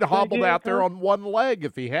 He'd hobbled out there on one leg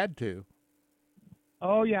if he had to.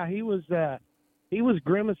 Oh yeah, he was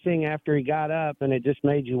grimacing after he got up, and it just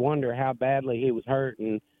made you wonder how badly he was hurt.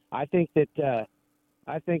 And I think that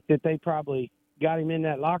they probably got him in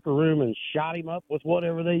that locker room and shot him up with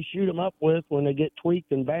whatever they shoot him up with when they get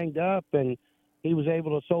tweaked and banged up, and he was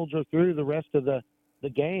able to soldier through the rest of the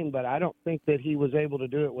game. But I don't think that he was able to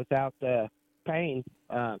do it without pain.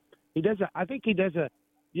 He does. I think he does a.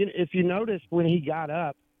 If you noticed when he got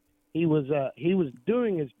up, he was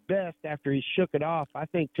doing his best after he shook it off. I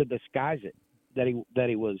think to disguise it that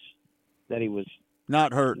he was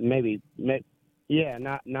not hurt. Yeah,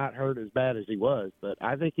 not hurt as bad as he was, but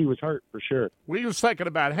I think he was hurt for sure. We was thinking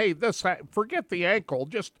about, hey, forget the ankle,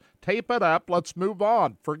 just tape it up. Let's move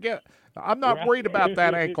on. I'm not worried about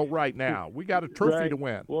that ankle right now. We got a trophy to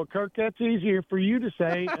win. Well, Kirk, that's easier for you to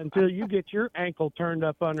say until you get your ankle turned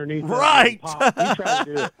up underneath. Right. You try to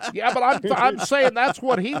do it. Yeah, but I'm saying that's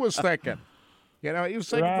what he was thinking. He was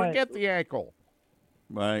saying, forget the ankle.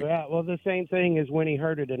 Right. Yeah, well, the same thing as when he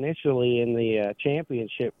hurt it initially in the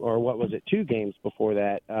championship, or what was it, 2 games before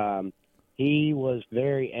that. He was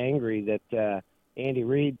very angry that Andy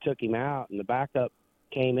Reid took him out and the backup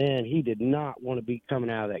came in. He did not want to be coming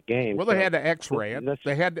out of that game. Well, they had to X-ray it.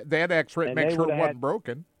 They had to X-ray it, make sure it wasn't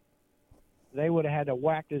broken. They would have had to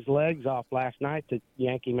whack his legs off last night to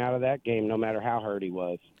yank him out of that game, no matter how hurt he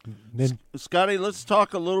was. Scotty, let's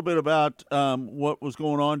talk a little bit about what was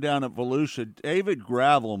going on down at Volusia. David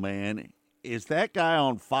Gravel, man, is that guy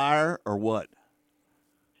on fire or what?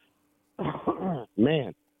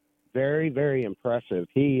 Man, very, very impressive.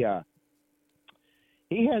 He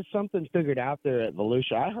has something figured out there at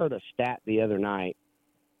Volusia. I heard a stat the other night.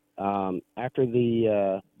 After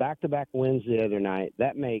the back-to-back wins the other night,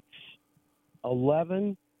 that makes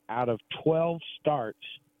 11 out of 12 starts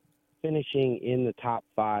finishing in the top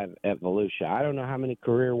 5 at Volusia. I don't know how many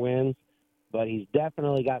career wins, but he's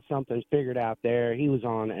definitely got something figured out there. He was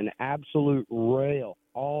on an absolute rail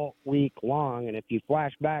all week long, and if you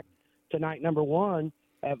flash back to night number 1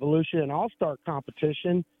 at Volusia, an all-star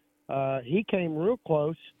competition, he came real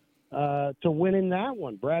close to winning that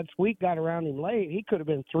one. Brad Sweet got around him late. He could have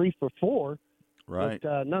been 3 for 4. Right.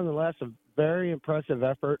 But nonetheless, a very impressive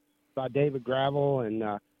effort by David Gravel, and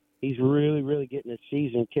he's really, really getting his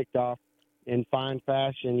season kicked off in fine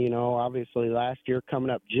fashion. Obviously last year coming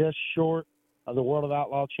up just short of the World of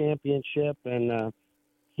Outlaw Championship, and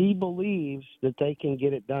he believes that they can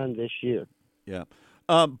get it done this year. Yeah.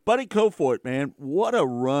 Buddy Kofoid, man, what a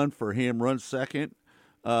run for him, run second.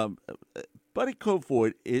 Buddy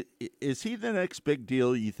Kofoid, is he the next big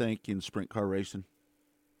deal, you think, in sprint car racing?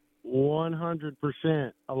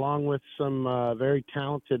 100%, along with some very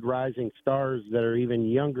talented rising stars that are even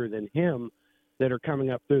younger than him that are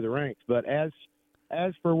coming up through the ranks. But as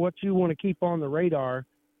for what you want to keep on the radar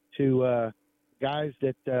to guys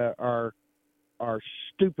that are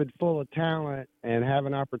stupid full of talent and have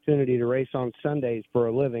an opportunity to race on Sundays for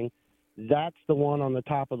a living, that's the one on the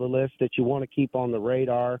top of the list that you want to keep on the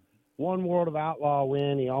radar. 1 World of Outlaw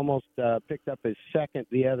win. He almost picked up his second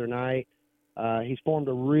the other night. He's formed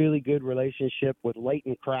a really good relationship with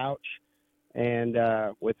Leighton Crouch and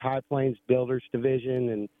with High Plains Builders Division,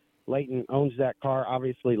 and Leighton owns that car.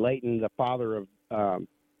 Obviously, Leighton, the father of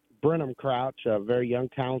Brenham Crouch, a very young,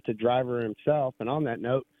 talented driver himself. And on that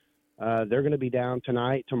note, they're going to be down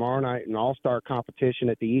tomorrow night, in all-star competition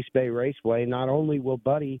at the East Bay Raceway. Not only will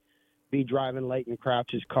Buddy be driving Leighton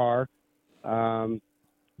Crouch's car,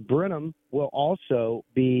 Brenham will also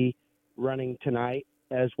be running tonight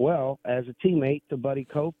as well as a teammate to Buddy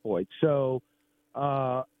Kofoid. So,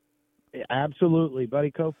 absolutely,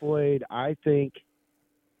 Buddy Kofoid, I think,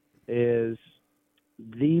 is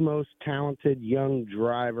the most talented young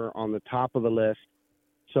driver on the top of the list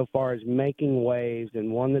so far as making waves,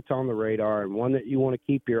 and one that's on the radar, and one that you want to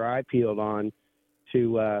keep your eye peeled on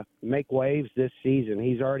to make waves this season.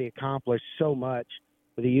 He's already accomplished so much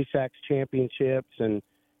with the USAC championships, and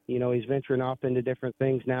he's venturing off into different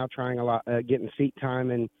things now, trying a lot, getting seat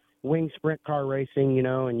time in wing sprint car racing,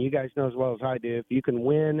 and you guys know as well as I do, if you can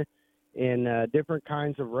win in different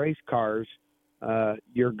kinds of race cars,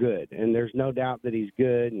 you're good. And there's no doubt that he's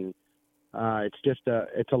good. And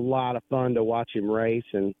it's a lot of fun to watch him race.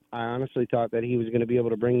 And I honestly thought that he was going to be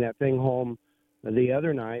able to bring that thing home the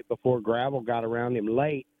other night before Gravel got around him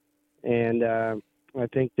late. And I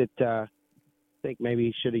think maybe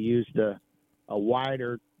he should have used a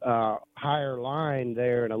wider, higher line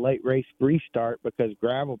there in a late race restart, because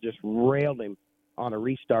Gravel just railed him on a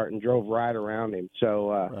restart and drove right around him.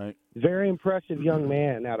 So very impressive young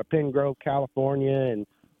man out of Penn Grove, California, and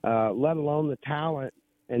let alone the talent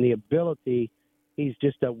and the ability. He's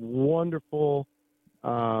just a wonderful,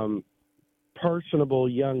 personable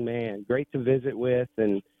young man, great to visit with,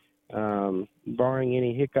 and barring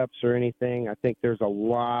any hiccups or anything, I think there's a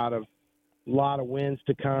lot of lot of wins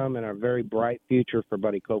to come and a very bright future for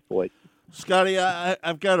Buddy Kofoid. Scotty,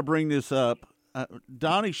 I've got to bring this up.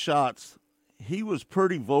 Donnie Schatz, he was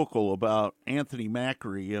pretty vocal about Anthony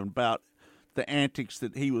Macri and about the antics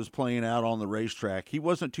that he was playing out on the racetrack. He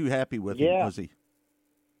wasn't too happy with him, was he?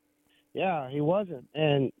 Yeah, he wasn't.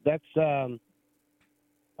 And that's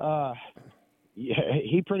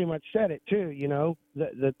he pretty much said it too, you know.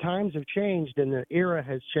 The times have changed and the era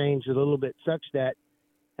has changed a little bit such that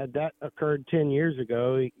had that occurred 10 years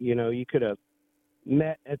ago, you know, you could have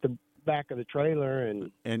met at the back of the trailer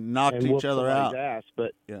and knocked each other out. Ass.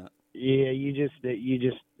 But yeah, you just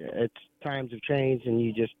it's times have changed and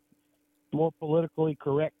you just more politically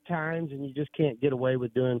correct times and you just can't get away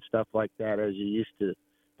with doing stuff like that as you used to.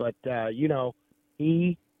 But you know,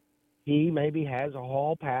 he maybe has a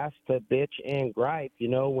hall pass to bitch and gripe. You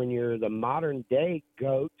know, when you're the modern day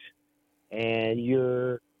GOAT and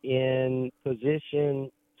you're in position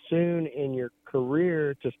soon in your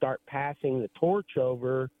career to start passing the torch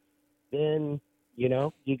over, then you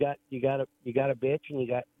know you got a bitch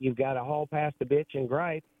and you've got a hall pass to bitch and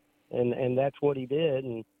gripe, and that's what he did.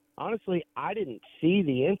 And honestly, I didn't see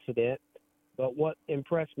the incident, but what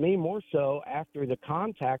impressed me more so after the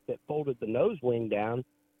contact that folded the nose wing down,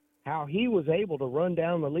 how he was able to run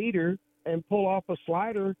down the leader and pull off a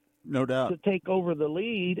slider, no doubt, to take over the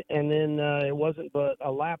lead. And then it wasn't but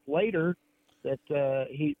a lap later that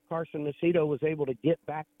Carson Macedo was able to get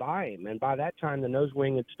back by him. And by that time, the nose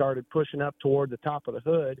wing had started pushing up toward the top of the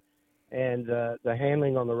hood, and the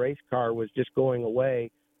handling on the race car was just going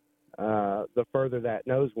away the further that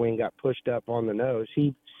nose wing got pushed up on the nose.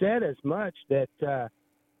 He said as much that,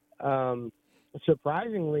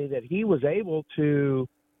 surprisingly, that he was able to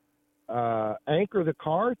anchor the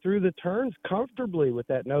car through the turns comfortably with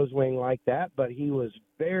that nose wing like that, but he was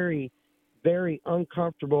very, very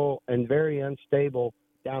uncomfortable and very unstable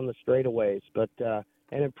down the straightaways. But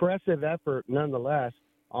an impressive effort nonetheless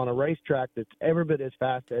on a racetrack that's every bit as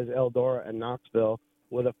fast as Eldora and Knoxville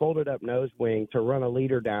with a folded up nose wing to run a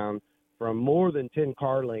leader down from more than 10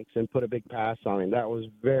 car lengths and put a big pass on him. That was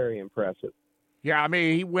very impressive. Yeah, I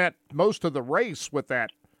mean, he went most of the race with that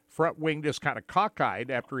front wing just kind of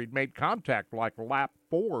cockeyed after he'd made contact, like lap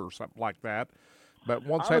 4 or something like that. But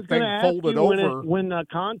once that thing folded over, when the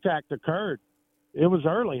contact occurred, it was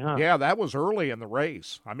early, huh? Yeah, that was early in the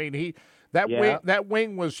race. I mean, that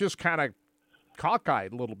wing was just kind of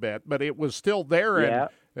cockeyed a little bit, but it was still there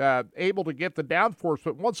and able to get the downforce.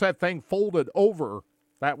 But once that thing folded over,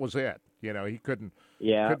 that was it. You know, he couldn't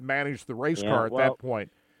manage the race car at that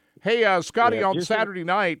point. Hey, Scotty, on Saturday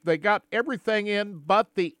night, they got everything in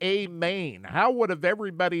but the A main. How would have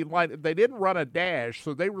everybody lined? They didn't run a dash,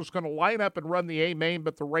 so they were just going to line up and run the A main,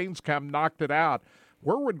 but the rains come, knocked it out.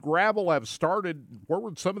 Where would Gravel have started? Where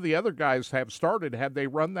would some of the other guys have started had they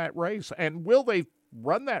run that race? And will they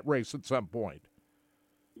run that race at some point?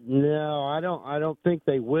 No, I don't think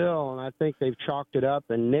they will, and I think they've chalked it up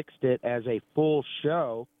and nixed it as a full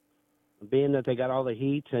show, being that they got all the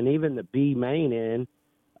heats and even the B main in.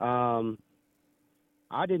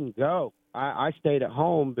 I didn't go. I stayed at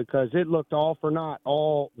home because it looked all for naught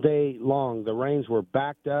all day long. The rains were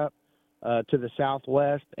backed up to the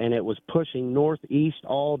southwest, and it was pushing northeast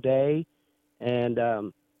all day, and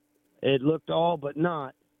it looked all but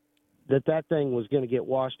not that thing was going to get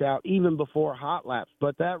washed out even before hot laps.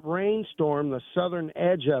 But that rainstorm, the southern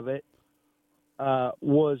edge of it,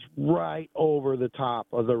 was right over the top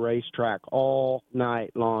of the racetrack all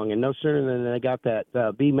night long. And no sooner than they got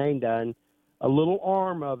that B main done, a little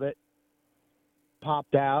arm of it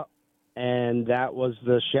popped out, and that was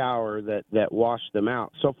the shower that washed them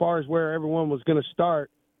out. So far as where everyone was going to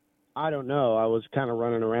start, I don't know. I was kind of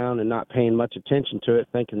running around and not paying much attention to it,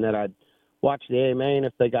 thinking that I'd watch the A main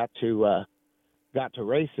if they got to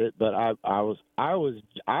race it, but I was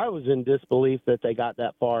in disbelief that they got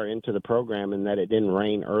that far into the program and that it didn't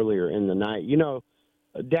rain earlier in the night. You know,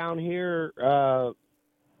 down here,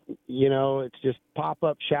 you know, it's just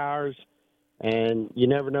pop-up showers, and you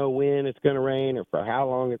never know when it's going to rain or for how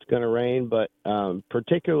long it's going to rain. But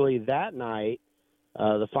particularly that night,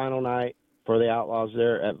 the final night for the Outlaws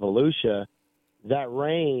there at Volusia, that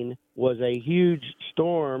rain was a huge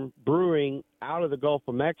storm brewing out of the Gulf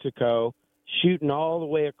of Mexico, shooting all the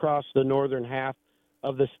way across the northern half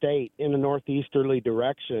of the state in a northeasterly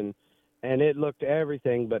direction, and it looked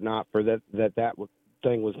everything but not for that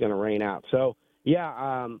thing was going to rain out. So,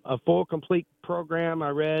 yeah, a full, complete program I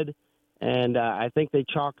read, and I think they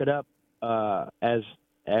chalk it up as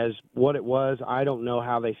what it was. I don't know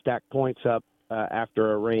how they stack points up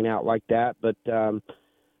after a rain out like that, but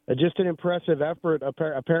just an impressive effort.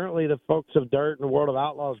 Apparently the folks of Dirt and the World of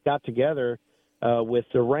Outlaws got together with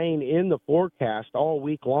the rain in the forecast all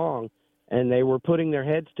week long, and they were putting their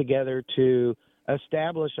heads together to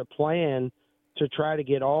establish a plan to try to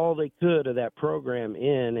get all they could of that program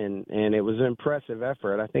in, and it was an impressive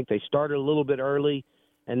effort. I think they started a little bit early,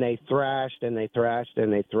 and they thrashed and they thrashed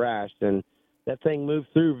and they thrashed, and that thing moved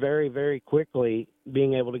through very, very quickly,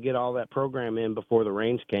 being able to get all that program in before the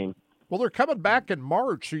rains came. Well, they're coming back in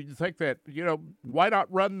March. You think that, why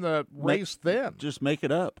not run the race then? Just make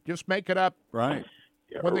it up. Just make it up. Right.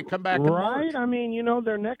 When they come back in March. Right. I mean,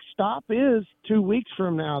 their next stop is 2 weeks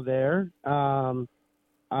from now there. I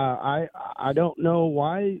don't know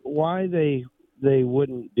why they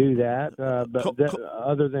wouldn't do that, but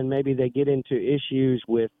other than maybe they get into issues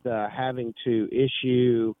with having to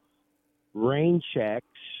issue rain checks,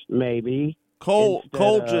 maybe. Cole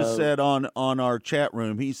just said on our chat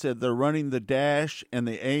room, he said they're running the dash and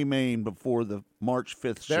the A main before the March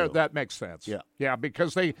 5th show. That makes sense. Yeah,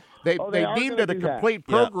 because they deemed it a complete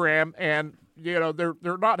program, and they're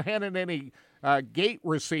not handing any gate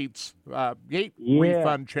receipts,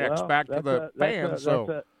 refund checks back to the fans.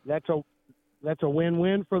 That's a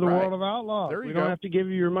win-win for the World of Outlaws. There you we go. don't have to give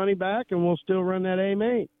you your money back, and we'll still run that A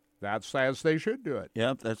main. That's as they should do it.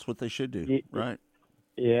 Yeah, that's what they should do. Right.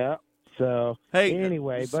 Yeah. So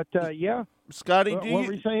anyway, but Scotty, what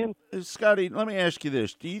were you saying? Scotty, let me ask you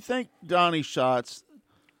this: do you think Donnie Schatz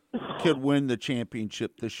could win the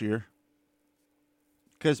championship this year?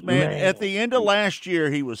 Because man, at the end of last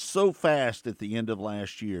year, he was so fast. At the end of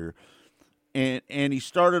last year, and he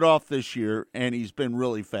started off this year, and he's been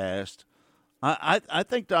really fast. I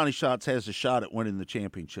think Donnie Schatz has a shot at winning the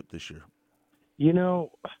championship this year.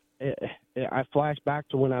 I flashed back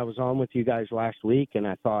to when I was on with you guys last week, and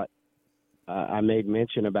I thought I made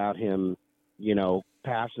mention about him,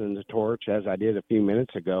 passing the torch, as I did a few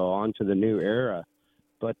minutes ago, on to the new era.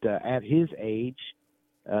 But at his age,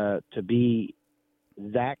 to be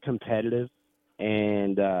that competitive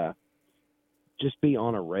and just be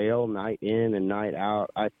on a rail night in and night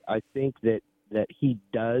out, I think that he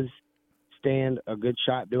does stand a good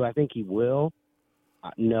shot. Do I think he will?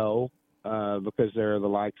 No. Because there are the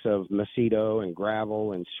likes of Macedo and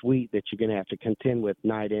Gravel and Sweet that you're going to have to contend with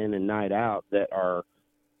night in and night out that are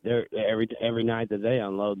there every night that they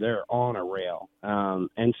unload, they're on a rail.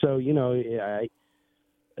 And so,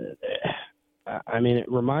 I mean,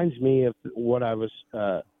 it reminds me of what I was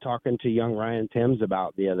talking to young Ryan Timms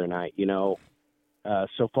about the other night, so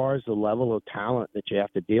far as the level of talent that you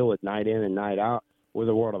have to deal with night in and night out with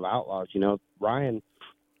the World of Outlaws.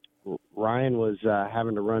 Ryan was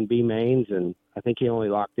having to run B mains, and I think he only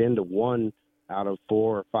locked into 1 out of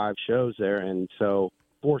 4 or 5 shows there, and so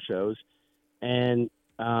 4 shows. And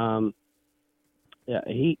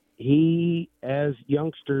he, as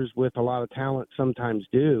youngsters with a lot of talent sometimes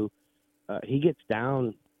do, he gets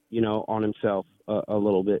down, on himself a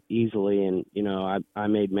little bit easily. And I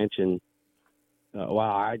made mention.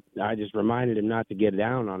 I just reminded him not to get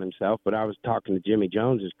down on himself, but I was talking to Jimmy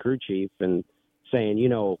Jones, his crew chief, and saying,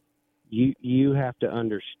 you have to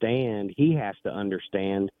understand, he has to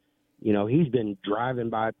understand, he's been driving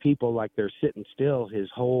by people like they're sitting still his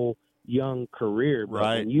whole young career.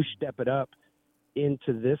 But when you step it up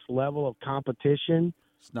into this level of competition,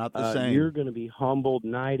 it's not the same. You're going to be humbled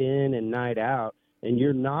night in and night out, and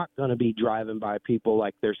you're not going to be driving by people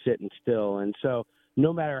like they're sitting still. And so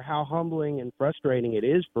no matter how humbling and frustrating it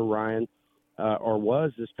is for Ryan, or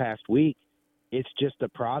was this past week, it's just a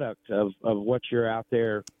product of what you're out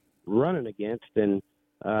there running against. And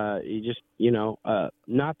you just,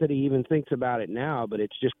 not that he even thinks about it now, but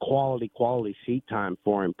it's just quality seat time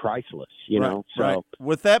for him, priceless, know. So right.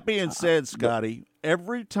 With that being said, Scotty,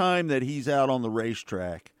 every time that he's out on the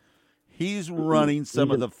racetrack, he's running some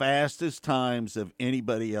of the fastest times of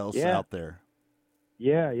anybody else out there.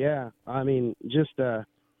 Yeah. I mean, just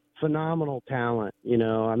phenomenal talent.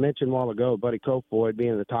 I mentioned a while ago, Buddy Kofoid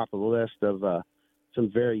being at the top of the list of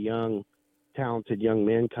some very young, talented young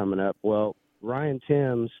men coming up. Well, Ryan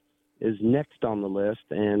Timms is next on the list,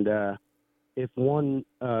 and if one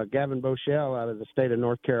Gavin Boschel out of the state of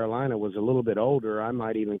North Carolina was a little bit older, I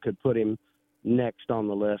might even could put him next on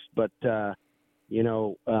the list. But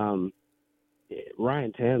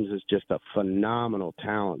Ryan Timms is just a phenomenal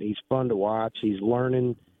talent. He's fun to watch. He's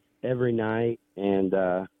learning every night,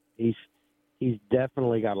 and he's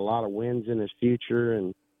definitely got a lot of wins in his future,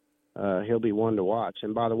 and he'll be one to watch.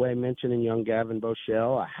 And by the way, mentioning young Gavin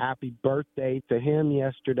Boschel, a happy birthday to him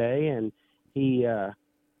yesterday, and he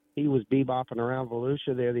was bebopping around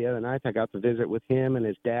Volusia there the other night. I got to visit with him and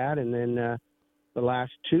his dad, and then the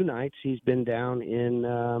last 2 nights he's been down in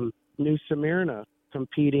New Smyrna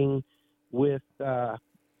competing with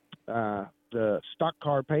the stock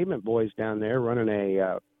car pavement boys down there running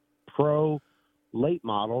a pro late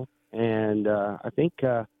model, and I think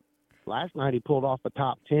last night he pulled off a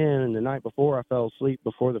top 10, and the night before I fell asleep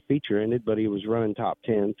before the feature ended, but he was running top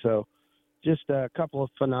 10. So just a couple of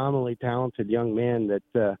phenomenally talented young men that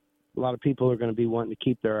a lot of people are going to be wanting to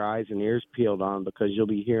keep their eyes and ears peeled on, because you'll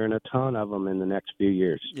be hearing a ton of them in the next few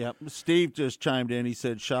years. Yeah, Steve just chimed in. He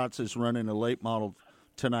said Schatz is running a late model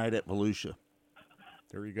tonight at Volusia.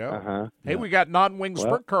 There you go. Hey, Yeah. we got non-wing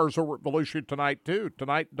sprint cars over at Volusia tonight, too.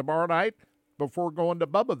 Tonight and tomorrow night before going to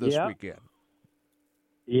Bubba this weekend.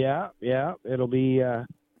 Yeah, it'll be. And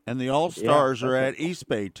the All-Stars are at East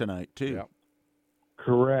Bay tonight, too. Yeah.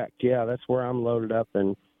 Correct. Yeah, that's where I'm loaded up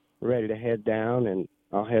and ready to head down, and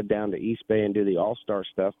I'll head down to East Bay and do the All-Star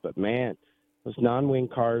stuff. But, man, those non-wing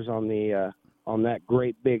cars on the on that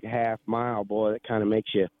great big half mile, boy, that kind of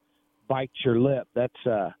makes you bite your lip. That's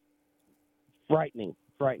frightening.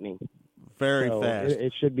 Very fast.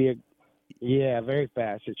 It should be very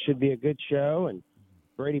fast. It should be a good show, and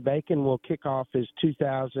Brady Bacon will kick off his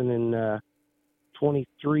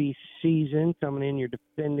 2023 season coming in. You're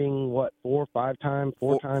defending, four-time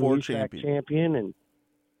USAC champion. And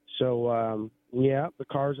so, the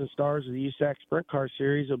Cars and Stars of the USAC Sprint Car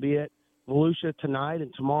Series will be at Volusia tonight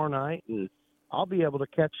and tomorrow night, and I'll be able to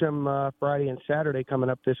catch them Friday and Saturday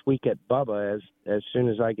coming up this week at Bubba as soon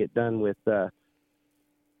as I get done with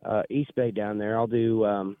East Bay down there. I'll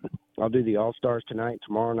do the All-Stars tonight,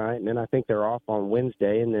 tomorrow night, and then I think they're off on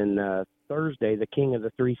Wednesday, and then Thursday, the King of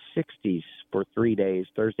the 360s for 3 days.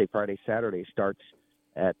 Thursday, Friday, Saturday starts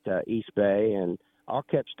at East Bay, and I'll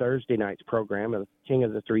catch Thursday night's program of the King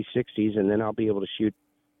of the 360s, and then I'll be able to shoot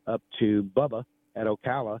up to Bubba at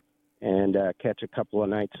Ocala and catch a couple of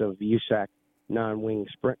nights of USAC non-wing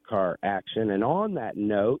sprint car action. And on that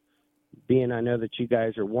note, being I know that you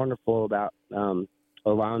guys are wonderful about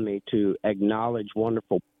allowing me to acknowledge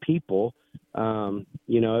wonderful people.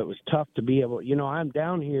 It was tough to be able, I'm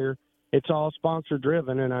down here, it's all sponsor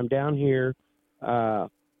driven, and I'm down here to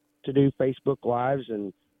do Facebook Lives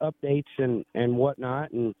and updates and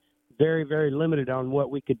whatnot, and very, very limited on what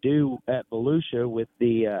we could do at Volusia with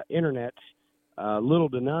the internet's little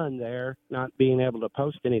to none there, not being able to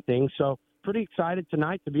post anything. So pretty excited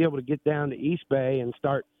tonight to be able to get down to East Bay and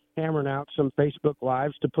start hammering out some Facebook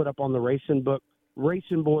Lives to put up on the Racing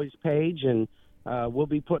Boys page, and we'll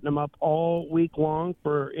be putting them up all week long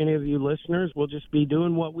for any of you listeners. We'll just be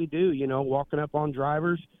doing what we do, walking up on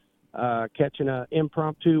drivers, catching an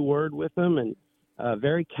impromptu word with them, and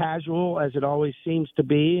very casual as it always seems to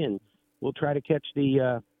be. And we'll try to catch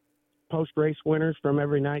the post-race winners from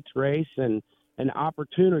every night's race, and an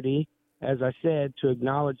opportunity, as I said, to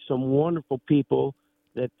acknowledge some wonderful people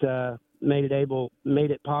that made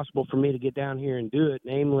it possible for me to get down here and do it,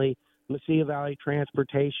 namely Mesilla Valley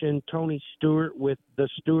Transportation, Tony Stewart with the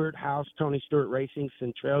Stewart House, Tony Stewart Racing,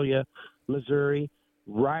 Centralia, Missouri,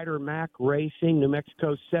 Ryder Mac Racing, New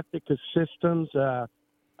Mexico Septic Systems,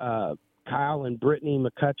 Kyle and Brittany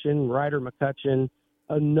McCutcheon, Ryder McCutcheon,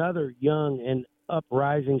 another young and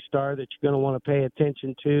uprising star that you're going to want to pay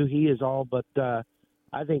attention to. He is all but, I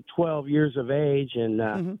think, 12 years of age,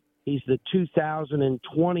 and he's the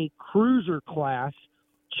 2020 Cruiser Class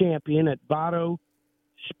champion at Vado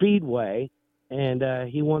Speedway, and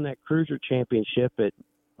he won that Cruiser Championship at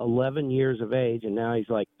 11 years of age, and now he's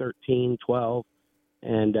like 13, 12,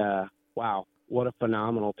 and wow, what a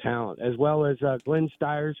phenomenal talent, as well as Glenn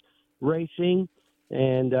Stiers Racing,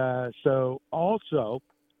 and so also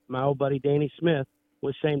my old buddy Danny Smith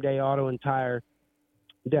with Same Day Auto and Tire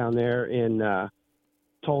down there in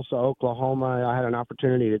Tulsa, Oklahoma. I had an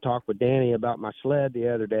opportunity to talk with Danny about my sled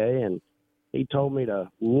the other day, and he told me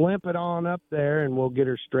to limp it on up there and we'll get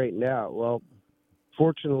her straightened out. Well,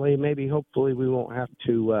 fortunately, hopefully we won't have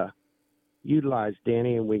to utilize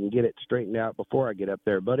Danny and we can get it straightened out before I get up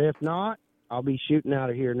there. But if not, I'll be shooting out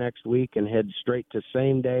of here next week and head straight to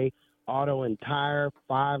Same Day Auto and Tire,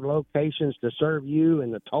 5 locations to serve you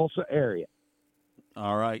in the Tulsa area.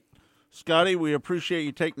 All right. Scotty, we appreciate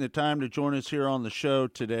you taking the time to join us here on the show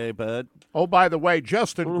today, bud. Oh, by the way,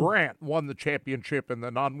 Justin Grant won the championship in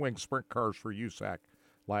the non-wing sprint cars for USAC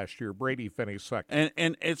last year. Brady finished second.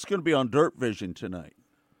 And it's going to be on Dirt Vision tonight,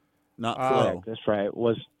 not Flow. That's right.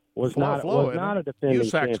 Was Flow, not a defending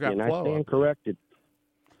USAC's champion. got Flow I stand corrected.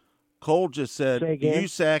 Cole just said Say again?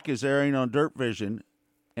 USAC is airing on Dirt Vision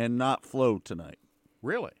and not Flow tonight.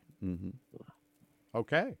 Really? Mm-hmm.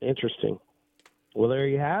 Okay. Interesting. Well, there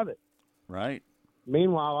you have it. Right.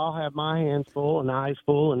 Meanwhile, I'll have my hands full and eyes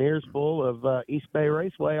full and ears full of East Bay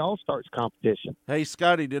Raceway All-Stars competition. Hey,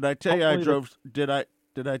 Scotty, did I tell you I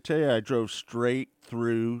drove straight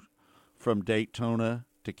through from Daytona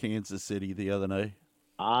to Kansas City the other day?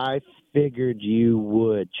 I figured you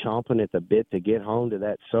would, chomping at the bit to get home to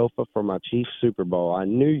that sofa for my Chiefs Super Bowl. I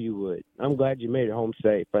knew you would. I'm glad you made it home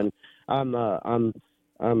safe, and I'm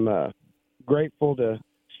grateful to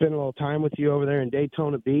spend a little time with you over there in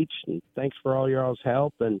Daytona Beach. And thanks for all y'all's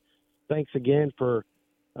help, and thanks again for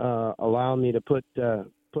allowing me to put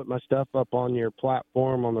my stuff up on your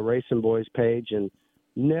platform on the Racing Boys page. And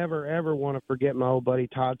never ever want to forget my old buddy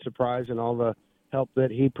Todd Surprise and all the help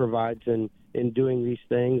that he provides in doing these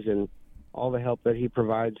things, and all the help that he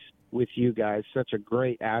provides with you guys. Such a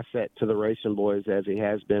great asset to the Racing Boys, as he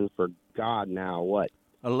has been for God now, what?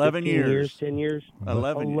 11 years. 10 years?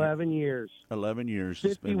 11 years. 11 years.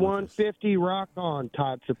 5150, rock on,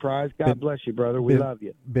 Todd Surprise. God bless you, brother. We love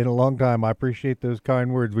you. Been a long time. I appreciate those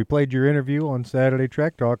kind words. We played your interview on Saturday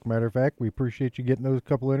Track Talk. Matter of fact, we appreciate you getting those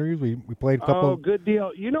couple interviews. We played a couple. Oh, good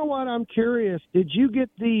deal. You know what? I'm curious. Did you get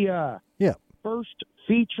the first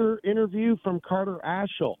feature interview from Carter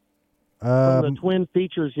Ashel from the Twin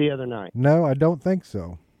Features the other night? No, I don't think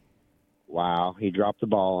so. Wow, he dropped the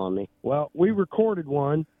ball on me. Well, we recorded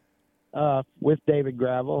one with David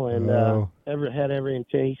Gravel, and had every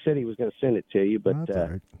intent. He said he was going to send it to you, but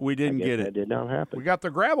we didn't get it. That did not happen. We got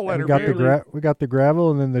the Gravel We interview. got the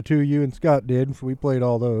Gravel, and then the two you and Scott did. So we played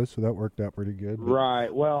all those, so that worked out pretty good.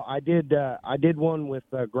 Right. Well, I did one with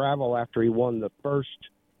Gravel after he won the first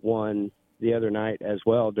one the other night as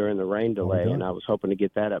well during the rain delay, and I was hoping to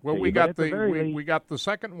get that up. Well, to we you. got we got the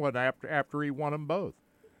second one after he won them both.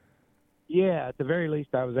 Yeah, at the very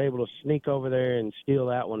least, I was able to sneak over there and steal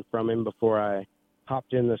that one from him before I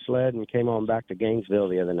hopped in the sled and came on back to Gainesville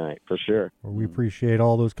the other night, for sure. Well, we appreciate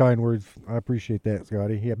all those kind words. I appreciate that,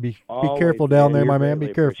 Scotty. Yeah, be Always, careful down there, You're my man. Be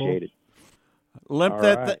greatly careful. appreciated. Limp All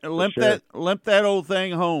that right, limp that old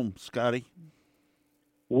thing home, Scotty.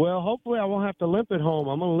 Well, hopefully I won't have to limp it home.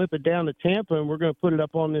 I'm going to limp it down to Tampa, and we're going to put it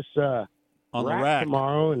up on this on the rack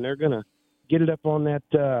tomorrow, and they're going to get it up on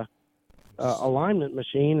that alignment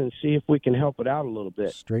machine and see if we can help it out a little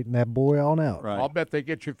bit. Straighten that boy on out. Right. I'll bet they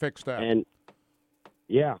get you fixed up. And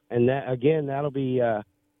and that again, that'll be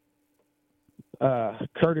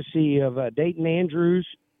courtesy of Dayton Andrews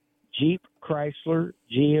Jeep Chrysler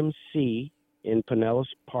GMC in Pinellas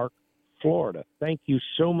Park, Florida. Thank you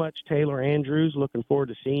so much, Taylor Andrews. Looking forward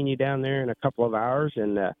to seeing you down there in a couple of hours.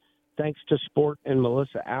 And thanks to Sport and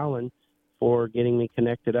Melissa Allen for getting me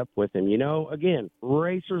connected up with him. You know, again,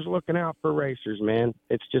 racers looking out for racers, man.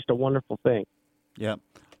 It's just a wonderful thing. Yeah.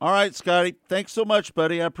 All right, Scotty. Thanks so much,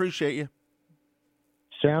 buddy. I appreciate you.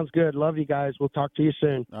 Sounds good. Love you guys. We'll talk to you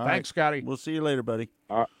soon. All Thanks, Scotty. We'll see you later, buddy.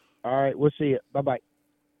 All right. We'll see you. Bye-bye.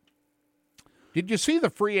 Did you see the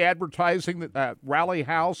free advertising that Rally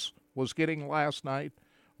House was getting last night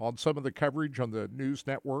on some of the coverage on the news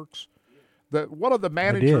networks? One of the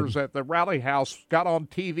managers at the Rally House got on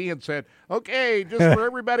TV and said, "Okay, just for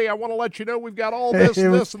everybody, I want to let you know we've got all this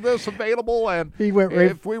and this and this available, and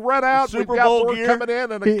if we run out, we've got more coming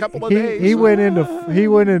in a couple of days." He went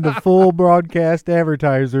into full broadcast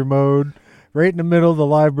advertiser mode right in the middle of the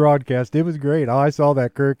live broadcast. It was great. I saw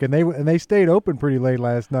that, Kirk, and they stayed open pretty late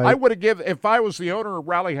last night. I would have if I was the owner of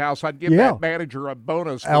Rally House, I'd give that manager a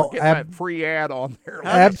bonus for getting that free ad on there.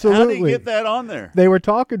 Absolutely. How did he get that on there? They were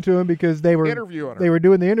talking to him because they were interviewing her. They were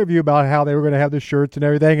doing the interview about how they were going to have the shirts and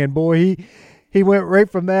everything, and boy, he went right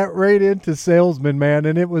from that right into salesman, man,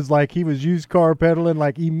 and it was like he was used car peddling.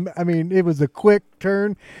 It was a quick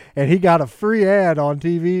turn, and he got a free ad on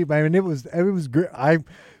TV. I mean, it was great.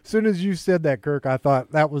 As soon as you said that, Kirk, I thought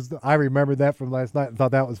I remembered that from last night and thought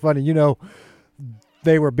that was funny. You know,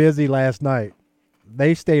 they were busy last night.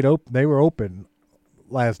 They stayed open. They were open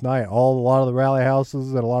last night. A lot of the rally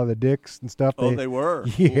houses and a lot of the Dicks and stuff. They were.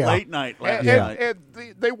 Yeah. Late night last night.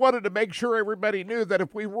 And they wanted to make sure everybody knew that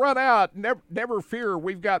if we run out, never fear,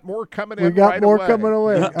 we've got more coming in. We got right more away. coming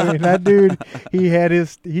away. I mean, that dude,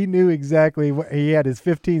 he knew exactly he had his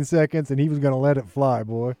 15 seconds and he was going to let it fly,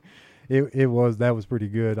 boy. That was pretty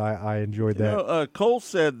good. I enjoyed that. Cole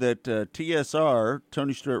said that TSR,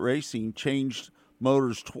 Tony Stewart Racing, changed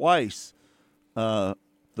motors twice the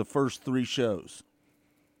first three shows.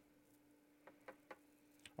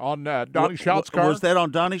 On Donnie Schott's car? Was that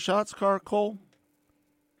on Donnie Schott's car, Cole?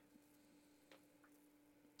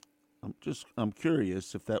 I'm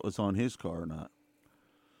curious if that was on his car or not.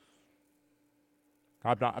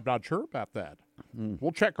 I'm not sure about that.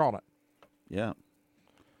 We'll check on it. Yeah.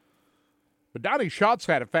 But Donnie Schott's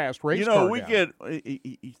had a fast race car. You know, we get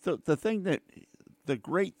the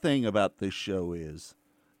great thing about this show is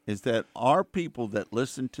that our people that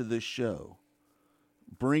listen to this show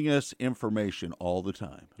bring us information all the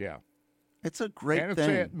time. Yeah. It's a great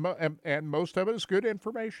thing. And most of it is good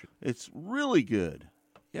information. It's really good.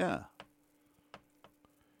 Yeah.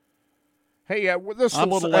 Hey, this is a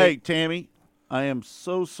little late. Hey, Tammy, I am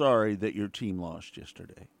so sorry that your team lost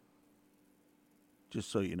yesterday.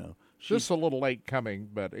 Just so you know. This is a little late coming,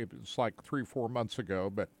 but it was like 3-4 months ago.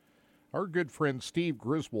 But our good friend Steve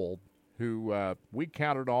Griswold, who we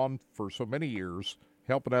counted on for so many years,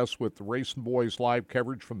 helping us with the Racing Boys live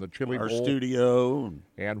coverage from the Chili Our Bowl. studio.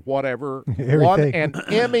 And whatever, won an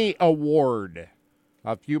Emmy Award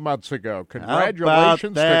a few months ago.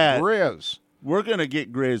 Congratulations to Grizz. We're going to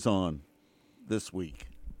get Grizz on this week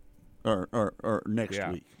or next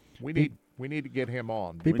week. We need to get him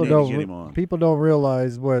on. People don't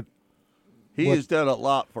realize what he has done a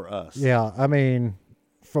lot for us. Yeah, I mean,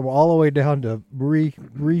 from all the way down to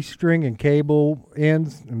restringing cable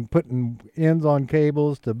ends and putting ends on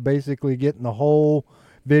cables to basically getting the whole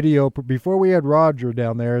video. Before we had Roger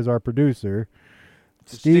down there as our producer,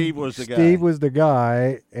 Steve was the guy. Steve was the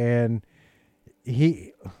guy, and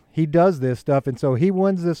he does this stuff, and so he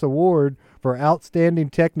wins this award for outstanding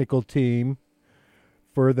technical team.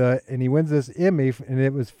 And he wins this Emmy, and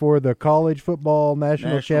it was for the college football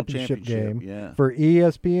national championship game for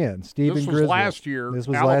ESPN. This was last year. This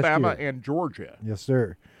was Alabama and Georgia. Yes,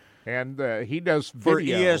 sir. And he does for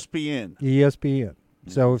video. ESPN.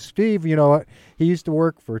 So Steve, you know, he used to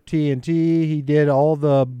work for TNT. He did all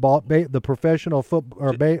the professional football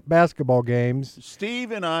or basketball games.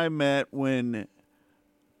 Steve and I met when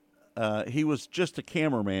he was just a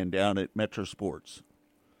cameraman down at Motorsports.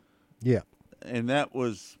 Yeah. And that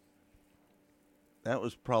was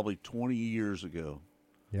probably 20 years ago.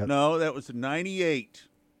 Yep. No, that was 98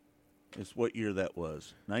 is what year that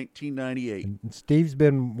was, 1998. And Steve's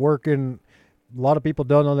been working, a lot of people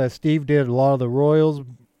don't know that Steve did a lot of the Royals.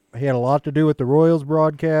 He had a lot to do with the Royals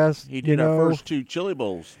broadcast. He did our first 2 Chili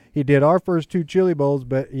Bowls. He did our first 2 Chili Bowls,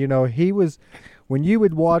 but, you know, he was, when you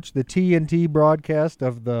would watch the TNT broadcast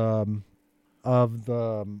of the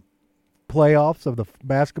playoffs of the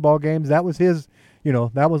basketball games, that was his, you know,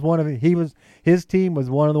 that was one of his team was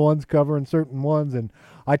one of the ones covering certain ones. And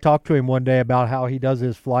I talked to him one day about how he does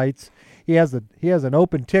his flights. He has an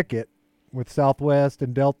open ticket with Southwest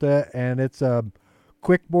and Delta, and it's a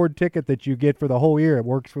quick board ticket that you get for the whole year. It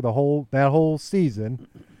works for that whole season.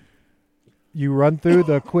 You run through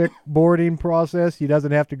the quick boarding process. He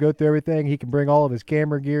doesn't have to go through everything. He can bring all of his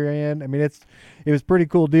camera gear in. I mean, it was a pretty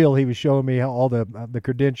cool deal. He was showing me all the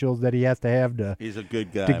credentials that he has to have to. He's a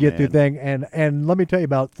good guy to get through thing. And let me tell you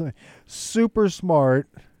about super smart,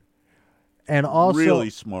 and also really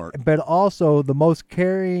smart, but also the most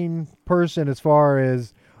caring person as far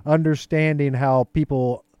as understanding how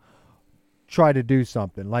people try to do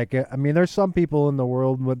something. Like, I mean, there's some people in the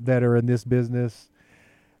world that are in this business.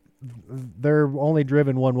 They're only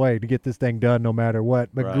driven one way to get this thing done no matter what.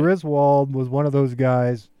 But right. Griswold was one of those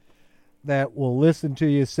guys that will listen to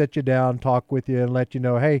you, sit you down, talk with you, and let you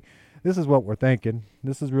know, hey, this is what we're thinking.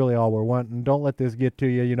 This is really all we're wanting. Don't let this get to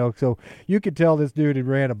you, you know. So you could tell this dude had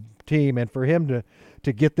ran a team, and for him to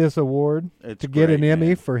get this award, get an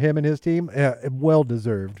Emmy for him and his team,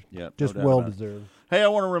 well-deserved. Yep, just well-deserved. Hey, I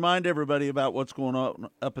want to remind everybody about what's going on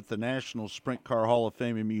up at the National Sprint Car Hall of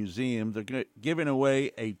Fame and Museum. They're giving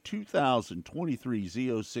away a 2023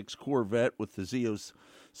 Z06 Corvette with the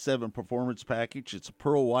Z07 Performance Package. It's a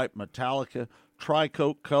pearl white Metallica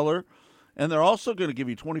tri-coat color. And they're also going to give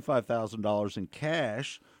you $25,000 in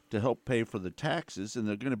cash to help pay for the taxes. And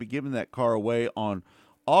they're going to be giving that car away on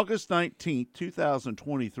August 19th,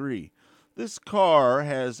 2023. This car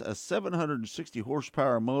has a 760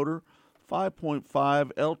 horsepower motor,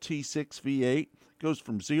 5.5 LT6 V8, goes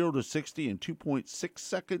from 0 to 60 in 2.6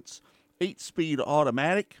 seconds, 8-speed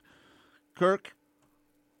automatic. Kirk,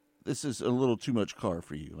 this is a little too much car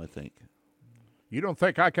for you, I think. You don't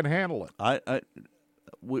think I can handle it?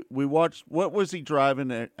 We watched, what was he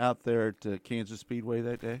driving out there at Kansas Speedway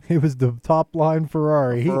that day? It was the top-line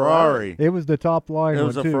Ferrari. Ferrari. It was the top-line one, It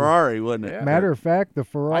was a Ferrari, wasn't it? Yeah. Matter of fact, the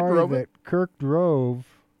Ferrari that Kirk drove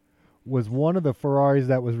was one of the Ferraris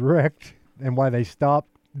that was wrecked, and why they stopped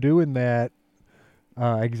doing that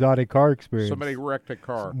exotic car experience. Somebody wrecked a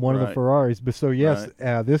car. One of the Ferraris. But so, yes,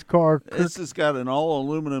 this car. This has got an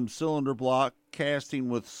all-aluminum cylinder block, casting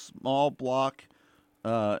with small block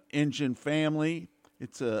engine family.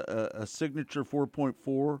 It's a signature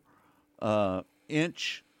 4.4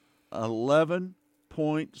 inch,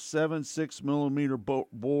 11.76 millimeter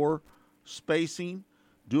bore spacing,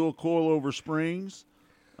 dual coilover springs,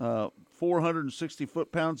 460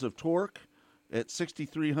 foot-pounds of torque at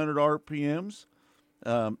 6,300 RPMs.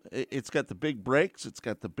 It's got the big brakes. It's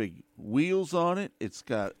got the big wheels on it. It's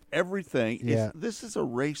got everything. Yeah. This is a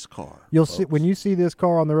race car. You'll folks. see when you see this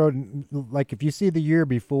car on the road. Like if you see the year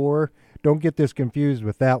before, don't get this confused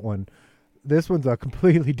with that one. This one's a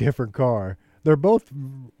completely different car. They're both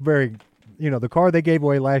very, the car they gave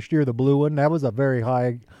away last year, the blue one, that was a very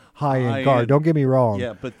high-end car. Don't get me wrong.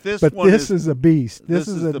 Yeah, but this is a beast. This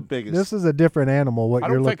is the biggest. This is a different animal. I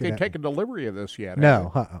don't think they've taken delivery of this yet.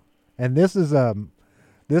 No, and this is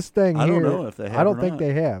this thing I here. don't know if they have. I don't or think not.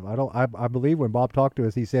 they have. I believe when Bob talked to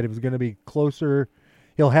us, he said it was going to be closer.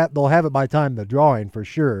 They'll have it by time the drawing for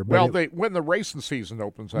sure. But Well, when the racing season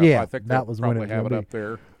opens up, Yeah, I think that was when probably it have will it be. up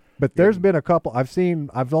there. But there's been a couple.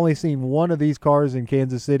 I've only seen one of these cars in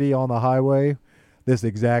Kansas City on the highway.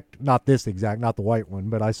 Not the white one,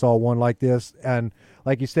 but I saw one like this. And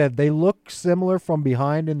like you said, they look similar from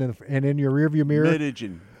behind and in your rearview mirror.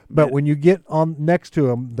 But when you get on next to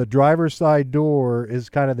them, the driver's side door is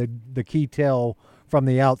kind of the key tell from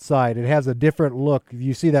the outside. It has a different look. If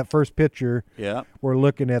you see that first picture, we're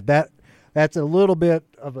looking at that. That's a little bit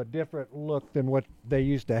of a different look than what they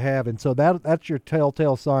used to have. And so that's your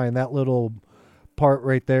telltale sign, that little part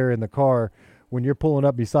right there in the car. When you're pulling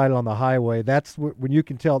up beside it on the highway, that's when you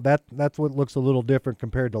can tell that's what looks a little different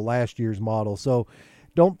compared to last year's model. So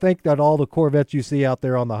don't think that all the Corvettes you see out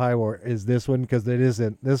there on the highway is this one, because it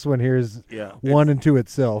isn't. This one here is one unto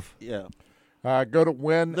itself. Yeah. Go to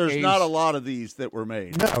win. There's not a lot of these that were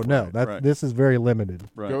made. No. Right. This is very limited.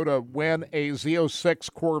 Right. Go to win a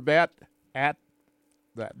Z06 Corvette at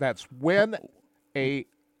that's win a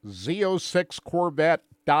Z06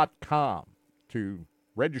 Corvette.com to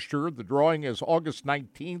register. The drawing is August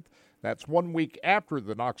 19th. That's 1 week after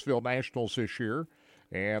the Knoxville Nationals this year.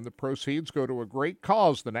 And the proceeds go to a great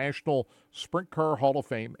cause, the National Sprint Car Hall of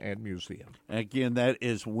Fame and Museum. Again, that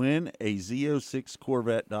is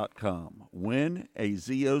winaz06corvette.com.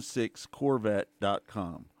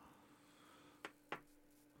 winaz06corvette.com.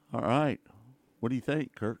 All right. What do you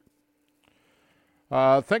think, Kirk?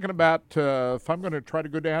 Thinking about if I'm going to try to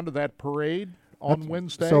go down to that parade on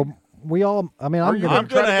Wednesday. So we all, I'm I'm going going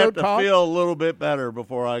to have to feel a little bit better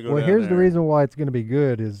before I go Well, down here's there. the reason why it's going to be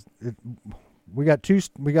good is we got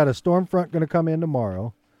a storm front going to come in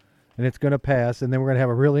tomorrow, and it's going to pass, and then we're going to have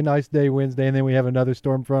a really nice day Wednesday, and then we have another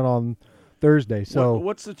storm front on Thursday. So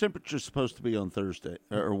what's the temperature supposed to be on Thursday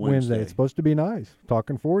or Wednesday? It's supposed to be nice,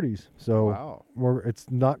 talking 40s. So wow. It's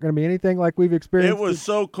not going to be anything like we've experienced. It was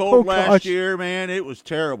so cold last gosh. year, man. It was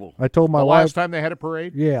terrible. I told my the wife last time they had a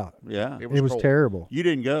parade. Yeah. It was cold. terrible. You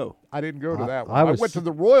didn't go. I didn't go to that one. I I went to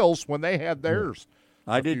the Royals when they had theirs.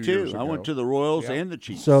 I did too. I went to the Royals and the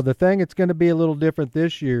Chiefs. So the thing that's going to be a little different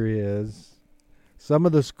this year is some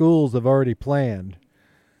of the schools have already planned.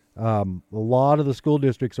 A lot of the school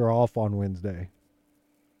districts are off on Wednesday.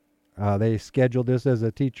 They scheduled this as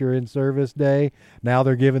a teacher in service day. Now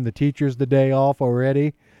they're giving the teachers the day off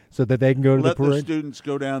already so that they can go to the parade. Let the students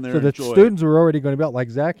go down there so and the enjoy students were already going to be out. Like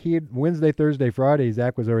Zach, he had Wednesday, Thursday, Friday,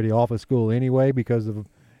 Zach was already off of school anyway because of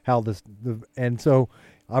how and so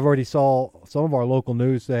I've already saw some of our local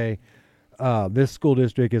news say this school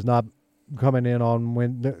district is not coming in on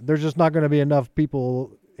when there's just not going to be enough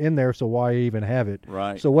people in there, so why even have it?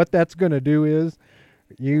 Right. So what that's going to do is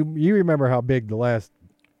you remember how big the last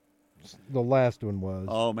one was.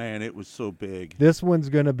 Oh man, it was so big. This one's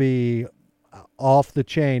going to be off the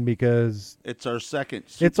chain because it's our second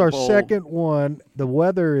Super It's our Bowl. second one. The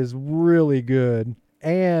weather is really good,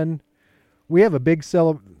 and we have a big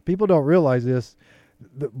people don't realize this.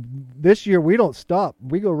 This year we don't stop.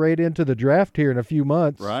 We go right into the draft here in a few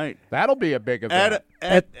months. Right. That'll be a big event.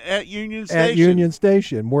 At Union Station. At Union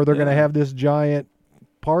Station, where they're going to have this giant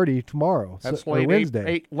party tomorrow. That's or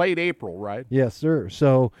Wednesday. late April, right? Yes, sir.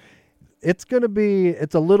 So it's going to be,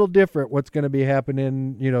 it's a little different what's going to be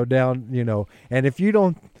happening, and if you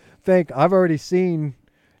don't think, I've already seen,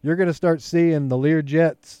 you're going to start seeing the Lear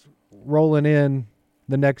jets rolling in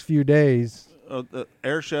the next few days. The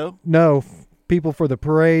air show? No, people for the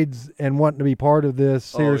parades and wanting to be part of this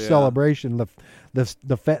celebration.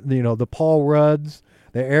 The Paul Rudds,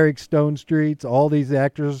 the Eric Stone Streets, all these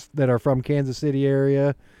actors that are from Kansas City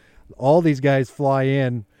area, all these guys fly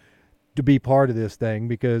in to be part of this thing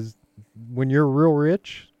because when you're real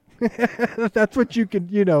rich, that's what you can,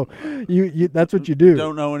 that's what you do.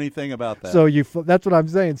 Don't know anything about that. So that's what I'm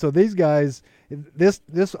saying. So these guys, this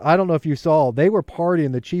I don't know if you saw, they were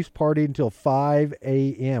partying. The Chiefs partied until 5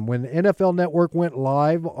 a.m. When the NFL Network went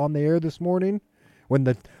live on the air this morning, when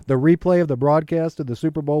the replay of the broadcast of the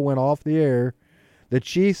Super Bowl went off the air, the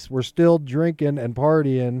Chiefs were still drinking and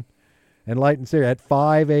partying and lighting cigarettes at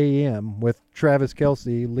 5 a.m. with Travis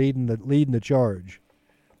Kelce leading the charge.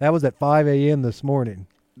 That was at 5 a.m. this morning.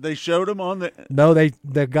 They showed him on the. No,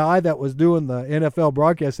 the guy that was doing the NFL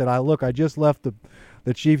broadcast said, I just left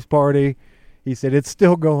the Chiefs party. He said it's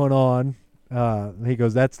still going on. He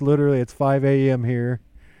goes, it's 5 a.m. here,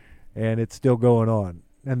 and it's still going on.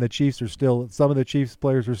 And the Chiefs are still. Some of the Chiefs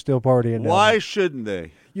players are still partying. Why shouldn't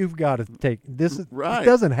they? You've got to take this. Right. It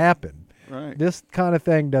doesn't happen. Right. This kind of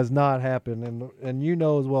thing does not happen, and you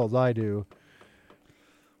know as well as I do.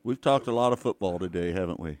 We've talked a lot of football today,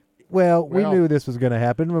 haven't we? Well, we knew this was going to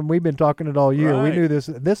happen. When we've been talking it all year, we knew this.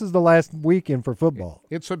 This is the last weekend for football.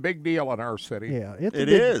 It's a big deal in our city. Yeah, It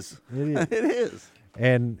is. It is.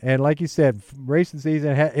 And like you said, racing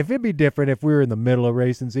season. If it'd be different if we were in the middle of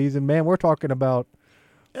racing season, man, we're talking about.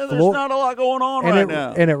 Yeah, there's not a lot going on right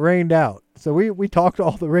now. And it rained out, so we talked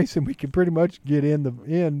all the racing we could pretty much get in.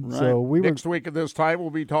 Right. So next week at this time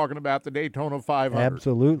we'll be talking about the Daytona 500.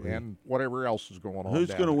 Absolutely. And whatever else is going on.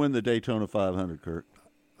 Who's going to win the Daytona 500, Kirk?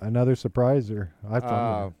 Another surpriser. I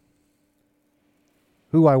thought.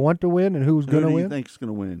 Who I want to win and who's going to win? Who do you think's going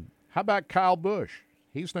to win? How about Kyle Busch?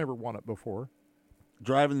 He's never won it before.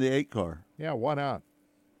 Driving the 8 car. Yeah, why not?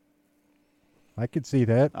 I could see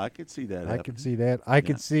that. I could see that. I could see that. I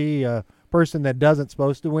could see a person that doesn't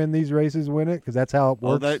supposed to win these races win it because that's how it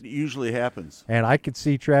works. Oh, that usually happens. And I could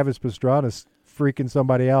see Travis Pastrana freaking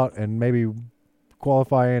somebody out and maybe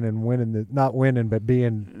qualifying and winning not winning, but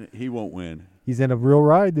being. He won't win. He's in a real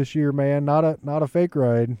ride this year, man. Not a fake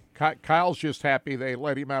ride. Kyle's just happy they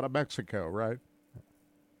let him out of Mexico, right?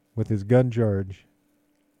 With his gun charge.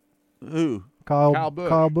 Who? Kyle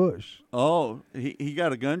Busch. Oh, he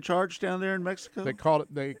got a gun charge down there in Mexico? They called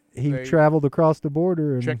it. He traveled across the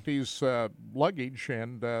border and checked his luggage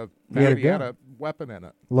and found he had a weapon in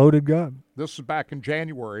it. Loaded gun. This is back in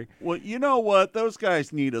January. Well, you know what? Those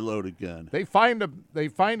guys need a loaded gun. They fined him. They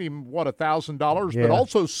fined him $1,000, but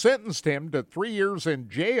also sentenced him to 3 years in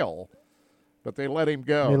jail. But they let him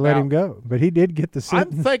go. They let him go, but he did get the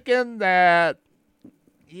sentence. I'm thinking that.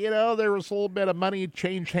 There was a little bit of money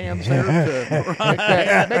changed hands there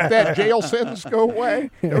to make that jail sentence go away,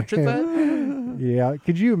 don't you think? Yeah.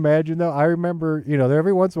 Could you imagine, though? I remember,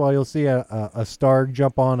 every once in a while you'll see a star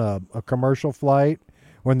jump on a commercial flight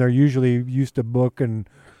when they're usually used to booking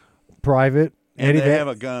private. And they have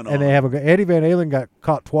a gun on. And they have a gun. Eddie Van Halen got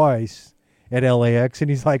caught twice at LAX, and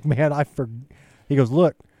he's like, man, he goes,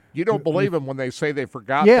 look. You don't believe them when they say they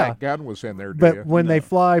forgot that gun was in there, do but you? When they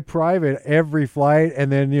fly private, every flight,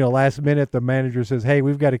 and then, last minute the manager says, hey,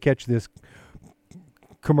 we've got to catch this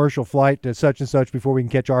commercial flight to such and such before we can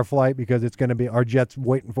catch our flight because it's going to be our jet's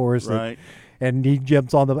waiting for us. Right. And he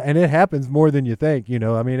jumps on and it happens more than you think,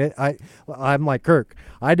 I mean, I'm like Kirk.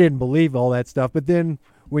 I didn't believe all that stuff. But then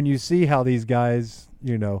when you see how these guys,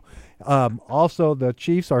 also the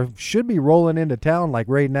Chiefs should be rolling into town like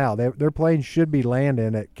right now. Their planes should be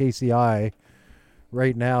landing at KCI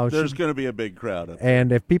right now. There's going to be a big crowd up there.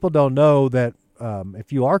 And if people don't know that,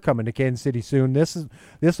 if you are coming to Kansas City soon, this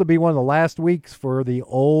will be one of the last weeks for the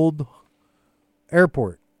old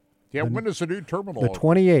airport. Yeah, when is the new terminal? The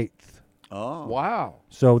 28th. Oh, wow!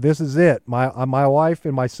 So this is it. My wife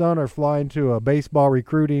and my son are flying to a baseball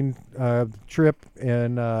recruiting trip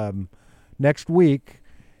in next week.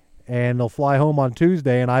 And they'll fly home on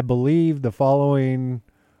Tuesday, and I believe the following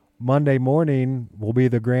Monday morning will be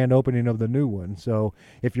the grand opening of the new one. So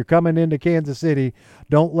if you're coming into Kansas City,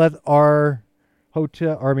 don't let our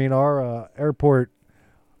airport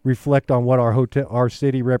reflect on what our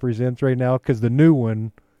city represents right now, because the new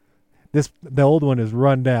one, the old one is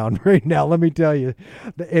run down right now. Let me tell you,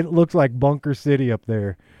 it looks like Bunker City up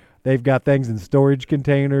there. They've got things in storage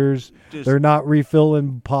containers. They're not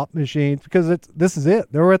refilling pop machines because this is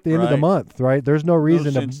it. They're at the end of the month, right? There's no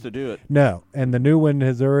reason to do it. No, and the new one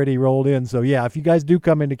has already rolled in. So yeah, if you guys do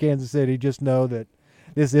come into Kansas City, just know that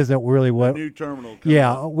this isn't really what the new terminal.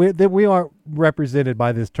 Yeah, we aren't represented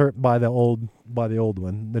by this by the old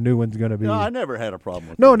one. The new one's going to be. No, I never had a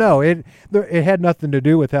problem with. No, it had nothing to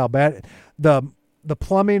do with how bad the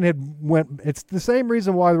plumbing it's the same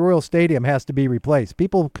reason why the Royal Stadium has to be replaced.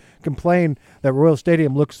 People complain that Royal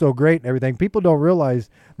Stadium looks so great and everything. People don't realize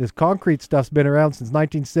this concrete stuff's been around since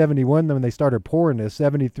 1971 when they started pouring this,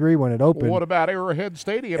 73 when it opened. Well, what about Arrowhead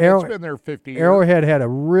Stadium? It's been there 50 years. Arrowhead had a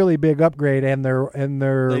really big upgrade and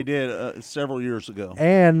they did several years ago.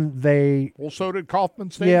 And so did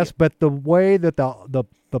Kauffman Stadium. Yes, but the way that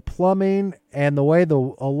the plumbing and the way the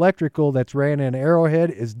electrical that's ran in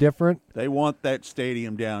Arrowhead is different. They want that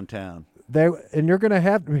stadium downtown. And you're going to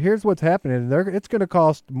have. Here's what's happening. It's going to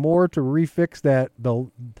cost more to refix that the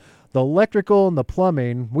electrical and the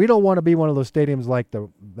plumbing. We don't want to be one of those stadiums like the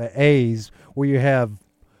A's where you have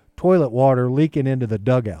toilet water leaking into the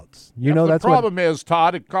dugouts. The problem is,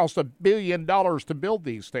 Todd, it costs $1 billion to build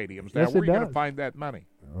these stadiums. Now, Yes, where are it you going to does. find that money?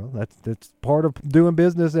 Well, that's part of doing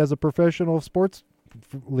business as a professional sports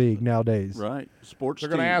league nowadays. Right. Sports They're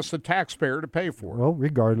going to ask the taxpayer to pay for it. Well,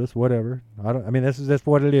 regardless, whatever. That's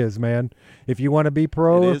what it is, man. If you want to be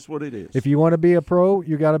pro, It is what it is. If you want to be a pro,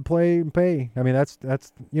 you got to play and pay. I mean,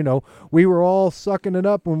 that's we were all sucking it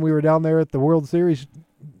up when we were down there at the World Series,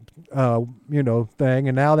 thing,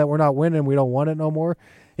 and now that we're not winning, we don't want it no more.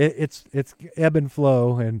 It's ebb and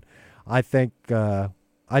flow, and I think we're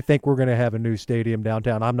going to have a new stadium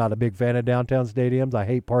downtown. I'm not a big fan of downtown stadiums. I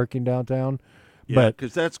hate parking downtown. Yeah,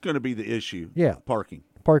 because that's going to be the issue. Yeah.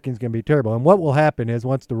 Parking's going to be terrible. And what will happen is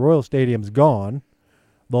once the Royal Stadium's gone,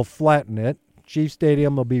 they'll flatten it. Chief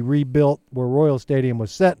Stadium will be rebuilt where Royal Stadium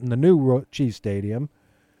was set in the new Chief Stadium,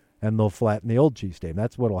 and they'll flatten the old Chief Stadium.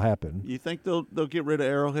 That's what will happen. You think they'll get rid of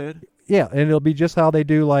Arrowhead? Yeah, and it'll be just how they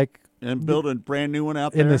do and build a brand new one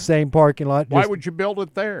out there in the same parking lot. Why would you build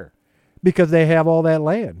it there? Because they have all that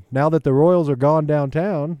land. Now that the Royals are gone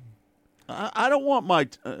downtown, I don't want my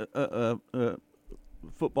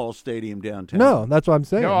football stadium downtown. No, that's what I'm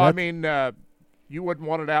saying. No, you wouldn't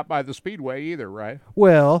want it out by the Speedway either, right?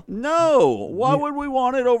 Well, no. Why would we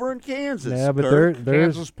want it over in Kansas? Yeah, but Kirk?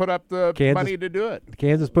 Kansas put up the money to do it.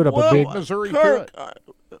 Kansas put up a big Missouri Kirk, to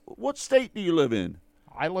it. What state do you live in?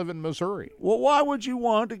 I live in Missouri. Well, why would you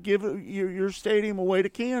want to give your stadium away to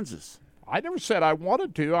Kansas? I never said I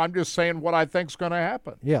wanted to. I'm just saying what I think's going to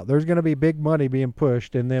happen. Yeah, there's going to be big money being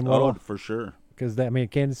pushed, and then for sure. Because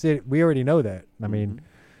Kansas City, we already know that. I mean,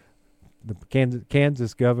 the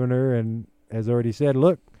Kansas governor and has already said,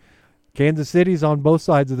 look, Kansas City's on both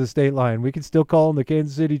sides of the state line. We can still call them the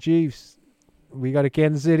Kansas City Chiefs. We got a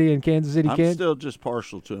Kansas City and Kansas City. I'm still just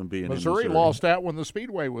partial to them being Missouri. in Missouri. Lost out when the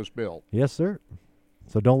Speedway was built. Yes, sir.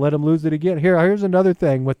 So don't let them lose it again. Here's another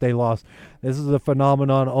thing what they lost. This is a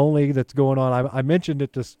phenomenon only that's going on. I mentioned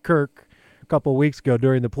it to Kirk a couple of weeks ago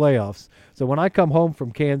during the playoffs. So when I come home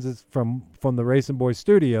from Kansas from the Racing Boys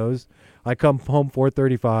Studios, I come home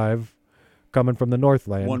 4:35, coming from the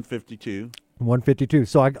Northland. 152.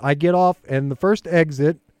 So I get off, and the first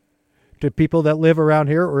exit to people that live around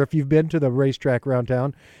here, or if you've been to the racetrack around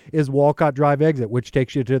town, is Walcott Drive exit, which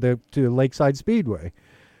takes you to Lakeside Speedway.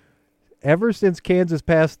 Ever since Kansas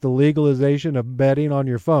passed the legalization of betting on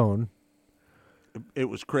your phone, it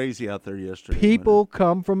was crazy out there yesterday. People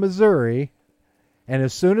come from Missouri, and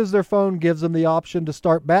as soon as their phone gives them the option to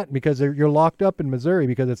start betting, because you're locked up in Missouri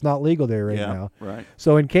because it's not legal there right now. Right.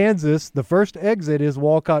 So in Kansas, the first exit is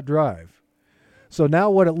Walcott Drive. So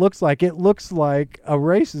now what it looks like a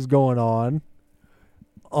race is going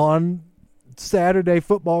on Saturday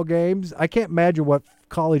football games. I can't imagine what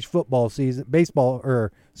college football season,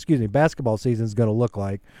 basketball season is going to look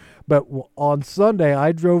like. But on Sunday,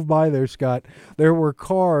 I drove by there, Scott. There were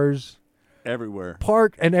cars everywhere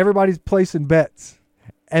parked, and everybody's placing bets.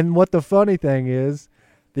 And what the funny thing is,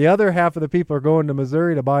 the other half of the people are going to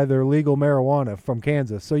Missouri to buy their legal marijuana from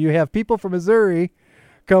Kansas. So you have people from Missouri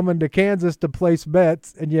coming to Kansas to place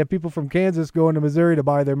bets, and you have people from Kansas going to Missouri to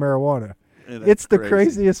buy their marijuana. It's the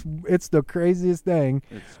craziest. It's the craziest thing.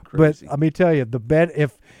 It's crazy. But let me tell you, the bet.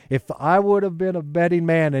 If I would have been a betting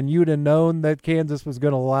man and you'd have known that Kansas was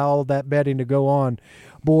going to allow that betting to go on,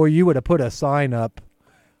 boy, you would have put a sign up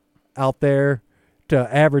out there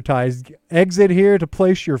to advertise. Exit here to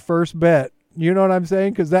place your first bet. You know what I'm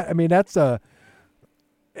saying? Because that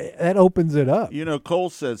opens it up. You know, Cole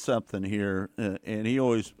said something here, and he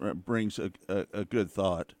always brings a good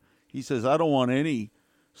thought. He says, "I don't want any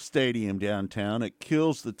stadium downtown. It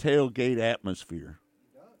kills the tailgate atmosphere."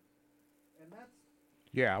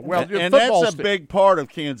 Yeah, well, and that's a big part of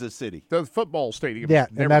Kansas City. The football stadium is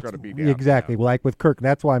never going to be downtown. Exactly, like with Kirk.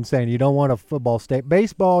 That's why I'm saying you don't want a football stadium.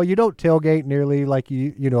 Baseball, you don't tailgate nearly like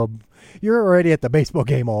you're already at the baseball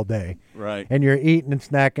game all day. Right. And you're eating and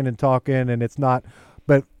snacking and talking, and it's not –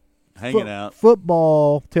 but hanging out.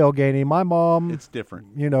 Football tailgating, my mom – it's different.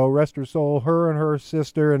 Rest her soul, her and her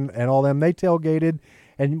sister and all them, they tailgated.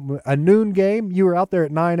 And a noon game, you were out there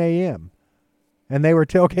at 9 a.m., and they were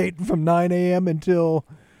tailgating from 9 a.m. until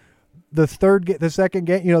the second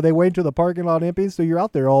game. They wait until the parking lot empties, so you're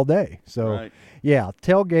out there all day. So, Yeah,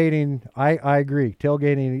 tailgating, I agree.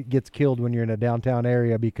 Tailgating gets killed when you're in a downtown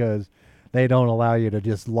area because they don't allow you to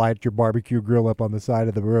just light your barbecue grill up on the side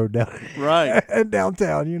of the road down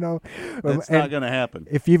downtown, That's not going to happen.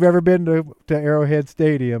 If you've ever been to Arrowhead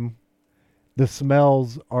Stadium, the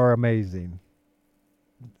smells are amazing.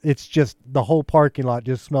 It's just the whole parking lot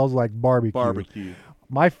just smells like barbecue.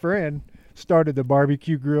 My friend started the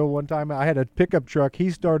barbecue grill one time. I had a pickup truck.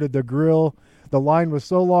 He started the grill, The line was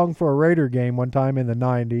so long for a Raider game one time in the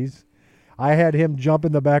 90s. I had him jump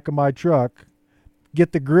in the back of my truck,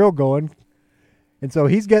 get the grill going. And so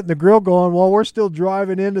he's getting the grill going while we're still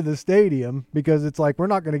driving into the stadium because it's like we're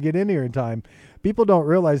not going to get in here in time. People don't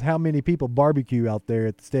realize how many people barbecue out there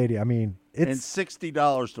at the stadium. I mean, it's and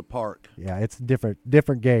 $60 to park. Yeah, it's a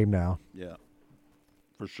different game now. Yeah,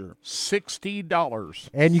 for sure. $60.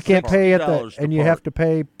 And you can't pay at the and you park. have to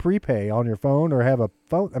pay prepay on your phone or have a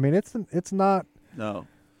phone. I mean, it's not. No.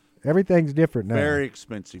 Everything's different now. Very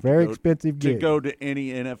expensive. Very expensive to gig. go to any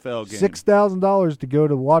NFL game. $6,000 to go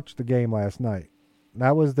to watch the game last night.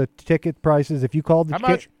 That was the ticket prices. If you called the How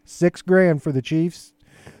much? $6,000 for the Chiefs.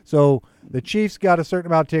 So the Chiefs got a certain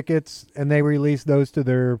amount of tickets, and they released those to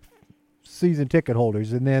their season ticket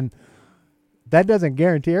holders. And then that doesn't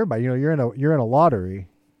guarantee everybody. You know, you're in a lottery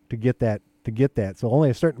to get that. So only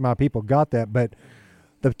a certain amount of people got that. But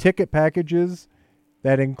the ticket packages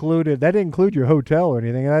that didn't include your hotel or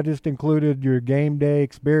anything. That just included your game day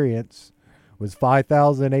experience. Was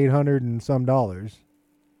 $5,800 and some dollars.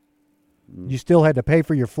 You still had to pay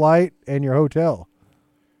for your flight and your hotel.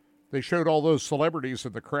 They showed all those celebrities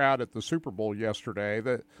in the crowd at the Super Bowl yesterday.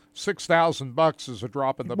 The $6,000 is a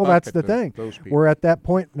drop in the bucket. Well, that's the thing. Those people. We're at that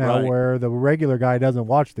point now Right. where the regular guy doesn't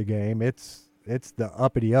watch the game. It's the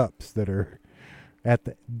uppity ups that are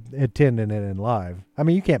attending it in live. I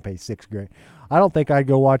mean, you can't pay $6,000. I don't think I'd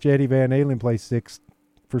go watch Eddie Van Halen play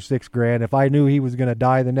for $6,000 if I knew he was going to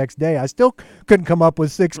die the next day. I still couldn't come up with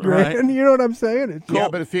 $6,000. Right. You know what I'm saying? Yeah,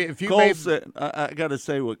 but if you Cole made said, I got to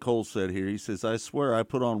say what Cole said here. He says, "I swear I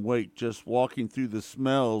put on weight just walking through the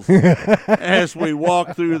smells as we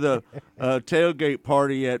walk through the tailgate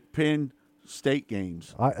party at Penn State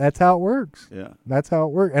games." That's how it works. Yeah, that's how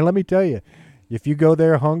it works. And let me tell you, if you go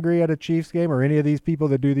there hungry at a Chiefs game or any of these people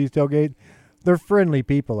that do these tailgates, they're friendly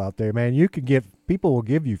people out there, man. People will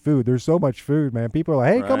give you food. There's so much food, man. People are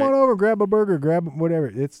like, hey, come on over, grab a burger, grab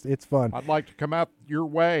whatever. It's fun. I'd like to come out your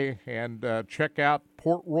way and check out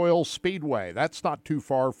Port Royal Speedway. That's not too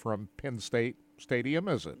far from Penn State Stadium,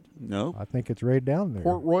 is it? No. I think it's right down there.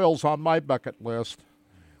 Port Royal's on my bucket list.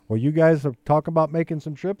 Well, you guys are talking about making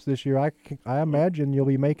some trips this year. I imagine you'll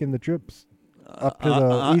be making the trips up to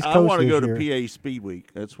the East Coast I want to go this year. to PA Speed Week.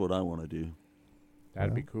 That's what I want to do.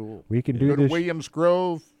 That'd be cool. We can You do go to this. Williams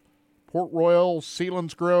Grove, Port Royal,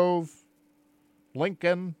 Sealands Grove,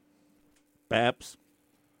 Lincoln, Baps.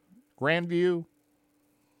 Grandview.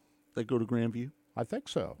 They go to Grandview. I think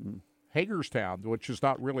so. Hagerstown, which is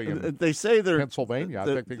not really in They say they're Pennsylvania. I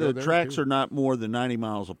think they go the there tracks too. are not more than 90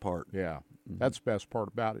 miles apart. Yeah, that's the best part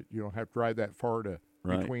about it. You don't have to drive that far to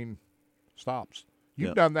Right. between stops. You've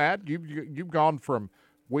Yep. done that. You've gone from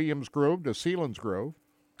Williams Grove to Sealands Grove.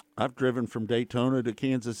 I've driven from Daytona to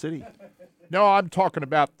Kansas City. No, I'm talking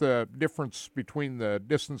about the difference between the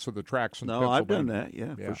distance of the tracks in No, Pennsylvania. I've done that.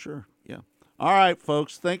 Yeah, for sure. Yeah. All right,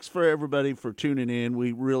 folks. Thanks for everybody for tuning in.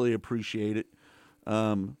 We really appreciate it.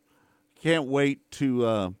 Can't wait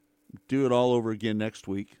to do it all over again next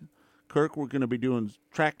week. Kirk, we're going to be doing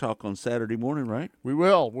track talk on Saturday morning, right? We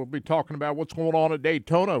will. We'll be talking about what's going on at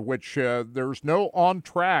Daytona, which there's no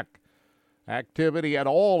on-track activity at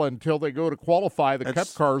all until they go to qualify the Cup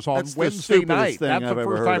cars on that's the Wednesday stupidest night. thing That's I've the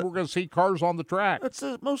ever first heard. time we're going to see cars on the track. That's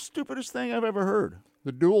the most stupidest thing I've ever heard.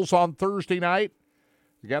 The duels on Thursday night.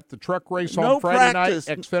 You got the truck race No on Friday practice.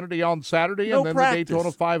 night, Xfinity on Saturday, No and then practice. the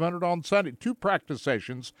Daytona 500 on Sunday. 2 practice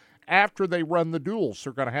sessions after they run the duels.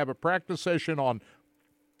 They're going to have a practice session on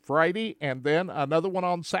Friday and then another one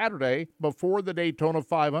on Saturday before the Daytona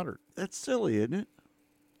 500. That's silly, isn't it?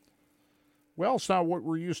 Well, it's not what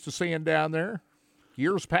we're used to seeing down there.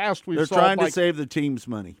 Years past, we They're saw trying like, to save the team's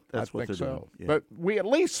money. That's I what think they're so. doing. Yeah. But we at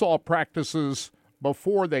least saw practices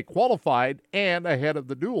before they qualified and ahead of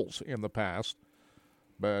the duels in the past.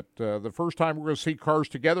 But the first time we're going to see cars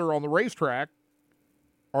together on the racetrack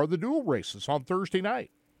are the dual races on Thursday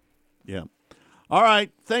night. Yeah. All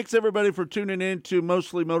right. Thanks, everybody, for tuning in to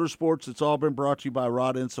Mostly Motorsports. It's all been brought to you by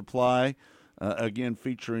Rod End Supply, again,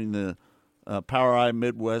 featuring the PowerEye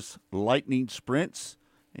Midwest Lightning Sprints.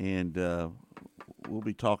 And we'll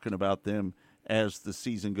be talking about them as the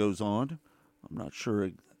season goes on. I'm not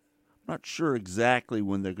sure exactly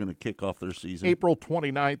when they're going to kick off their season. April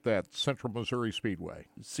 29th at Central Missouri Speedway.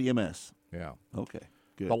 CMS. Yeah. Okay,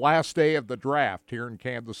 good. The last day of the draft here in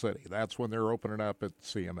Kansas City. That's when they're opening up at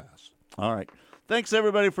CMS. All right. Thanks,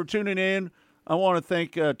 everybody, for tuning in. I want to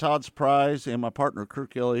thank Todd Surprise and my partner,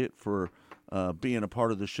 Kirk Elliott, for being a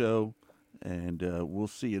part of the show. And we'll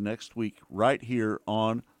see you next week right here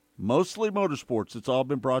on Mostly Motorsports. It's all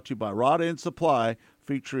been brought to you by Rod End Supply,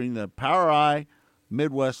 featuring the PowerEye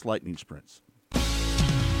Midwest Lightning Sprints.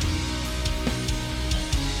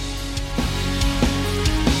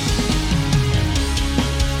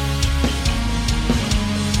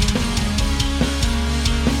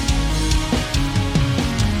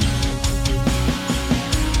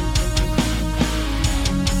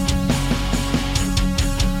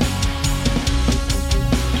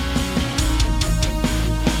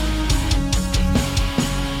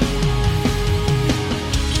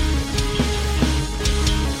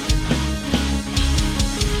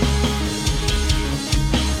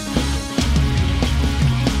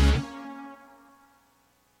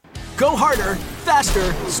 Go harder,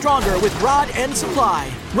 faster, stronger with Rod End Supply.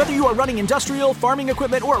 Whether you are running industrial, farming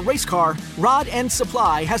equipment, or a race car, Rod End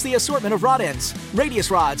Supply has the assortment of rod ends, radius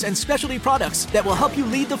rods, and specialty products that will help you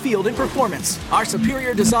lead the field in performance. Our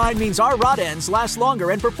superior design means our rod ends last longer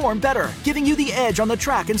and perform better, giving you the edge on the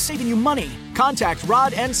track and saving you money. Contact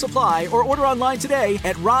Rod End Supply or order online today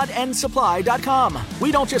at rodendsupply.com.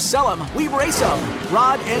 We don't just sell them, we race them.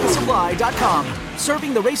 rodendsupply.com.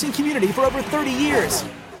 Serving the racing community for over 30 years.